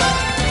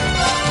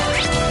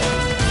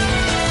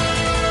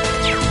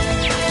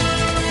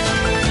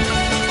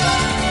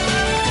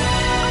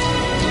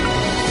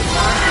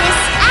 Marcus,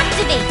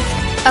 activate.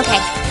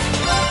 Okay.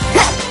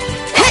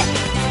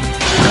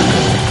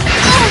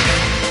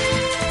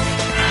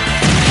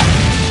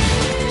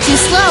 Too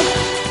slow.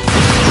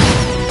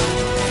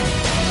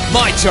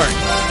 My turn.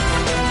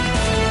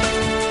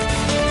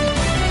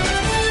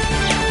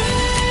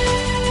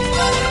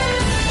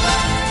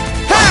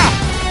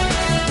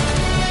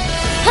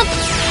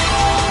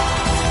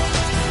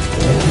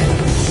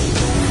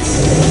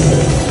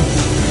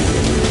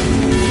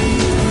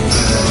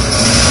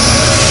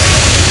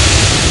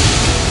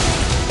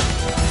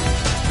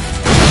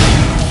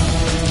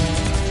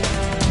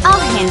 I'll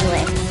handle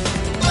it.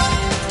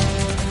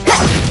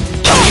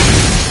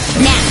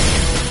 Now.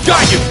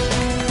 Got you!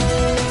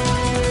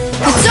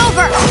 It's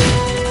over!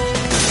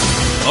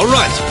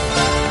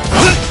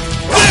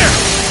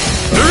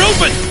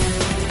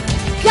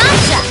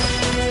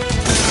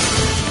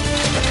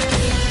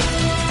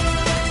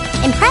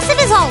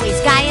 Impressive as always,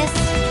 Gaius.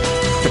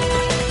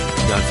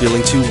 Not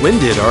feeling too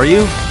winded, are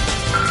you?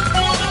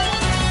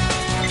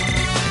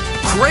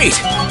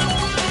 Great!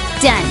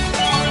 Done.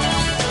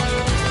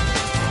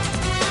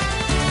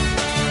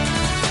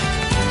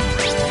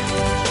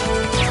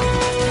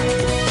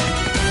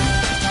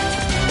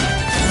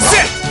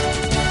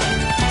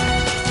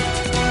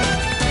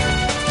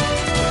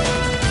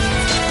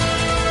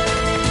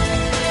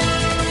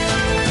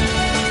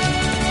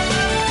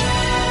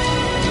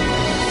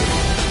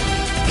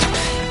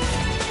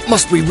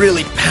 Must we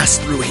really pass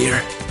through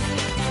here?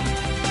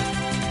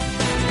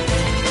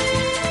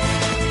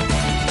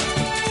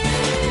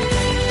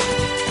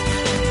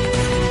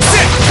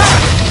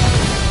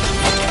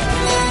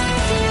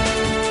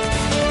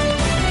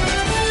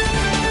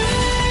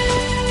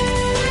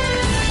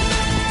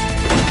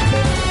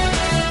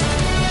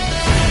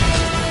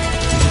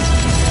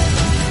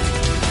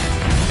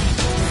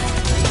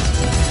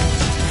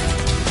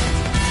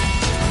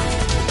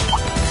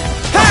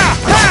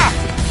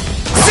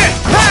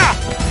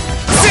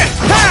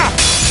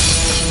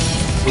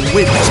 The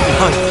wind is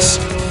behind us.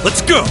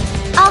 Let's go!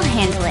 I'll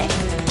handle it.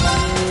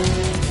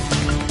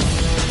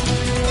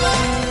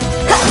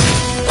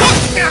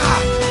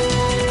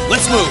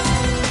 Let's move!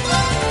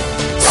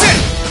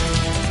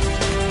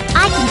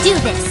 I can do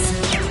this.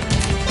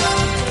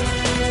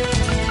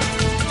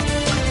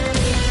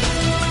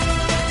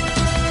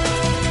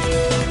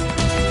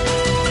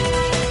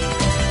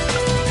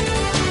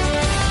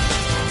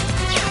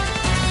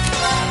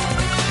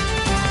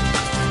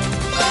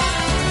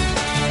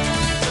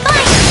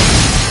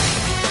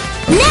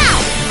 Now!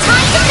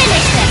 Time to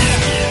finish this!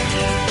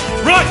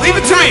 Right, leave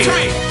it to me!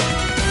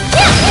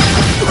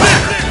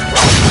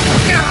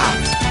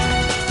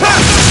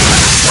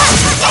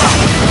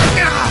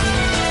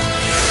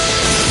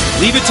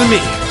 Leave it to me.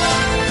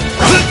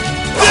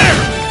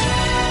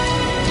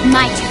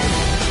 My turn.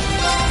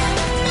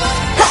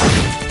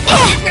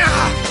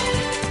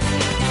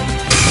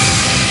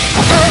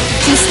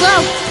 Too slow.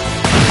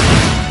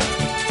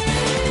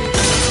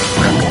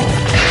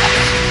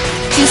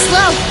 Too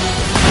slow.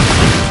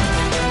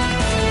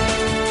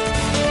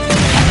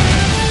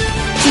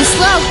 Too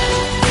slow.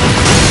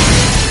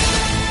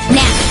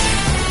 Now.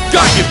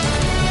 Got you!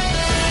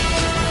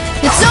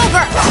 It's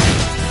over.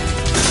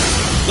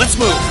 Let's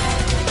move!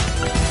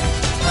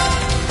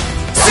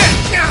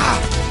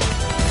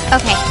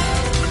 Okay.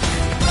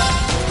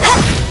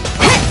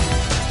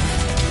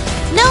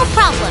 No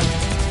problem.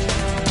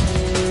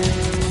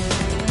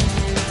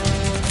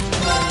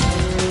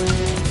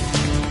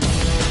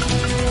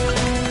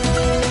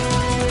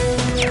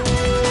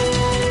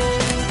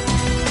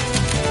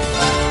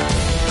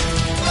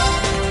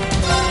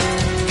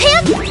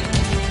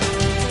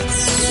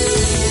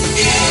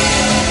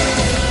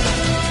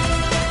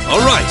 All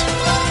right.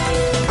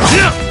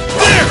 There!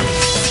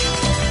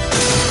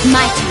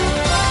 My turn.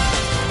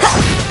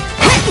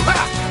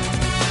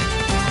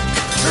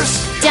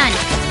 Done.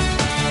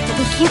 But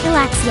we can't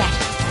relax yet.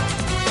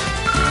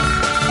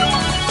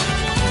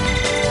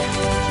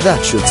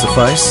 That should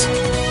suffice.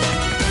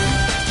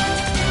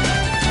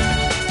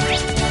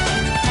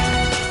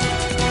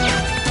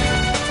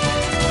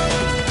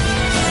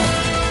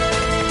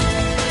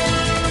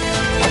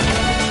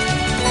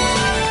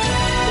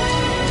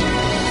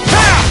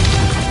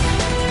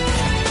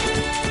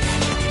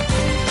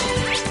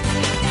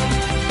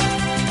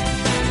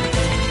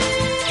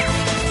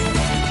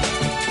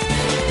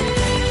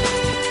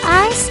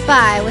 I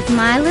spy with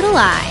my little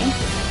eye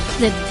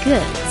the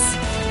goods.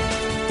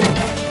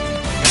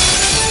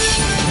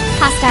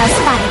 Hostile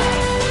spotted.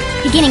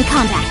 Beginning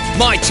combat.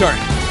 My turn!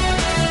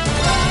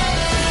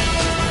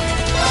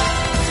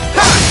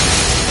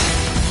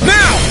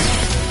 Now!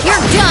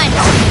 You're done!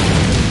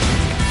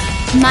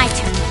 My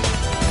turn.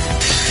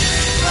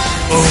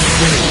 Oh,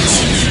 winds,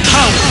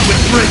 power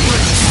with rage!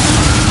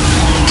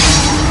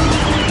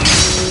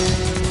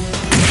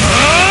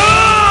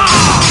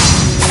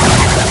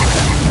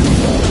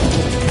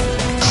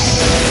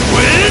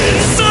 Wind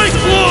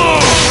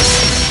Cyclone!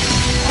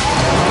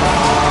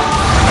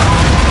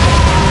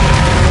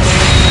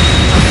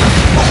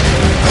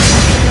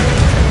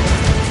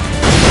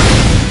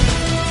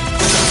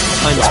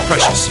 Time is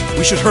precious.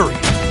 We should hurry.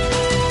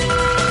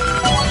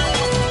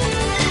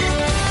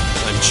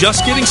 I'm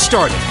just getting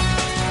started.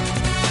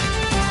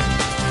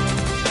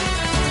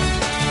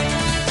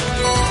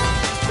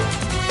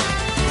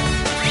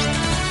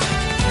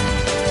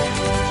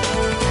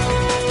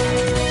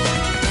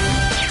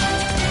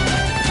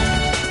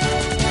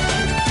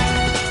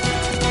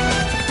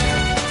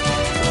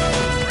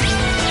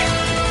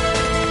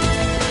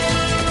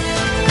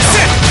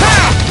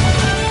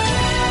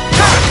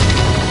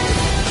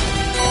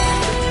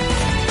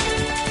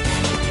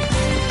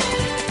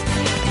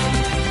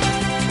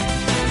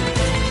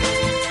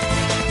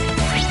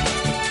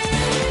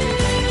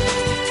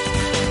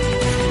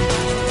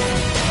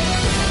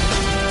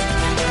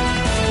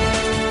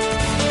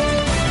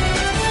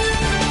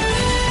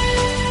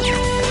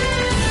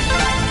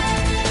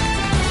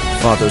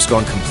 Father's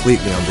gone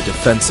completely on the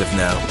defensive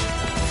now.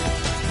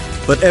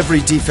 But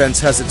every defense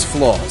has its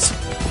flaws.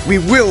 We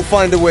will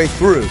find a way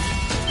through.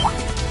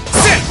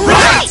 Sit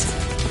right!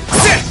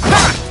 Sit!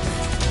 Ha!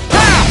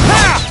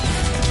 Ha!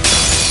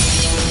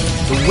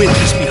 The wind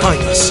is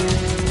behind us.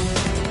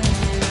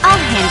 I'll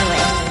handle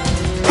it.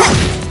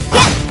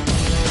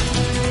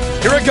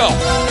 Here I go.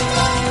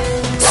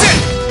 Sit!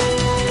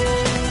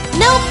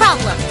 No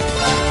problem.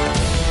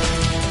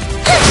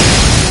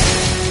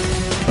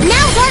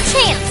 Now's our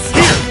chance.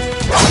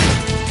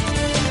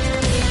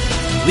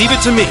 Leave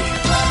it to me.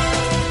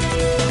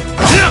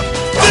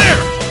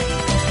 There!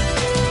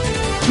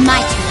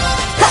 My turn.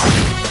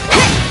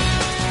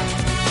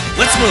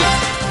 Let's move.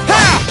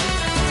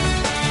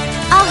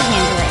 I'll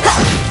handle it.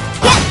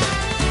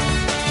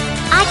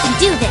 I can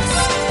do this.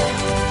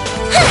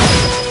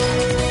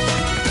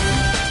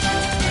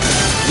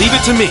 Leave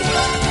it to me.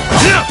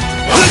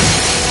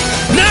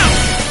 Now!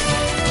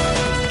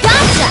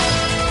 Gotcha!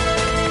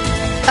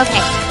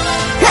 Okay.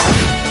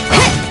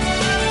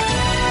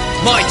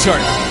 My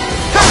turn.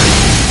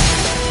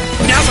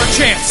 Now's our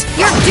chance.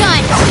 You're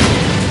done!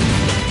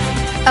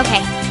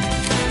 Okay.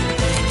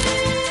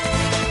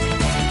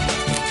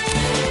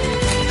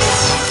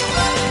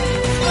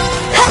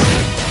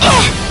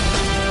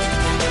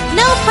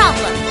 No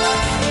problem.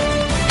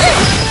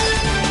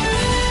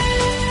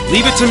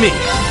 Leave it to me.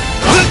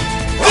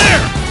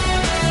 There!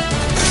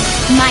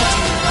 My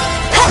turn.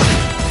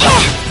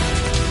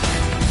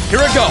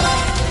 Here I go.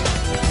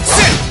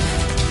 Sit!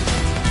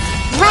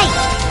 Right.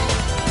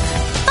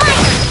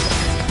 Fire!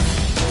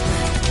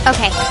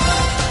 Okay.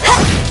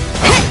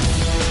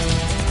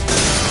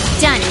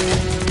 Done.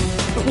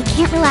 But we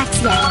can't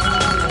relax yet.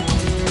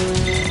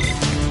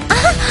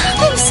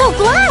 I'm so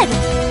glad!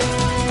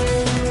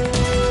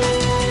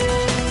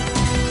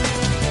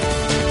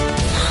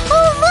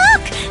 Oh,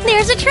 look!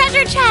 There's a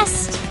treasure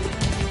chest!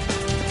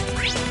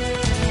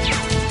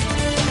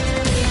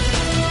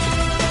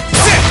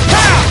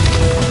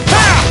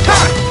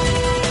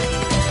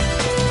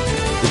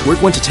 If we're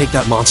going to take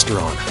that monster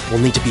on, we'll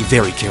need to be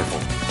very careful.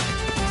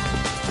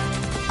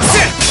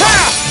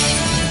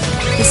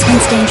 This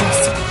one's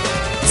dangerous.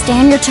 Stay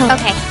on your toes.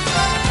 Okay.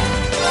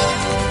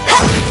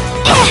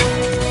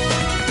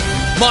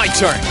 My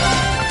turn.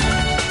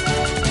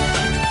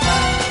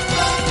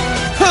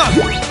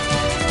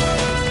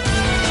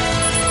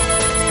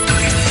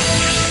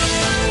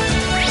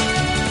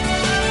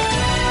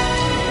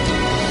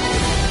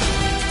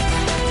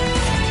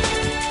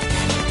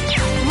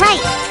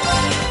 Right.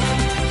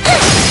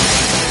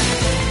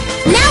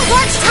 Now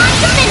it's time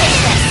to finish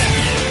this.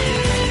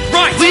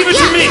 Right! Leave it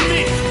to me!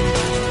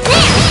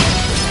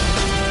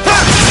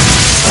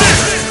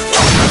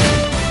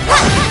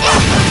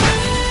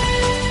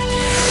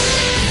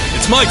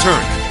 It's my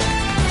turn.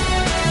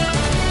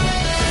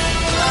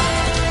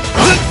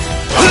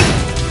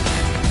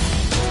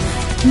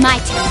 My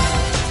turn.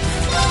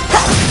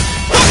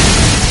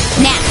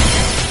 Now.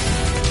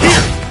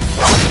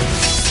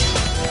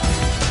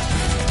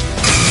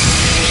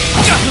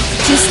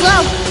 Too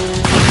slow.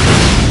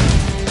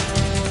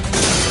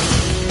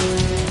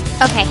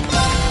 Okay.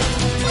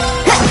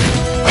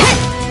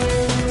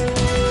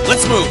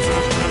 Let's move.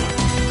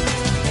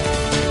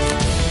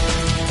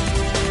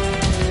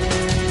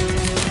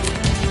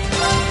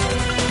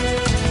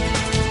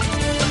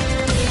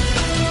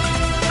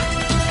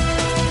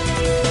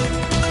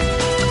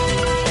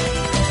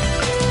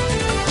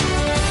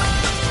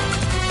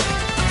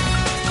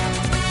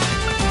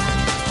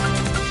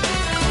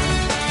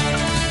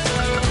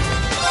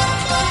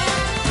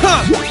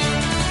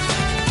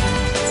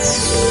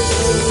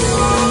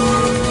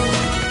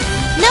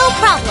 No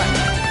problem.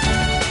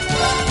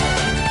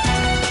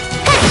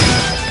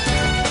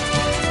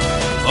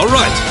 All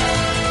right.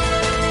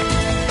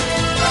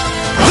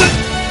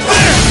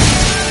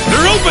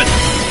 They're open!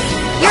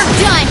 You're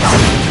done.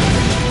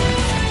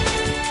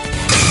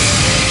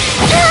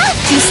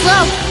 Too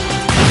slow.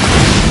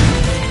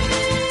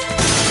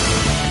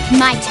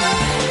 My turn.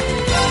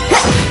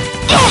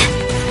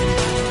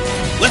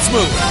 Let's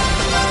move.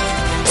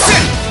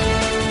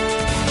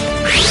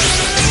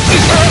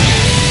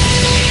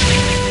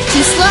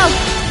 Too slow.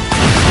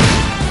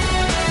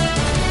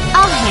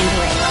 I'll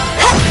handle it.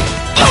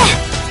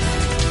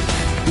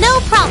 No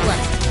problem.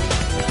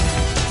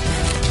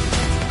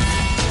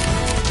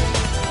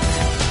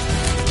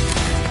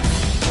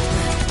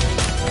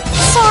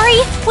 Sorry,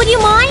 would you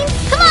mind?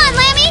 Come on,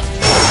 Lammy!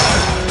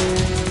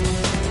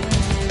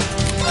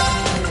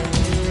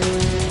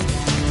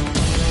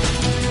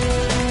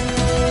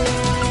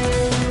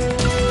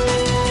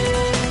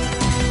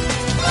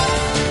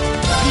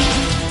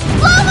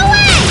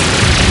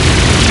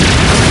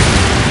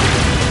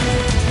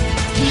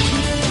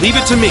 Leave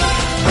it to me.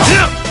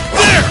 There!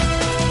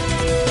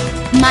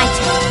 My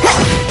turn.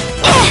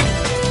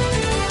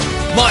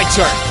 My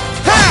turn.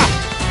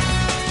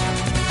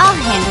 I'll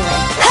handle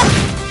it.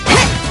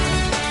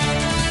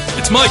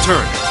 It's my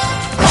turn.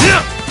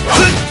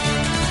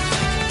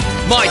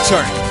 My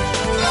turn.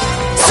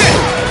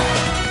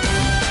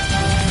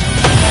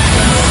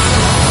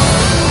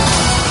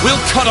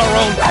 We'll cut our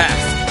own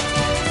path.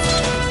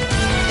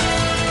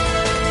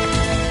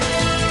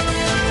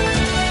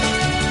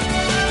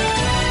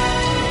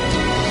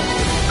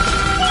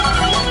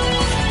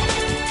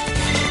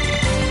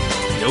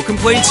 No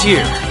complaints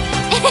here.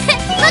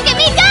 Look at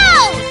me go!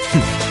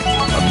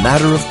 A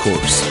matter of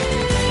course.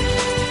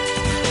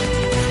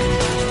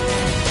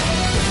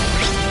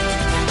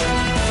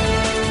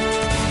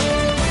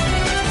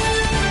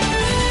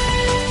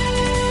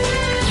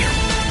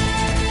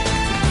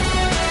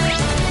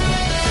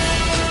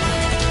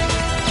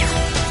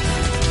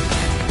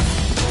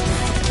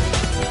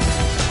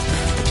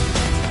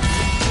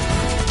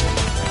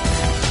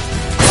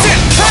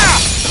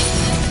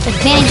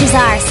 Advantage is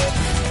ours.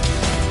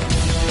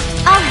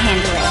 I'll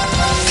handle it.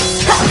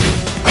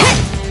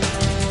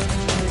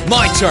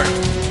 My turn.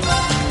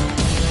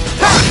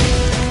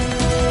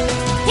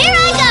 Here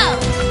I go!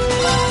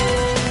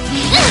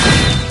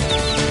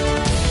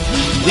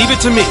 Leave it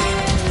to me.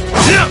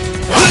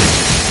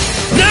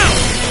 Now!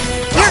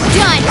 You're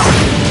done!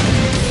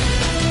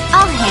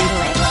 I'll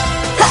handle it.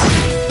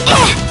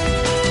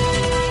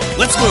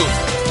 Let's move.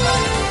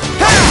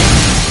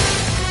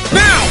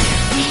 Now!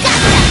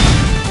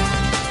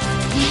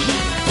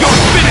 You're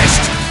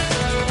finished!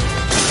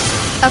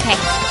 Okay.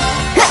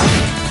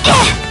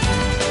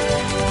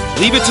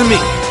 Leave it to me.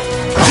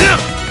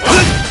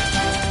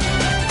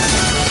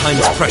 Time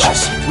is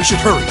precious. We should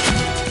hurry.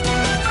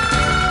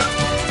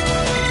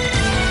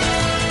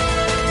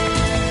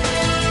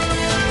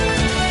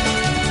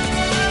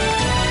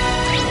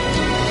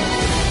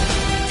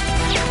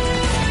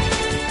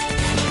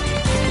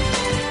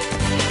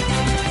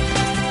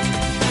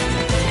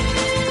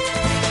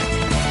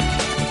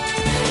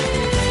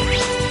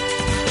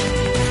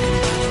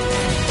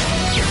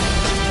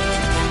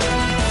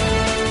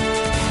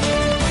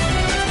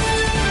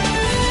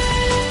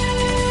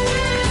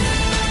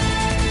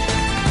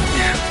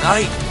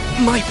 I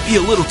might be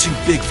a little too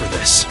big for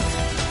this.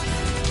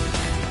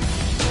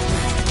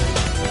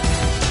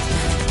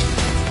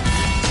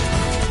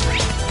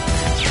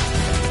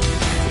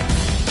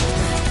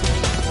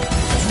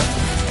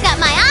 Got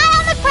my eye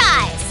on the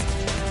prize!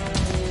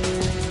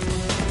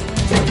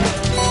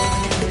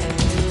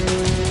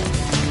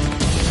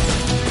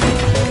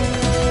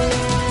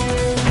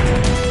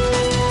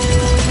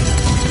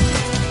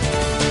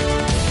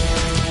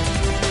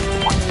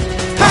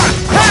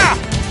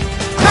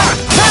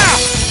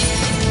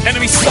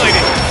 Enemy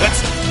sighted.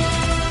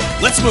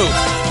 Let's move.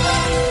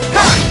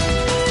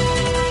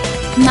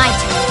 My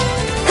turn.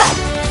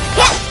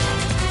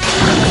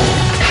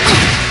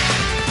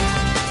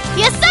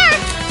 Yes, sir!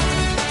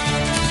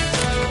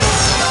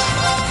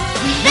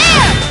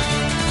 There!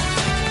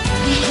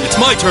 It's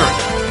my turn.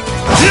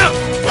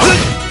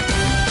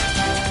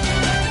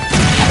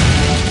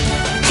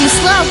 Too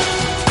slow.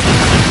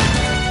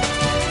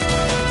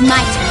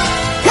 My turn.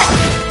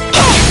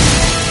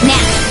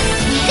 Now.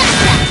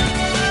 Gotcha!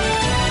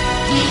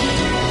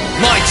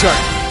 My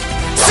turn.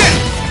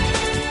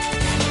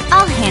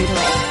 I'll handle it.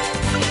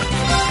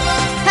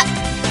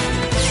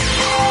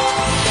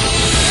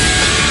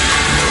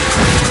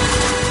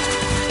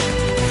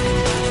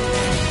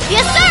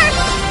 Yes, sir!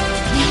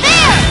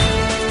 There!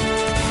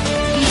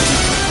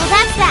 Well,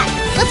 that's that.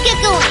 Let's get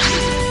going.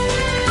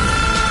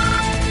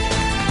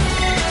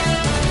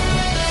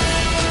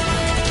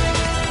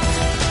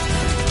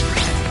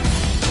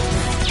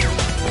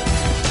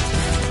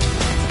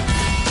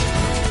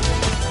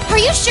 Are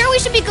you sure we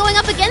should be going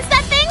up against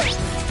that thing?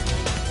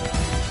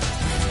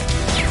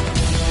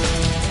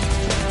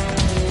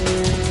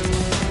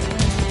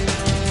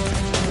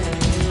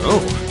 Oh,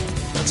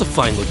 that's a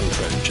fine-looking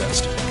treasure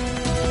chest.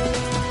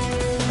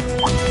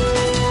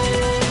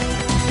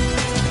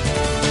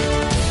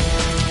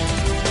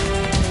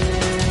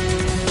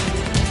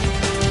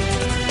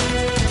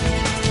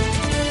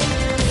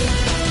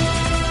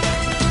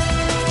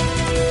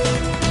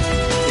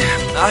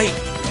 I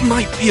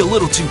might be a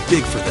little too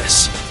big for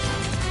this.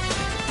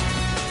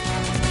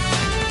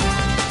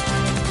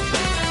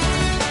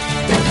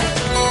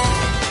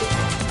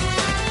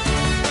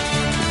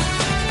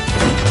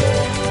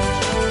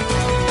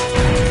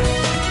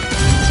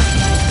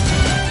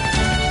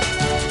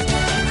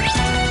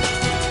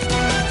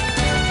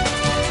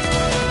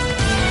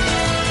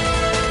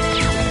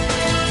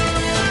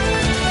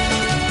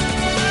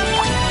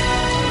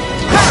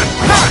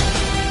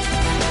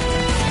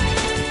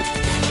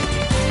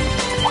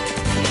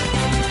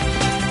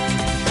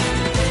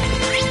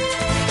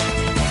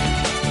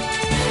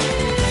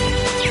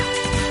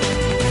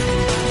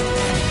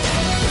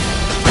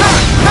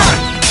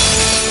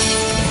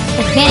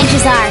 Advantage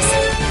is ours.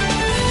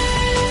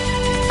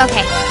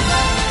 Okay.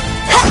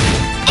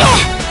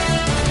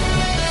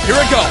 Here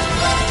I go.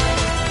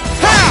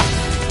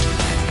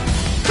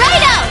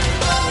 Righto!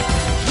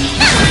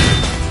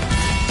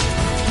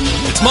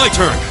 It's my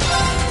turn.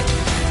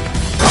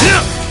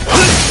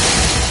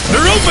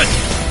 They're open.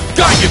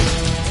 Got you.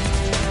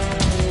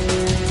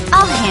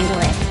 I'll handle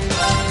it.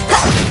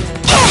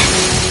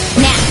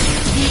 Now.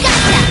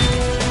 Gotcha!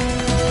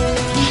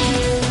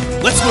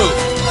 Let's move.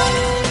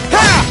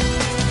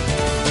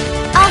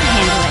 I'll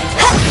handle it.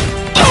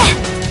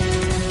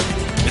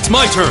 It's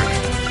my turn.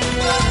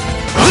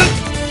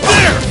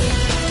 There.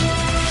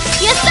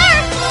 Yes, sir!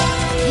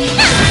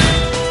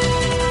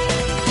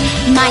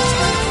 My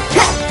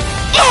turn.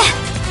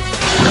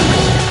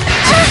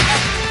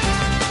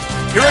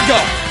 Here I go!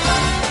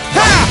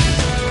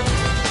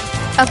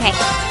 Okay.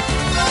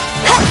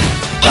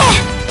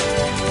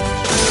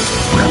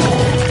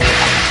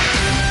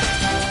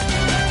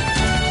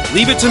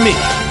 Leave it to me.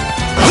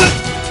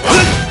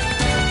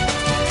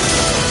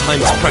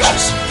 Time is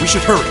precious. We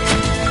should hurry.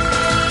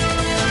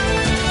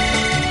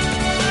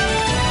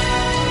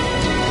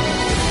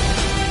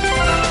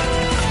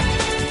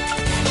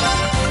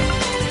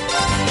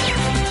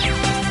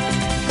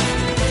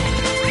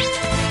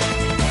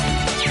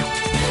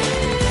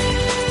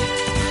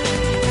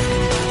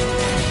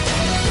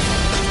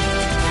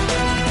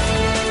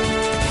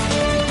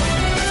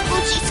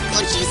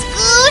 Scoochy,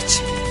 scooch!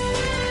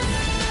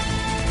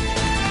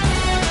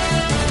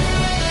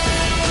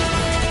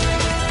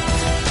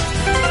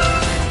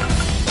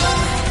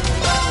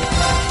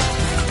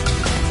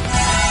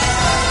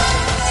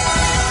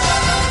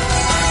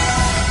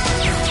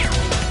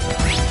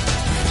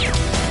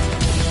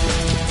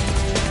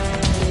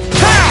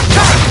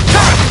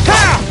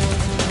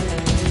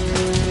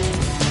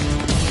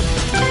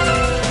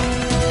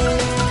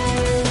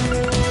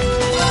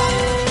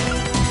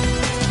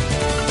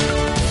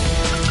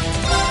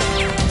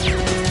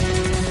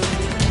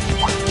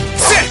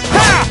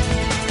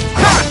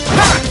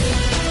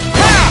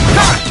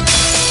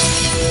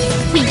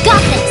 We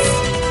got this!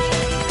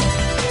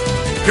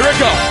 Here I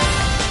go!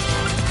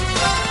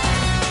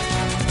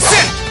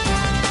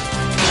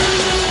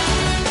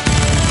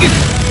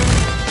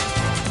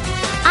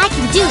 I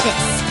can do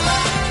this!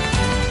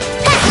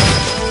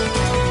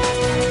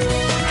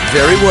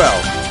 Very well.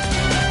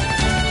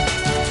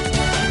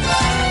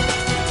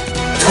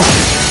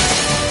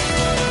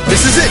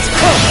 This is it!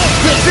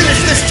 We'll finish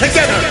this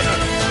together!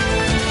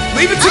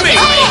 Leave it to me!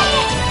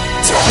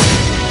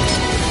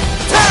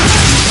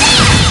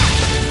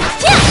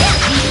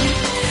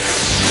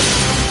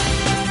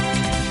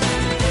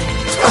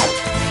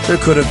 There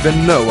could have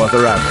been no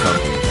other outcome.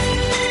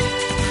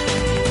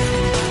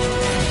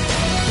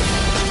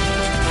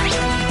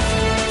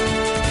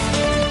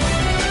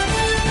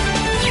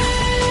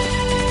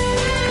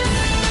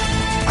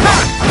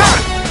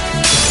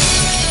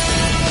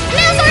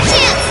 Now's our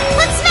chance!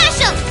 Let's smash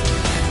them!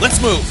 Let's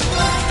move!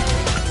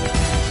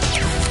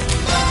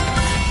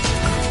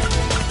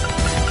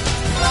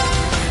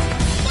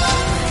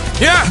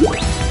 Yeah!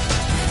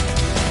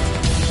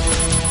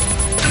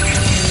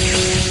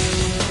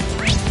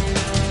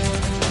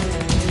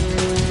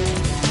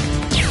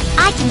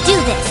 I can do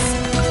this!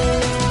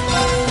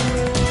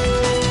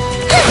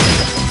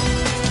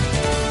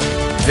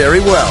 Very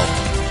well.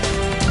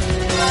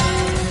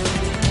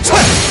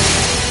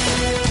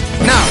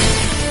 Now!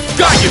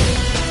 Got you!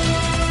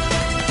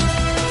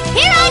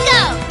 Here I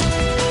go!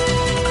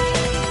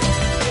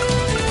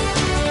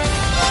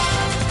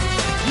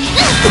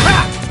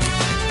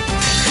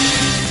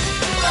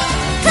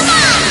 Come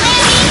on,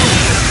 Larry!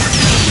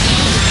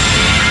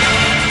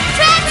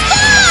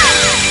 Transform!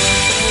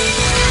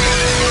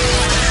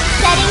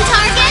 Setting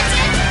target.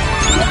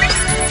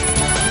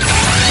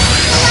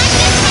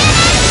 Electric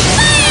cannon,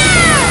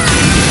 fire!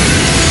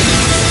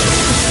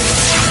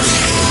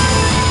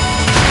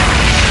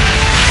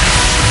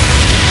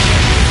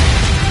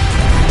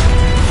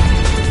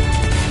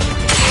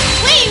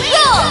 We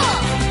roll!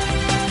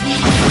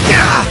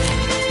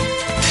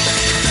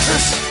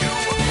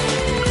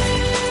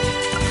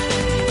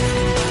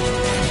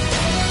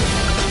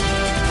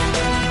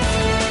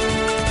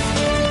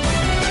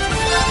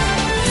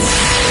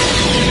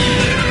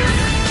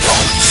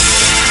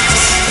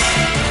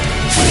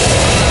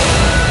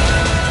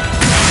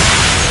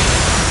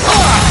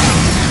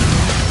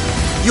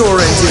 Your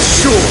end is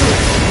sure.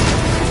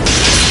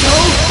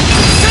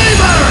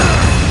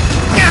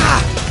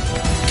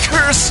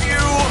 Curse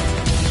you!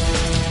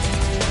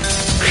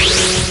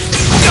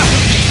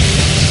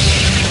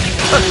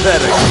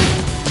 Pathetic.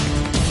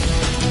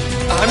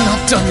 I'm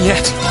not done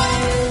yet.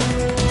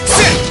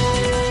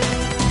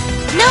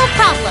 No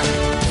problem.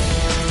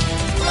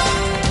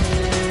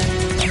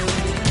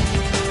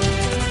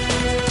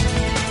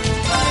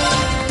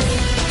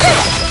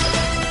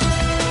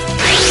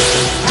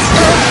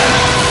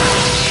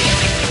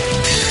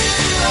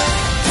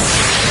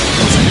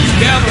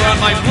 Gather on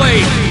my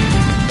blade!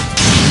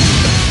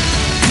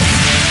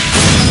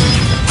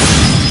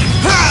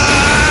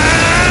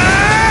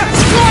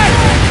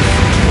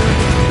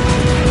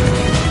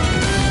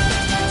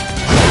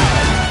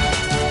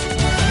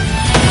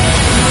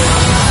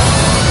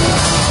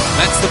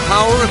 That's the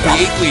power of the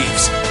 8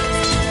 leaves.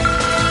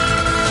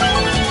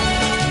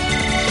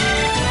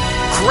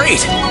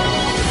 Great!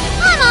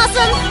 I'm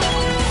awesome!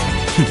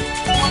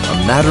 A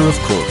matter of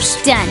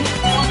course. Done.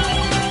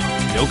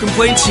 No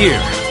complaints here.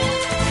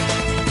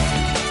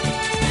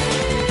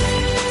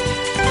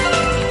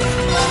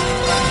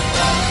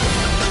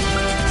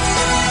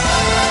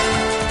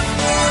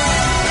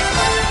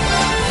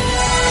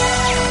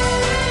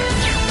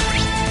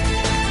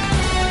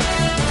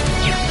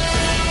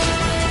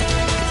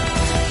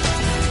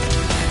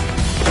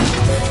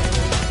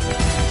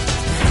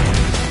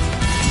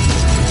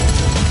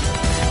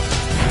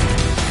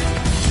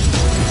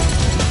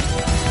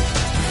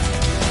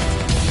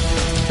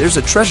 There's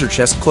a treasure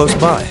chest close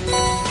by.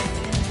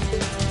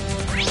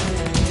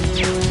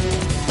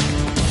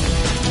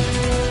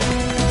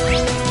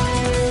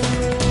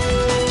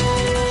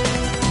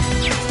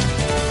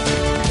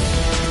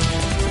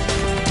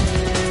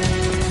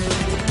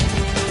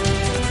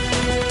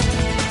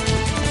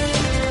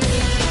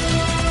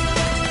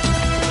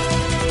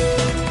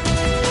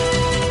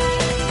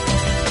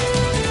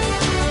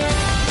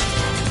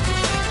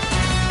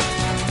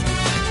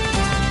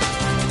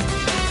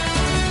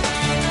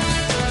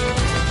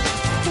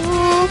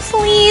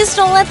 Please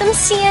don't let them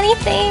see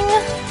anything.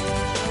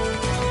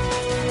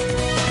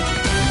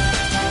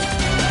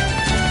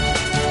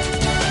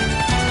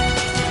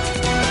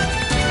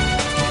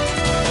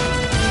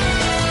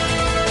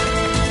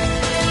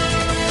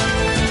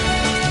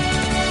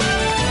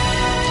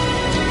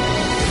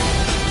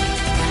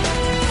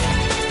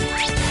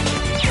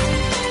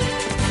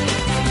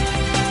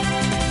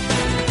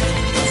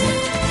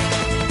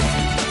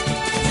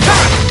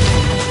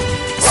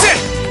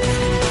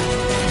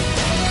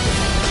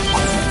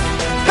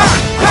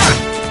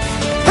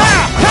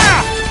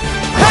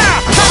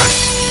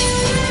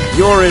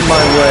 You're in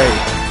my way.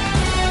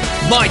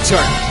 My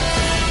turn.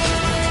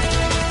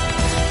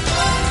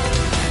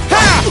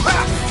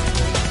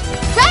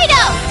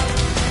 Righto!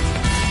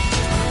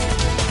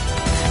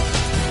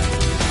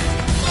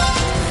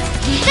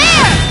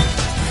 There!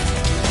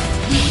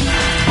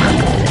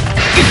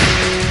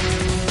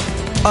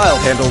 I'll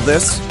handle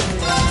this.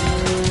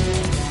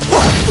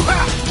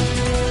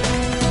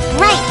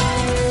 Right.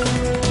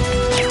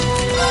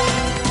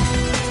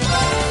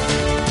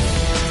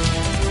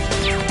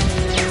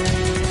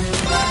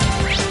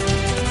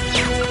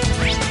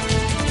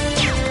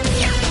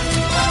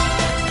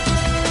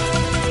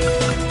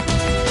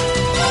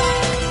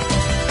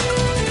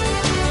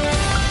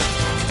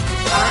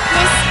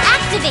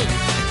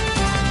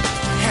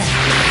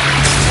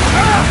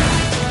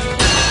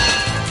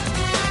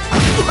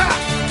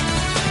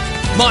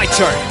 My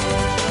turn.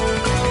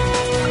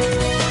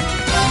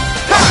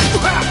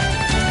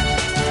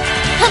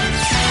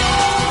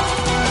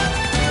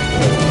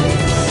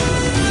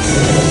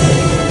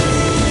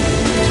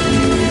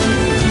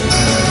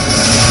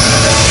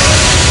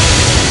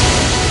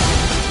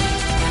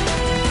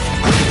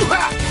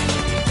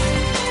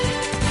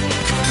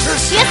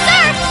 Yes,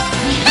 sir!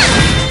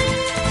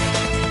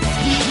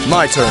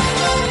 My turn.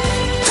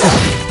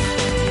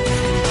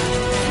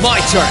 My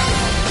turn.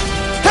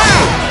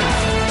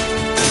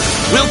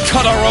 We'll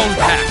cut our own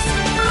path.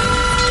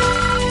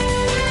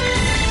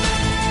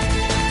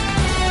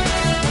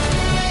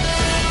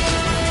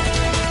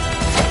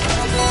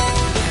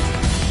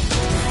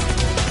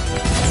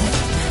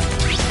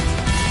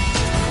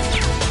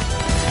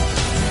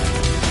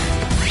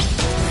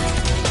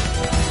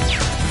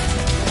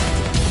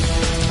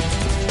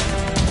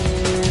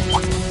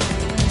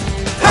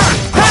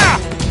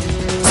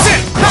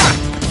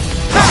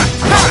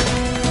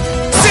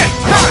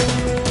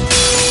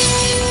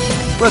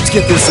 Let's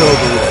get this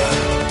over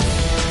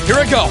with. Here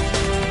I go.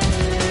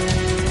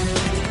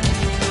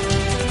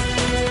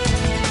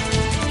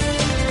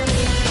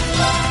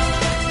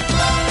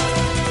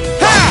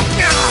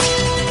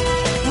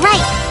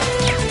 Right.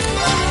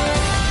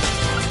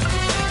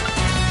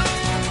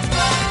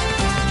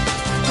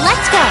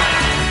 Let's go.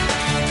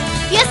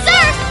 Yes,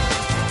 sir!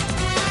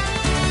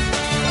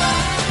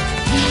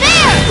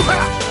 There!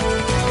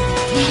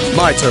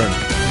 My turn.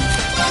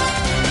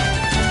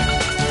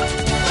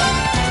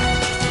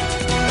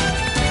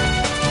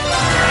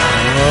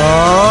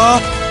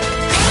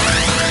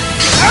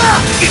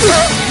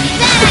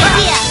 Bad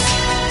idea!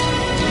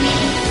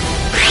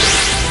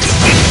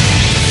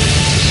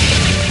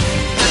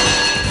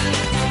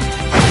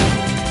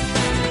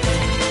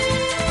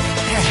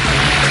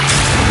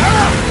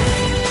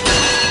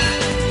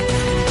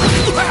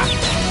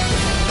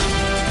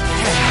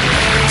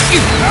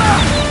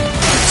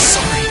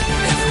 Sorry,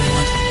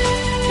 everyone.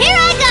 Here I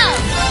go!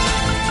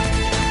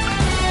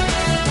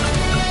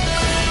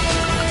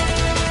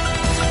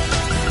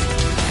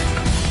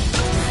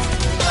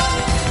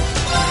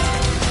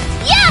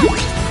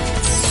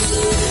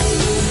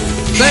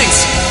 Thanks.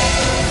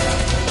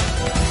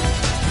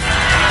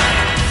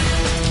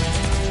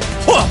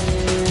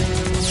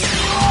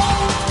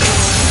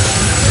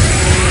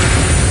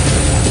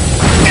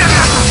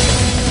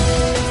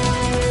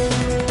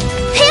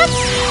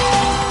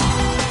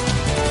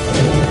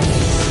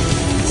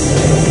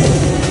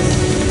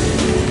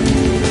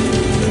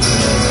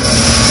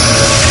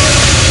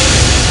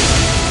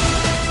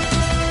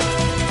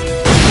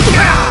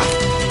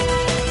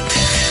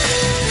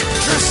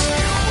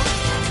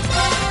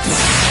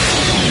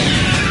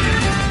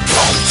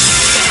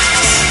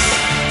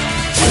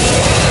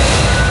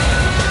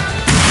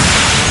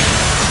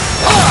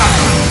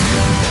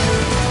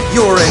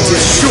 Your end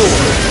is sure.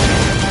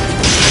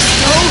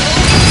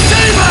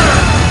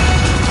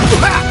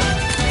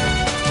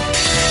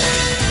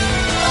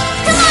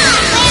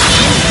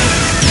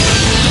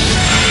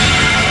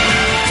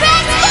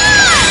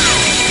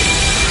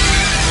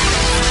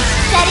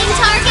 Setting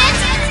target.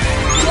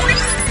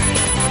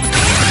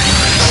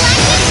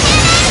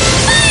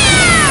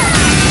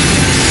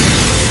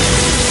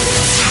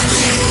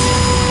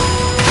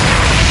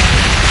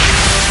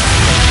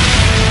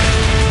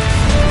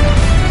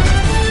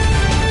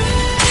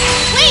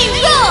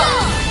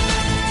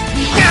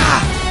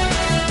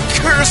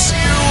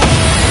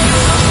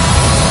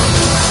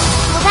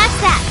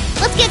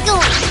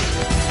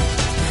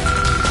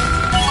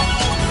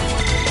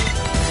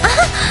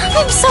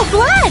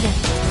 blood!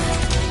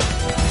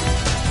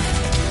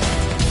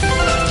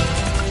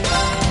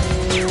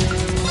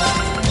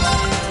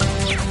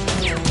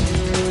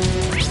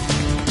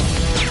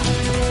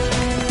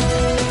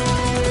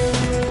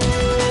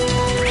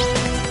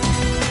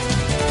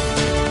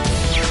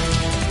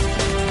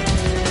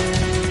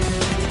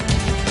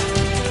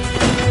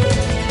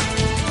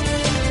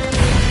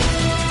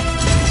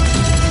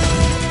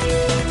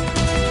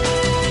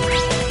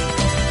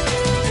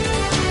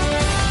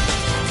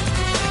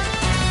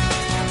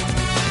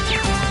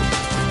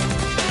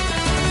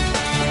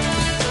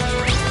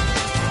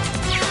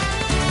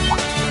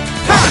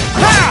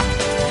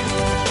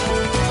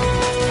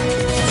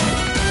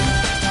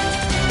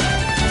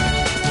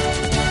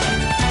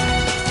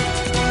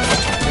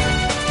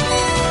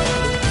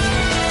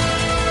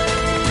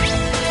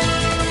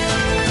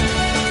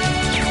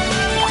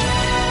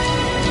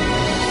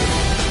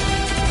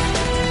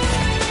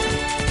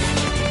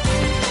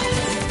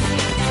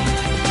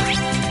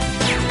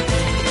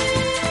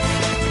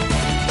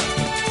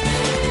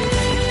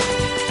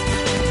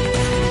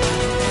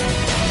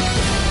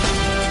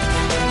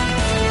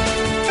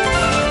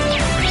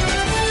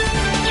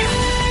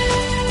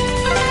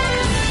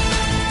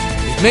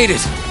 Made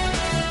it!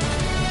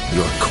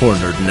 You're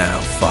cornered now,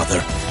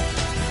 Father.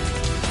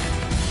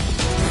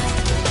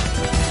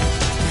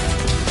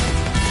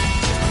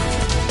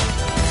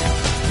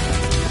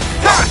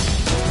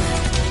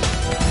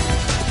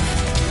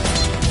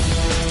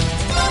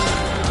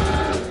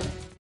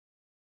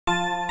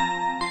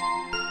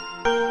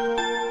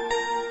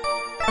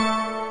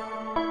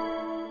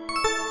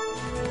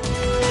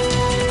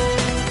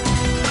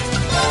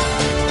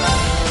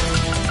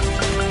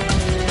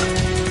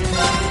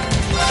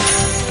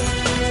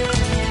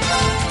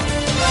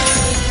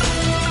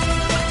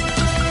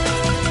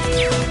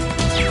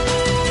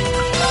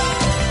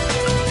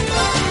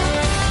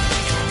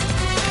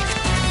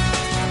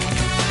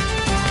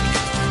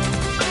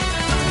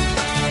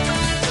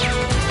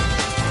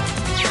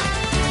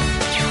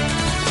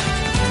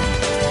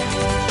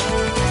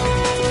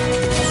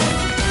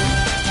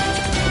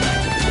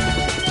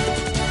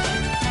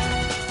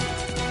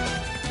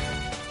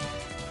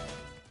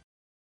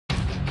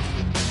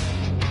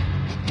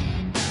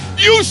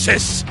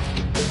 Useless!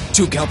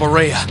 Duke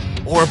Alborea,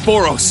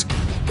 Ouroboros.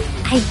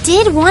 I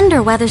did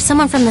wonder whether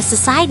someone from the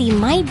Society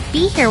might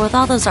be here with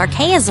all those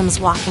archaisms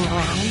walking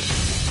around.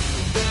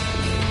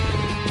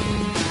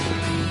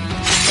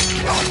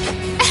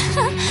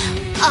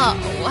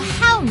 Oh,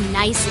 how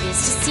nice it is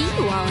to see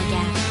you all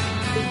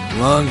again.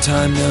 Long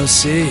time no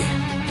see.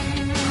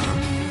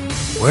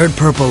 Where'd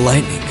Purple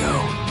Lightning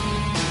go?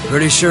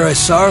 Pretty sure I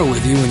saw her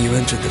with you when you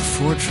entered the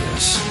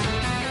fortress.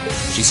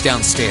 She's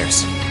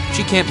downstairs.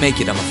 She can't make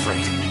it, I'm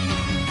afraid.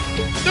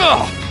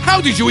 Oh,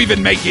 how did you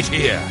even make it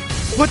here?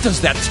 What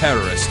does that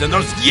terrorist and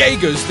those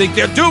Jaegers think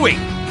they're doing?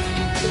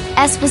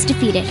 S was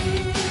defeated.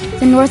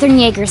 The Northern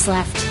Jaegers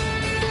left.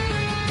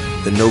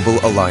 The Noble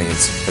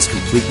Alliance has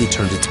completely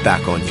turned its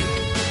back on you.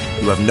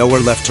 You have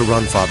nowhere left to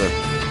run, Father.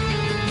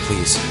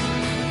 Please,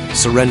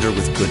 surrender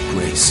with good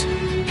grace.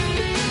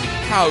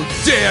 How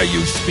dare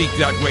you speak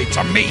that way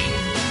to me?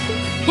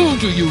 Who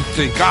do you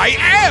think I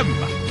am?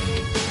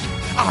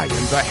 I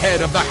am the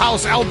head of the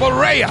House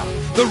Alborea,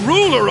 the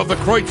ruler of the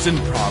Kreutzen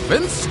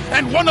province,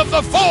 and one of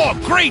the 4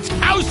 great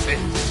houses!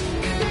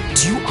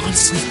 Do you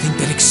honestly think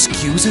that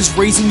excuses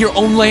raising your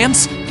own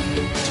lands? Do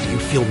you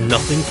feel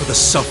nothing for the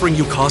suffering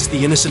you caused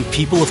the innocent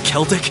people of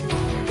Celtic?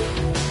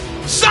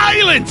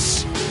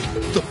 Silence!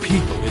 The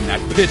people in that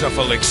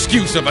pitiful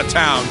excuse of a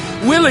town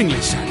willingly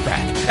sat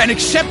back and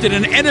accepted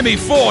an enemy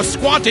force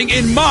squatting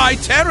in my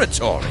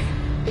territory.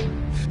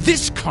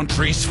 This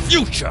country's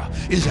future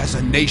is as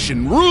a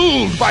nation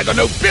ruled by the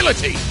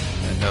nobility,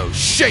 and those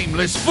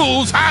shameless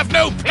fools have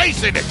no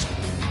place in it.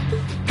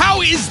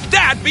 How is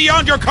that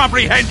beyond your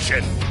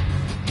comprehension?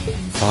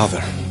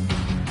 Father.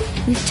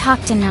 We've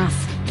talked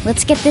enough.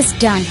 Let's get this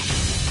done.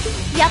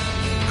 Yep,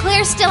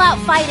 Claire's still out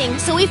fighting,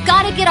 so we've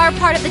got to get our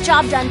part of the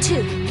job done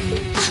too.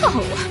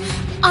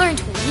 Oh,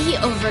 aren't we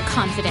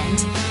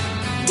overconfident?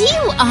 Do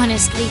you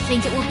honestly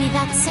think it will be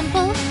that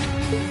simple?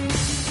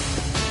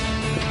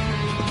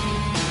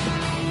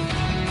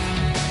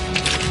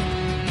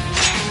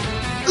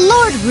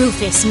 Lord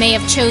Rufus may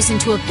have chosen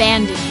to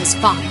abandon his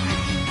father,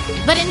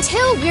 but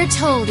until we're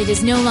told it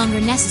is no longer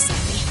necessary,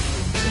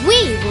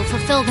 we will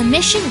fulfill the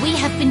mission we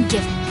have been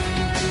given.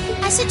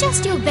 I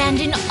suggest you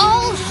abandon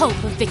all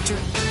hope of victory,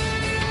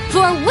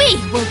 for we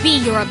will be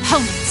your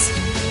opponents.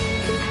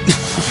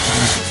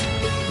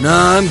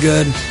 Nah, I'm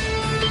good.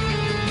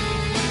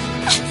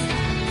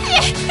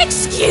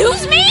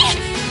 Excuse me?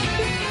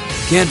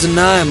 Can't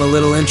deny I'm a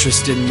little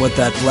interested in what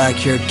that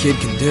black-haired kid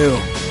can do.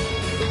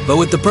 But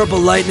with the Purple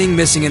Lightning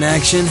missing in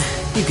action,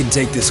 you can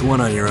take this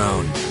one on your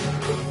own.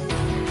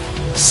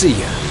 See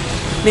ya.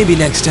 Maybe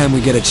next time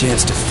we get a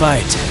chance to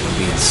fight, it'll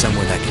be in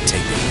somewhere that can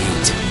take the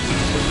heat.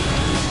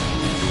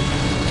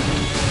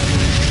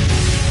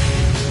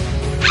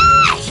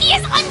 Ah! He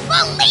is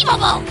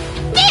unbelievable!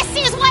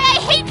 This is why I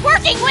hate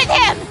working with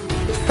him!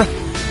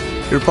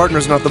 Your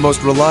partner's not the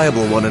most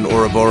reliable one in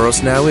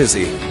Ouroboros now, is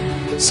he?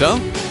 So?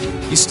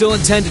 You still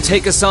intend to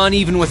take us on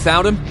even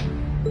without him?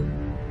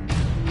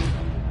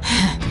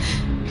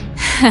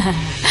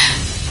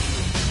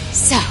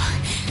 So,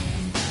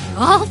 you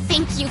all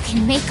think you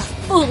can make a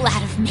fool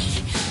out of me,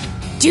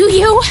 do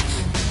you?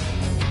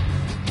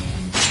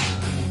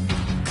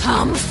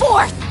 Come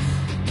forth!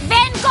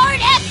 Vanguard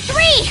F3!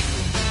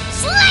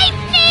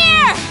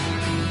 Sleipnir!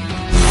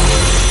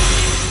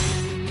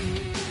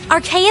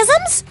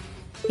 Archaisms?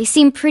 They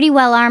seem pretty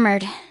well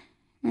armored.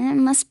 It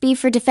must be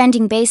for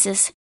defending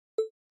bases.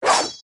 We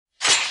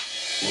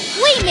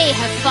may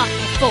have fought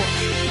before,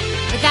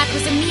 but that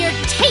was a mere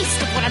taste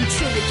of what I'm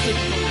truly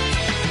capable of.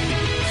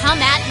 Come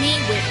at me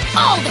with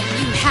all that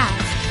you have.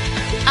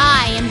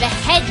 I am the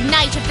head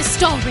knight of the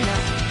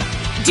Stalritter,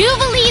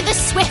 Duvalie the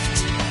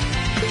Swift,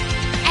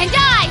 and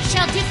I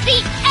shall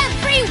defeat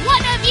every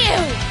one of you!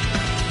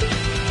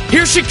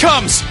 Here she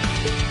comes!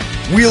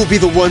 We'll be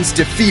the ones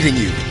defeating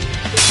you.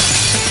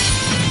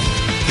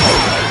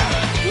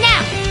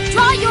 Now,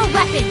 draw your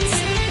weapons!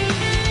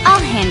 I'll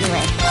handle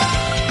it.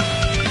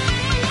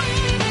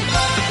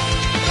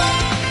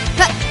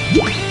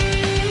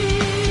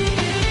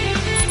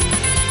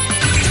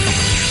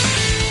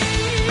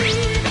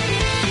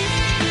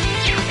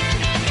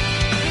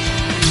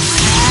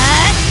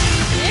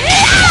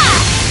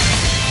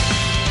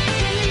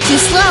 Too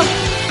slow.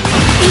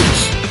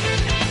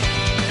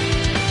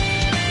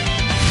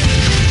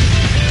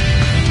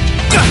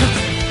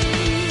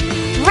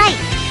 Right.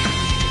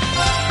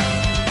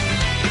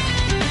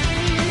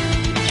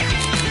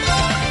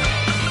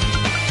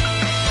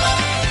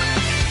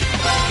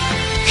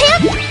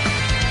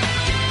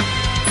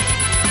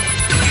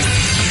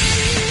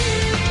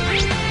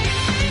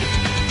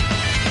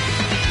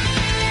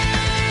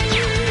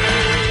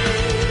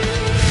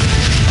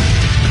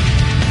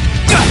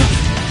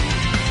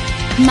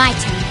 My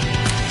turn.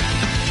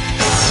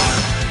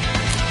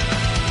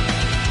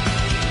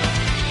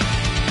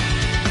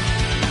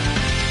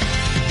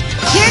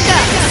 Here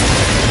goes!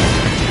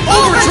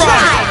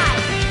 Overdrive!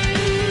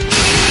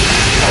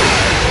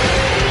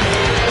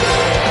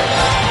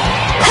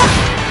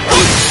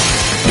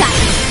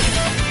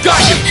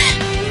 Got you!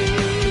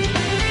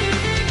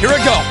 Here I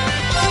go!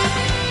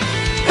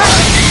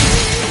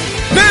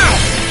 Now!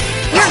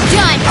 You're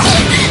done!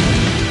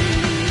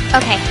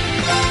 Okay.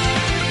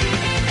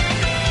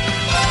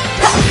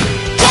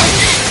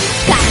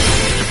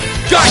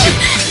 Got you!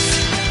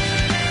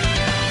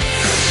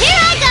 Here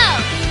I go!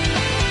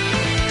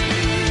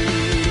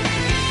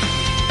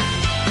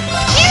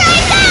 Here I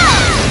go!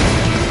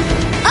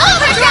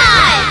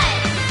 Overdrive!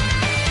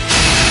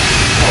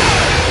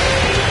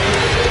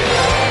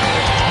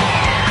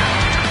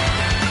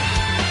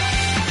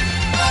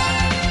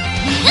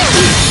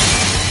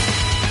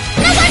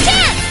 Another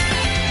chance!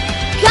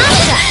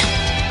 Gotcha!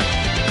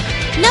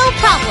 No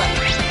problem.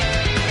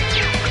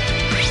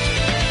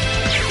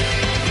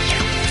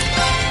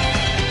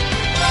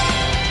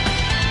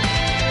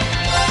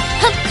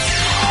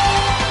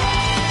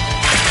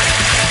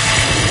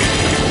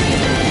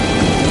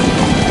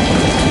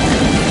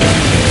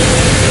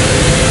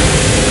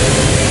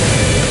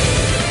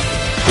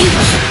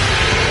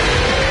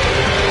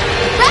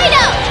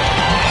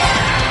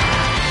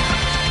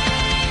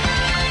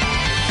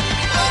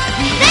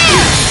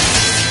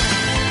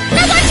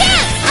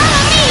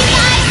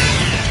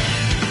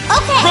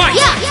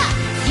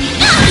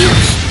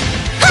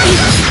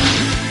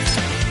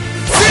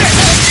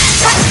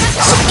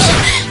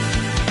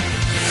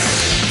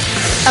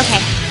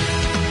 Okay.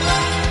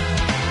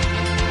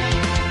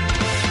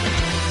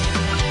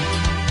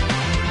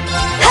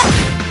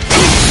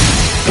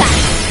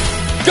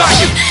 Got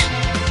you!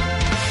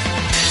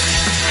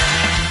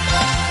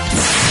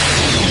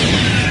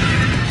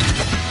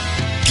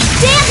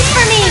 Dance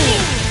for me!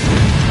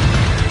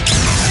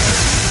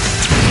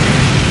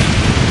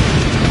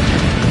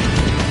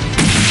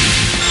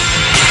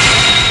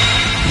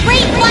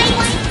 Great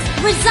whites,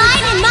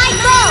 reside in my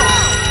bow!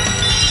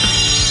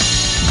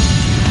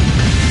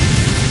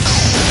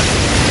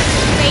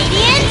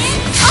 Radiance,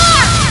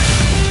 arc!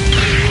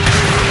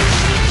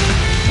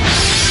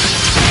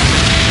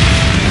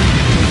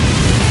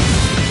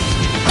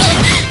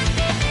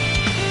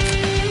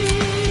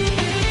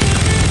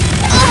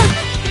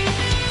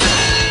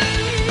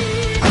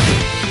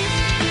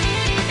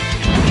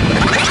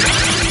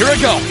 Here I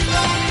go!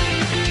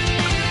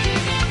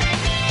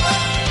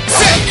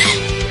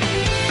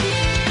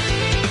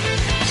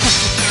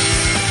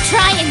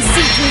 Try and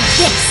see through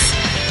this!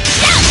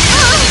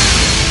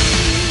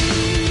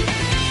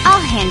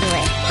 I'll handle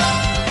it.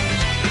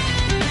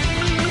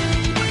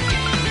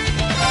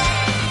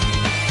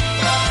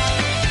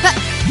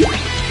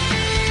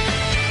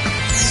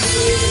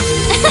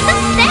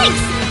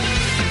 Thanks!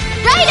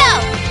 Righto!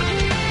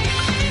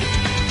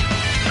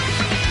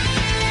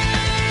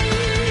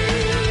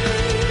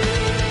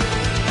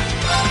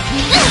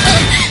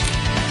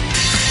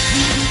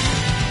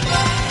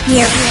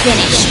 You're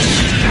finished.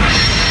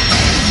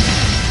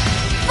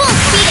 Full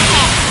speed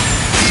ahead!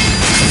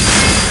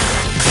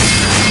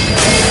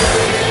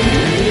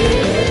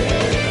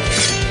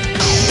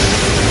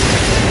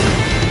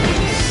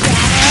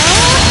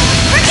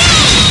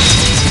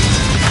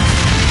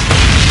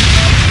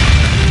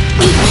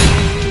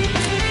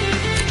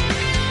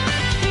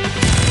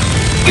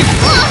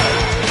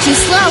 Too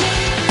slow.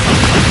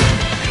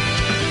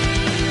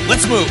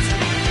 Let's move.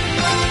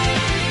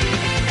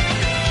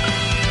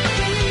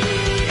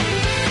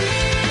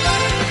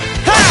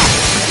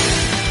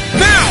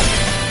 Now!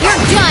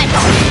 You're done!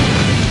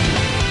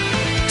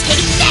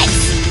 Take this!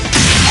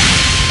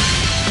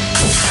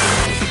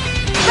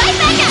 Right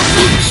back up!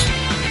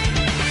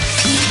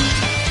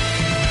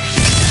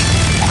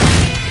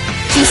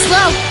 Too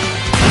slow.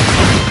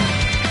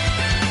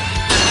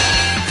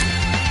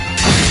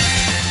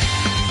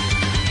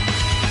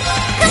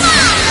 Come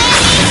on,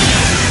 Lanny!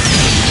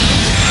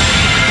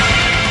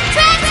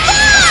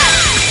 Transform!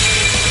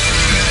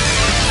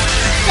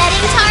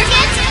 Setting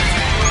target.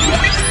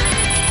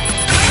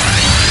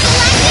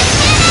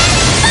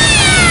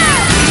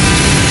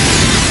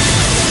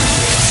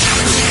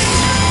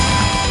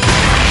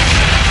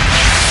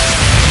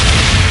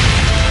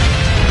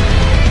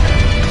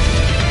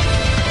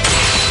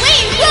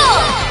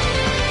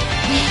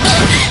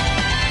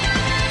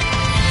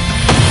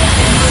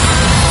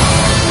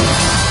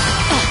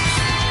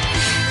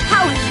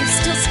 How are you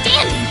still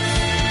standing?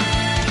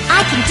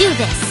 I can do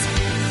this.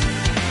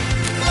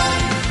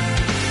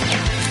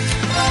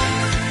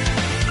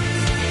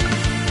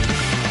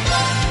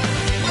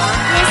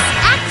 Arcus,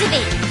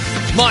 activate.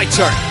 My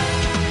turn.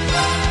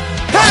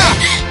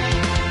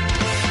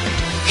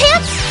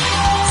 Hips.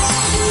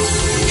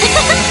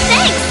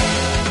 Thanks.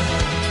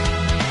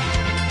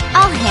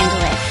 I'll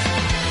handle it.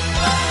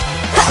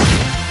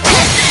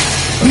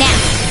 Now.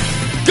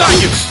 Got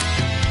you!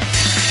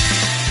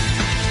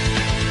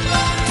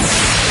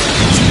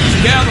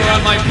 Gather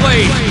on my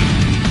blade!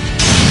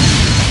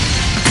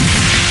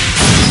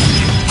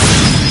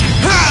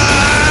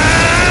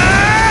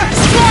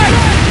 Strike!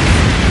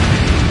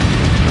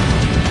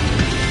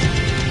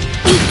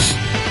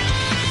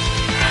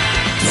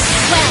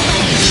 Well,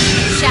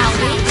 shall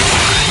we?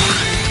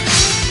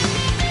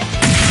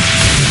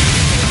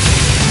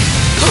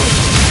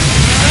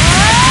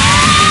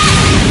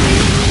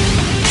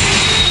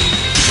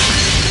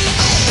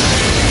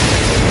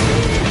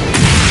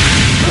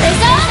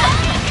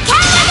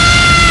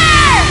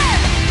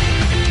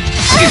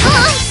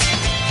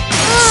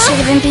 Should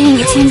have been paying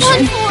attention.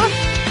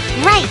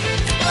 Right.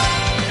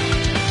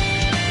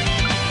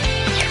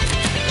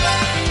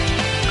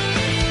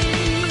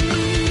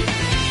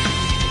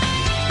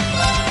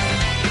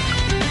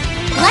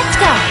 Let's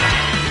go.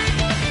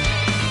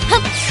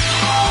 Hup.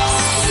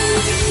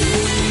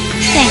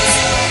 Thanks.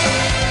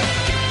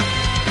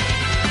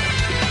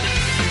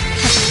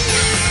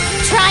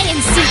 Try and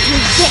see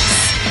through this.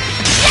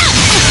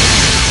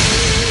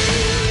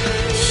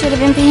 Should have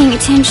been paying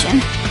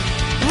attention.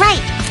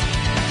 Right.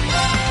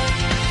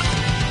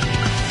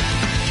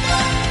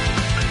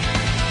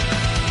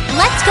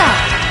 Let's go.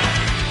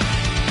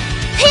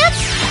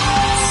 Hips.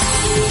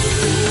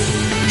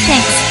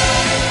 Thanks.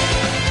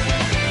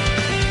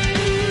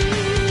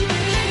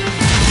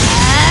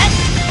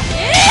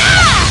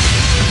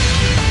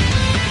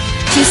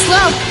 Too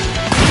slow.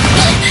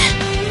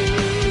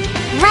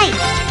 Right.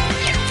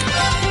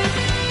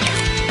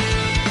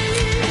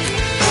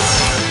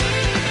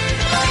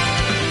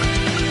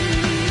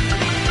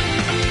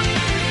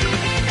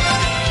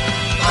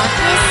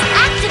 Arcus,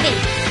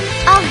 activate.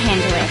 I'll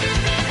handle it.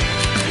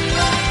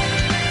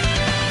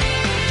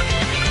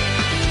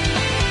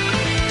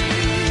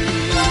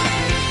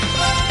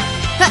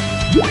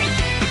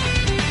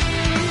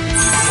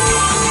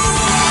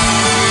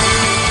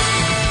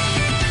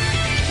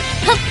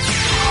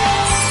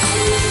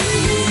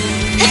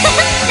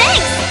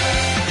 Thanks!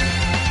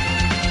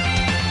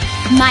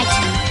 My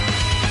turn.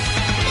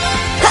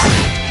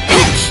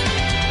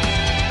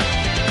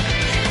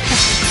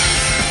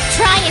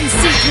 Try and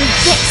see through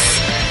this.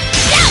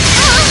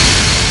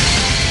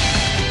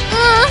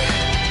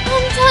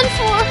 I'm done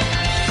for.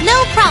 No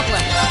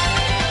problem.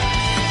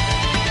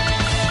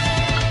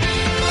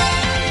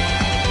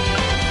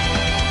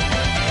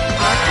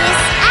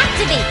 Arcus,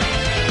 activate.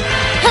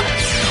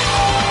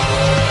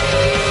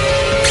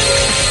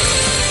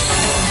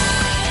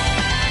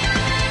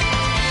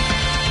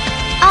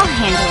 I'll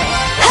handle it.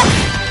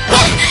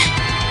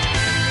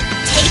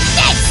 Take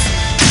this!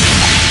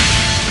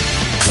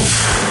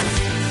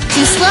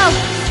 Too slow.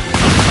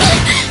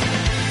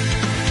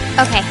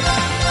 Okay.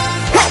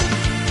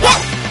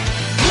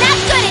 Not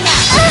good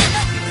enough.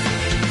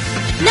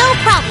 No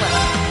problem.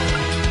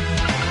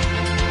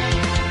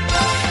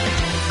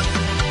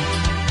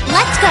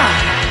 Let's go.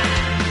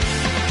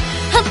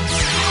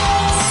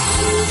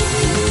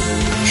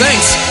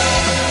 Thanks!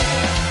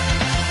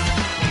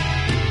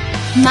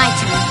 My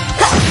turn.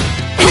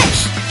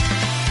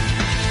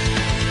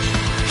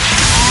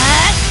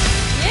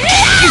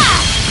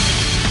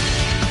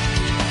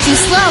 Too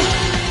slow.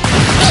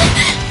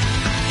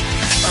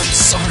 I'm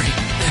sorry,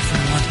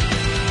 everyone.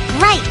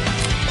 Right.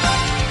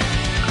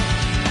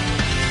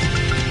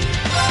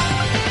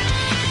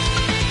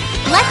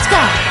 Let's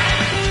go.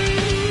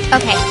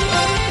 Okay.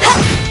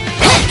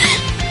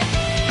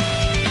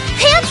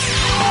 Hands.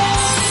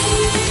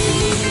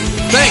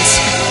 Thanks!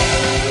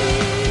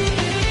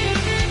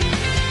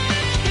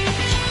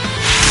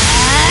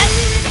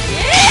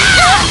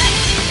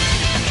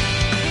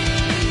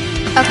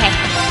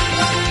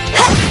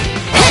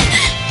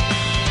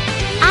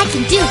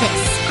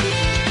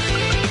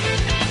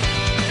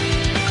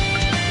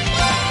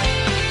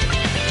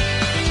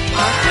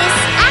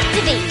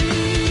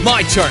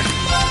 My turn.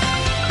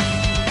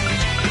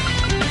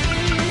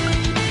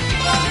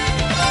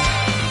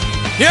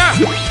 Yeah!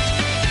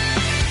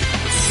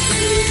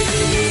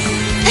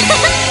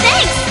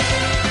 Thanks!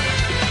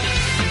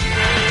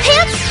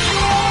 Pants!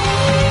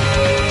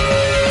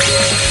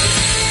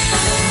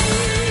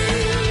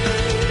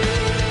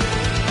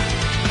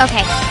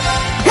 Okay.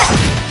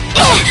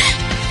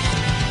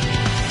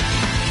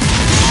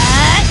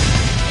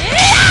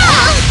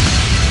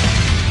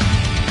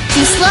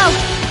 Too slow.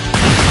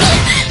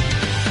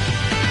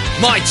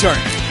 My turn.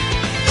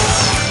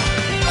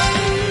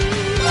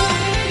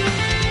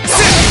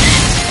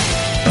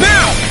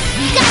 Now!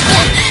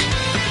 Gotcha!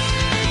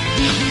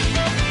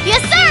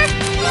 Yes, sir!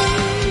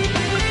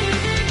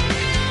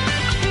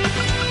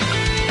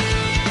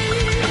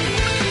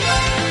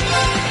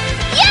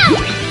 Yeah!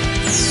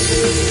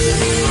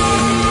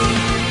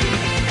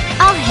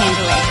 I'll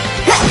handle it.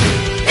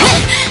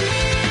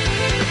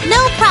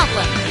 No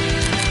problem.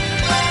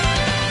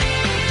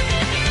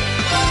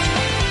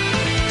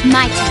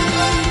 My turn.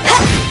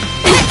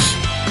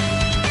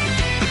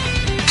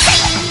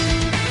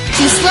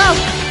 Too slow.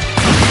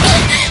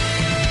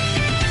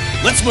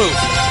 Let's move.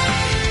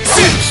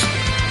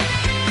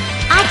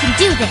 I can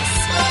do this.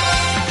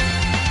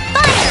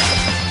 Fire!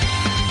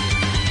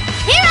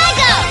 Here I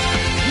go!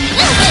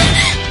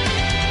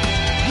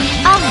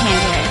 I'll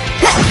handle it.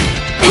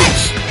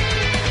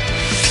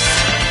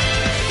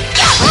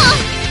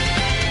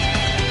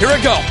 Here I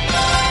go.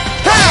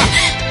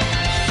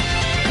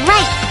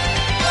 Right.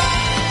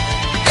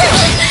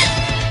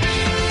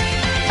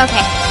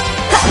 Okay.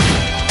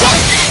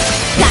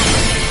 Got it.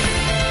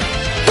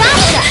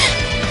 Gotcha!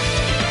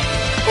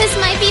 This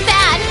might be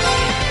bad.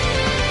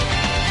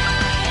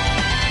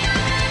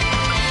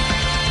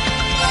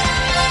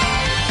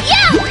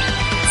 Yeah!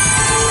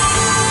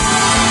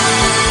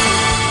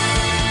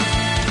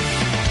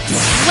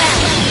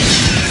 Well,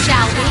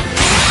 shall we?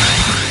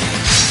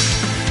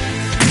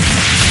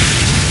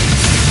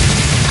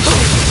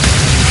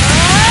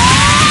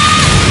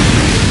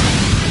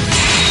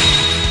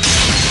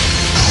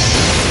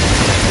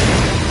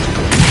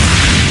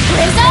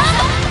 Prism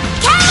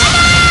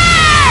Calendar!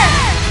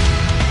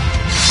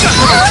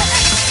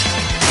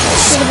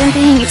 Should have been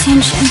paying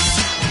attention.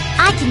 I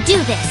can do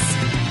this.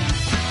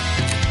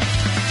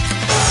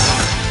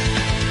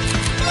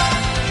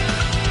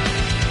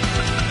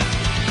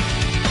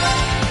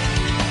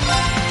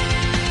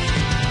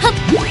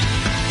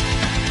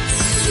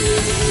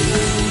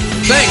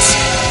 Thanks.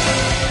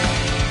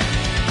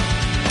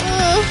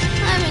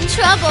 I'm in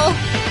trouble.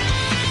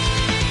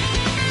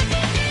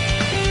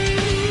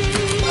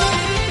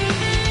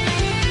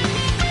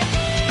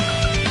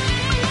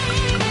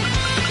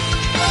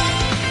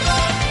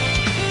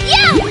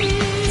 Yeah!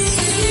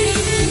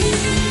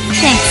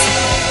 Thanks.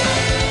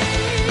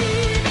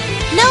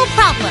 No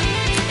problem.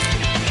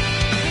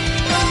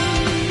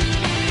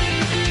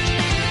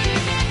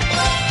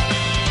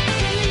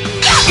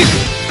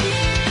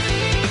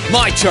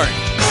 My turn.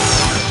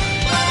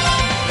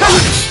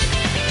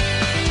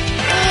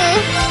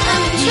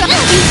 I'm in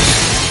trouble.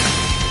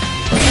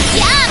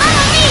 Yeah,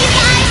 follow me, you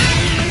guys!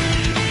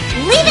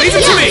 Leave it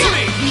to me!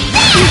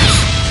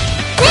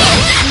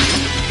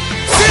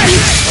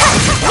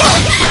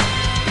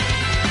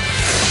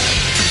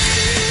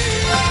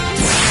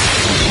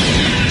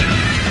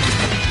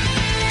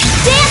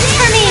 Dance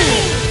for me!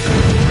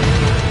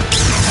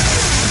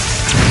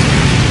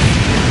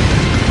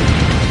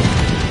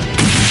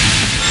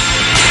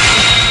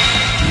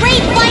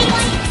 Great White,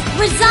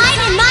 reside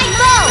in my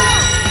bow!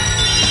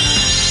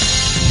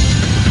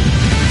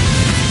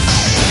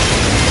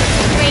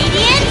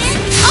 Radiant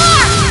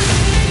Arc!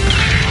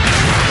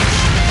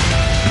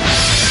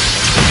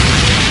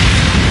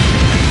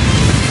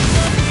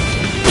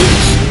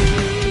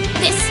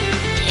 This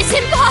is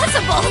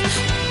impossible!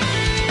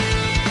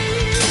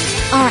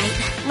 Alright,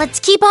 let's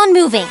keep on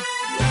moving.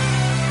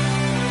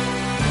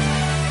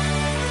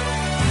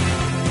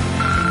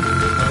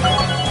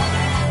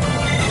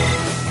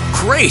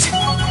 Great!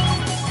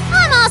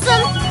 I'm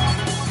awesome!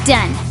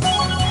 Done.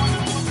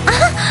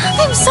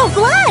 I'm so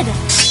glad!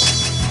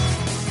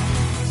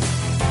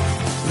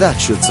 That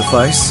should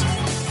suffice.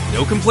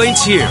 No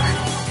complaints here.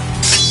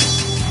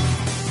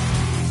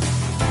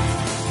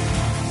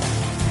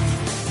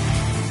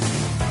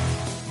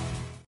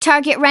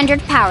 Target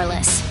rendered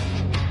powerless.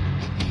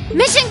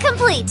 Mission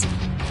complete!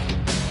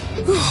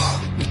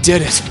 We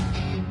did it.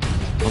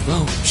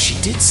 Although, she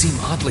did seem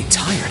oddly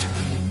tired.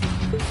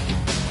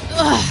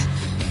 Ugh.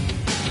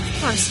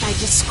 First I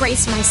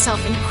disgraced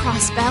myself in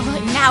Crossbell,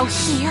 and now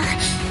here?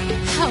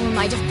 How am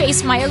I to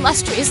face my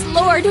illustrious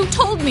lord who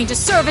told me to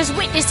serve as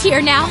witness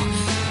here now?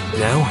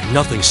 Now,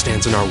 nothing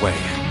stands in our way.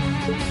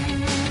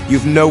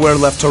 You've nowhere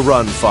left to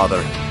run,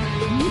 Father.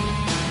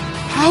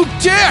 How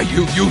dare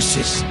you,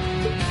 Eustace!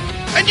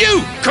 And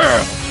you,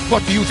 girl!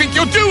 What do you think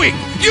you're doing?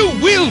 You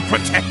will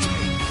protect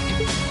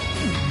me!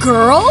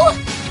 Girl?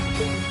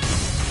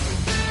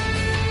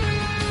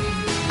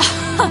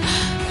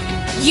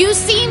 You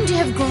seem to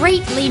have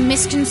greatly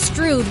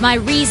misconstrued my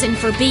reason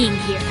for being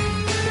here.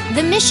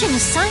 The mission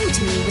assigned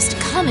to me was to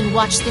come and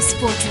watch this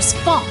fortress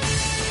fall.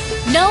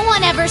 No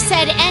one ever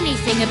said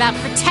anything about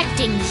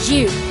protecting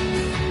you.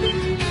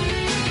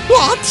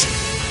 What?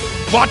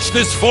 Watch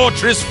this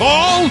fortress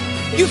fall?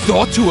 You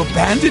thought to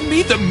abandon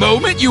me the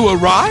moment you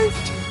arrived?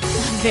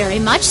 Very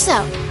much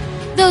so.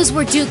 Those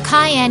were Duke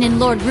Cayenne and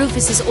Lord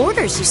Rufus's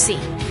orders, you see.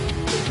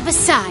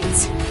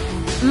 Besides,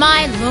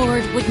 my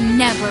lord would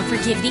never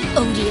forgive the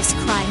odious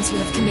crimes you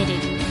have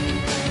committed.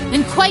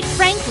 And quite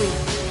frankly,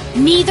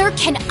 neither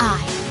can I.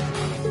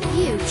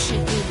 You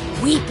should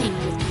be weeping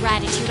with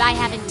gratitude I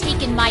haven't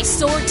taken my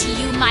sword to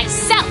you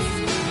myself.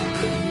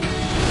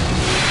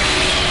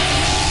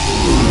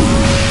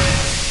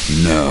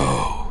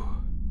 No.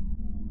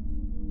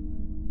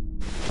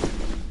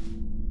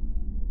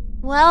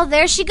 Well,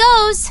 there she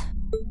goes.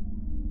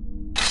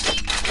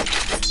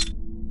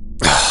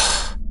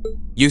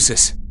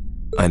 Eustace.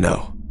 I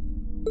know.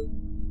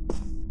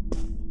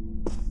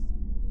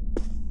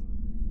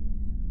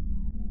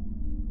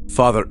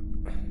 Father...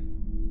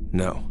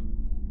 No.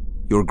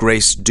 Your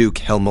Grace Duke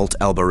Helmut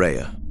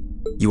Albarea.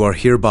 You are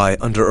hereby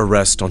under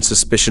arrest on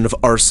suspicion of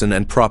arson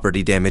and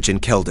property damage in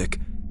Keldic,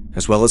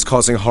 as well as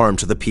causing harm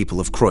to the people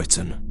of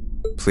Kreutzen.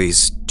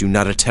 Please do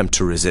not attempt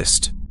to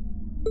resist.